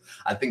into.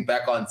 I think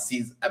back on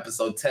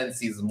episode 10,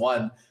 season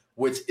 1,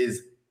 which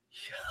is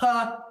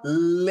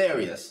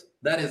hilarious.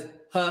 That is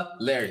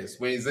hilarious.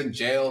 When he's in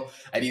jail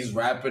and he's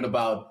rapping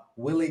about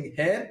willing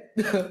head.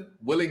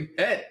 Willing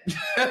head.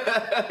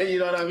 You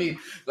know what I mean?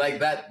 Like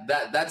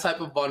that type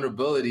of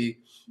vulnerability.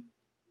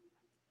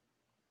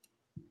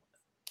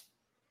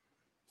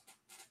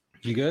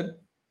 You good?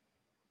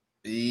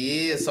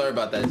 Yeah, sorry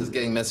about that. Just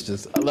getting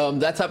messages.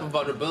 That type of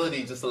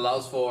vulnerability just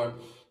allows for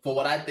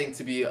what I think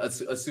to be a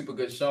super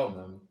good show,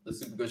 man. A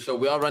super good show.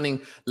 We are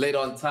running late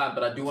on time,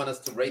 but I do want us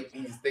to rate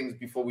these things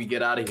before we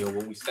get out of here.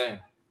 What we saying?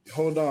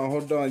 Hold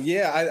on.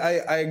 Yeah,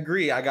 I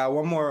agree. I got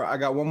one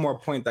more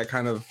point that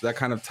kind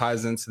of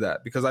ties into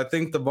that, because I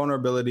think the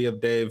vulnerability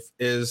of Dave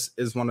is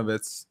one of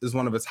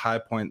its high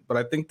point. But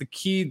I think the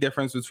key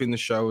difference between the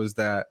show is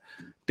that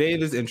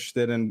Dave is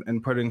interested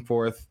in putting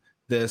forth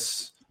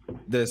this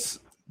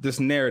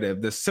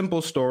narrative, this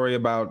simple story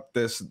about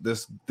this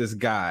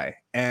guy,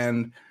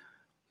 and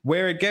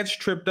where it gets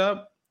tripped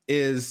up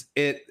is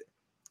it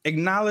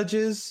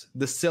acknowledges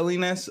the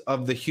silliness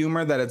of the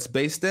humor that it's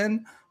based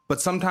in,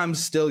 but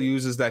sometimes still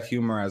uses that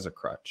humor as a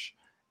crutch.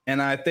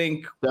 And I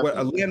think what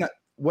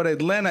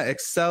Atlanta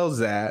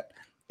excels at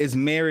is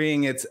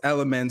marrying its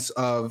elements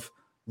of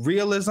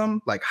realism,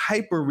 like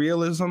hyper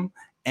realism,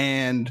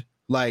 and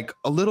like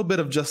a little bit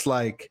of just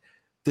like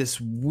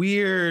this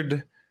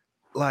weird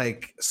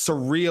like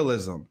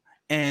surrealism.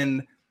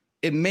 And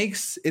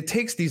it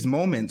takes these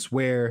moments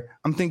where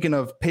I'm thinking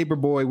of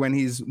Paperboy when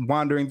he's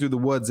wandering through the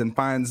woods and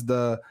finds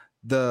the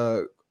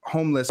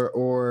homeless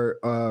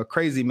or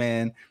crazy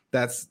man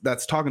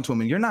that's talking to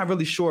him, and you're not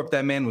really sure if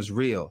that man was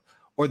real,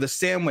 or the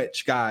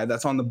sandwich guy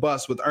that's on the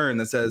bus with Earn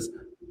that says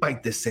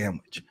bite this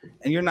sandwich,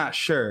 and you're not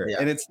sure.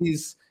 And it's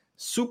these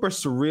super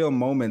surreal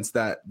moments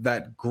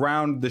that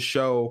ground the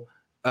show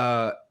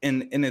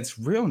in its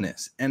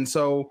realness. And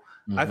so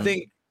I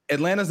think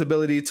Atlanta's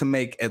ability to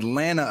make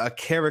Atlanta a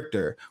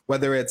character,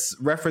 whether it's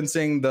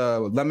referencing the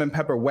lemon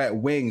pepper wet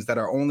wings that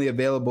are only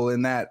available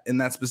in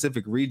that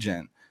specific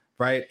region,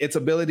 right? Its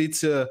ability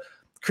to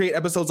create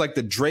episodes like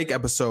the Drake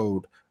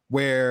episode,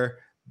 where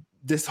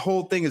this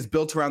whole thing is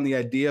built around the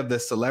idea of the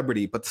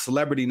celebrity, but the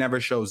celebrity never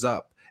shows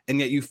up. And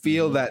yet you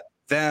feel that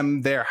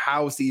their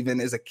house even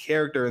is a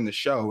character in the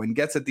show and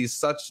gets at these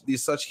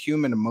such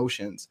human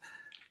emotions.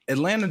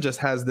 Atlanta just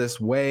has this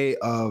way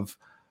of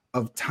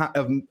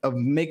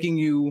making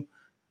you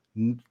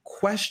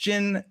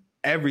question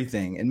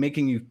everything and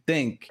making you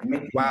think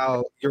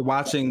while you're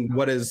watching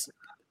what is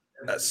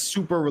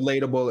super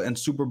relatable and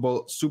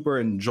super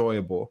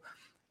enjoyable.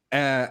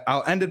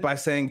 I'll end it by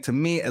saying, to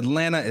me,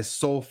 Atlanta is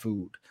soul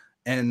food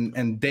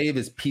and Dave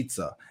is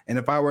pizza. And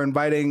if I were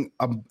inviting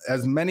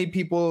as many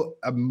people,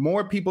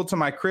 more people to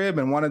my crib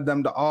and wanted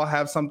them to all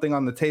have something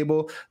on the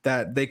table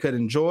that they could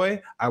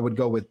enjoy, I would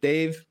go with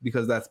Dave,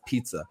 because that's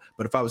pizza.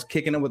 But if I was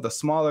kicking it with a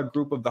smaller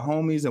group of the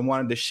homies and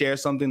wanted to share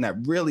something that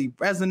really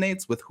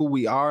resonates with who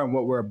we are and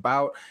what we're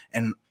about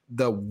and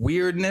the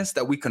weirdness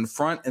that we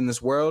confront in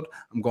this world,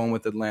 I'm going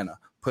with Atlanta,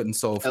 putting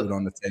soul food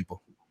on the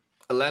table.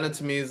 Atlanta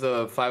to me is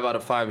a 5 out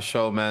of 5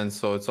 show, man.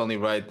 So it's only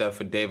right that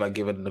for Dave, I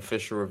give it an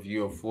official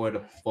review of 4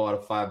 out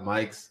of 5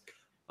 mics.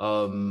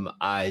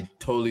 I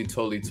totally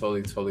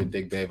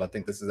dig Dave. I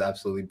think this is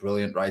absolutely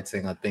brilliant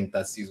writing. I think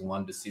that season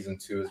 1 to season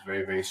 2 is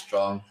very, very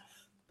strong.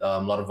 A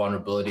lot of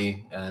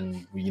vulnerability,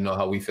 and you know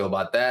how we feel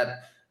about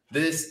that.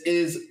 This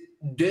is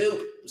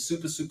dope.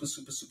 Super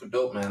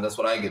dope, man. That's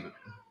what I give it.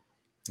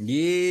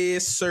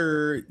 Yes,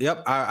 sir.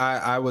 Yep.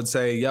 I would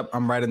say, yep,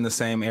 I'm right in the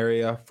same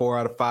area. 4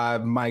 out of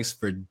 5 mics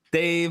for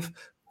Dave,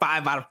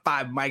 5 out of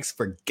 5 mics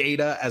for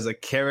Gator as a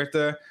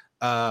character.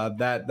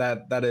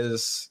 That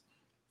is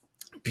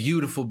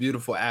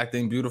beautiful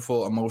acting,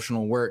 beautiful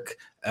emotional work,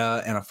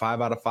 and a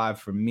 5 out of 5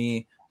 for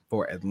me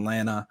for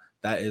Atlanta.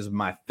 That is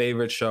my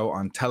favorite show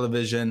on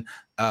television.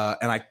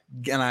 And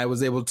I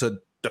was able to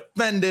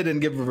defend it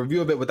and give a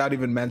review of it without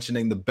even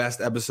mentioning the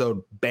best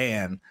episode,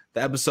 Ban,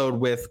 the episode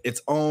with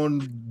its own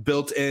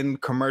built-in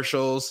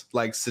commercials,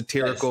 like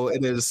satirical. Yes.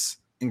 It is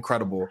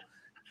incredible.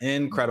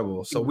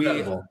 So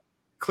we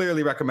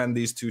clearly recommend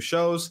these 2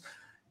 shows.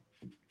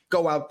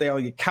 Go out there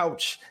on your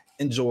couch,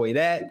 enjoy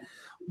that.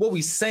 what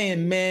we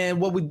saying, man?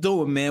 What we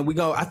doing, man?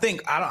 I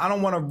think I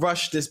don't want to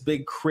rush this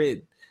big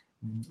crit.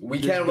 We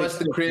can't rush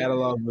the crit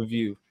catalog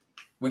review.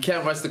 We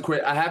can't rush the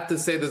crit. I have to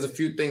say, there's a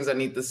few things I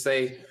need to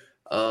say.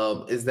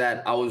 Is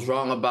that I was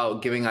wrong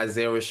about giving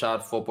Isaiah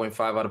Rashad 4.5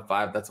 out of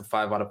 5. That's a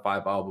 5 out of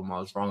 5 album. I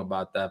was wrong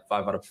about that.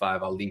 5 out of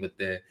 5. I'll leave it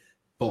there.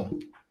 Boom.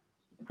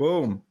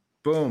 Boom.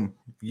 Boom.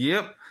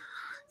 Yep.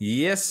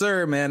 Yes,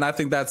 sir, man. I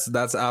think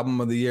that's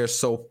album of the year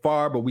so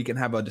far, but we can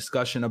have a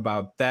discussion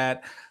about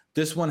that.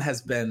 This one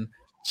has been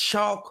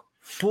chock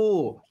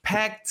full,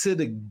 packed to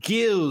the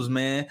gills,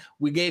 man.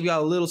 We gave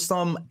y'all a little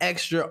something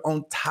extra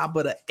on top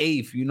of the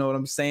eighth. You know what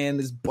I'm saying?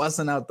 It's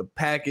busting out the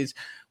package.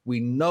 We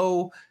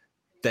know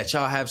that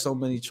y'all have so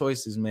many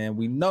choices, man.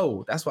 We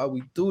know. That's why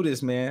we do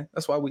this, man.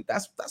 That's why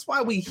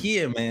we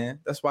here, man.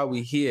 That's why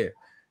we here,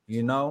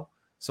 you know?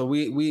 So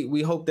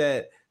we hope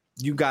that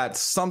you got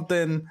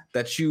something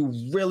that you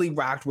really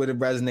rocked with and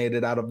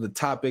resonated out of the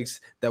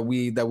topics that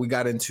we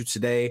got into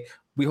today.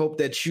 We hope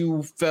that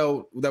you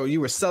felt that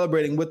you were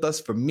celebrating with us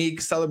for Meek,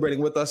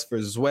 celebrating with us for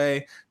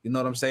Zway. You know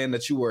what I'm saying?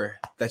 That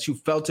you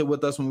felt it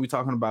with us when we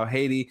talking about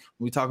Haiti,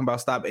 when we talking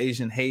about Stop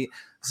Asian Hate.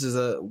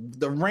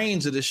 The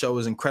range of this show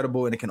is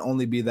incredible, and it can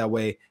only be that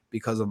way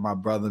because of my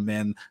brother,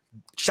 man.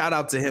 Shout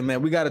out to him,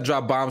 man. We got to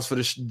drop bombs for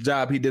the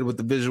job he did with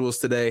the visuals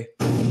today.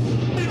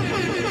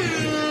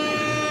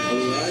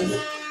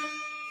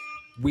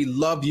 We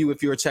love you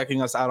if you're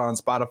checking us out on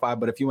Spotify,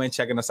 but if you ain't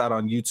checking us out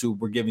on YouTube,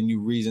 we're giving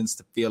you reasons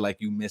to feel like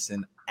you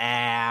missing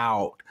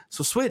out.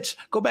 So switch,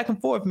 go back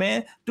and forth,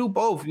 man. Do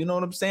both. You know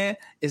what I'm saying?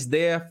 It's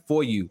there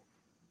for you.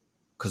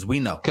 Cause we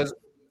know.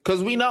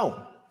 Cause we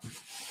know.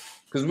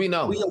 Cause we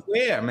know. We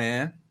aware,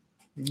 man.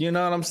 You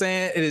know what I'm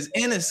saying? It is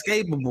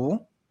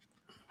inescapable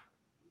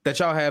that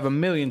y'all have a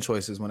million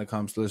choices when it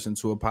comes to listening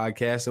to a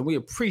podcast, and we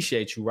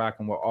appreciate you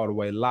rocking with All the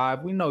Way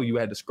Live. We know you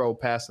had to scroll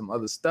past some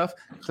other stuff,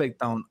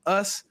 clicked on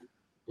us.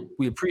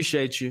 We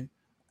appreciate you.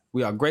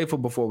 We are grateful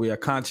before we are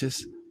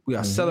conscious. We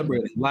are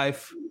celebrating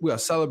life. We are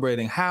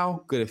celebrating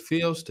how good it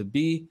feels to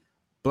be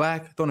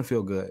Black. Don't it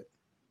feel good?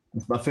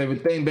 It's my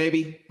favorite thing,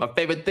 baby. My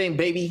favorite thing,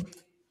 baby.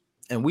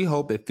 And we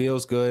hope it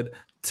feels good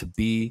to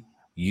be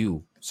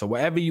you. So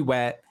wherever you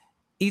at,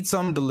 eat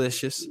something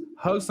delicious,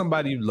 hug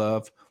somebody you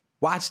love,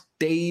 watch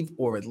Dave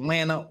or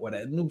Atlanta or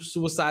that new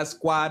Suicide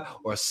Squad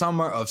or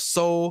Summer of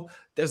Soul.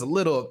 There's a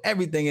little of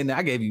everything in there.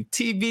 I gave you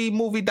TV,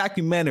 movie,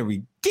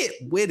 documentary. Get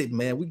with it,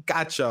 man. We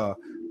got y'all.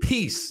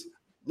 Peace,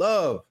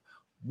 love,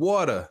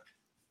 water.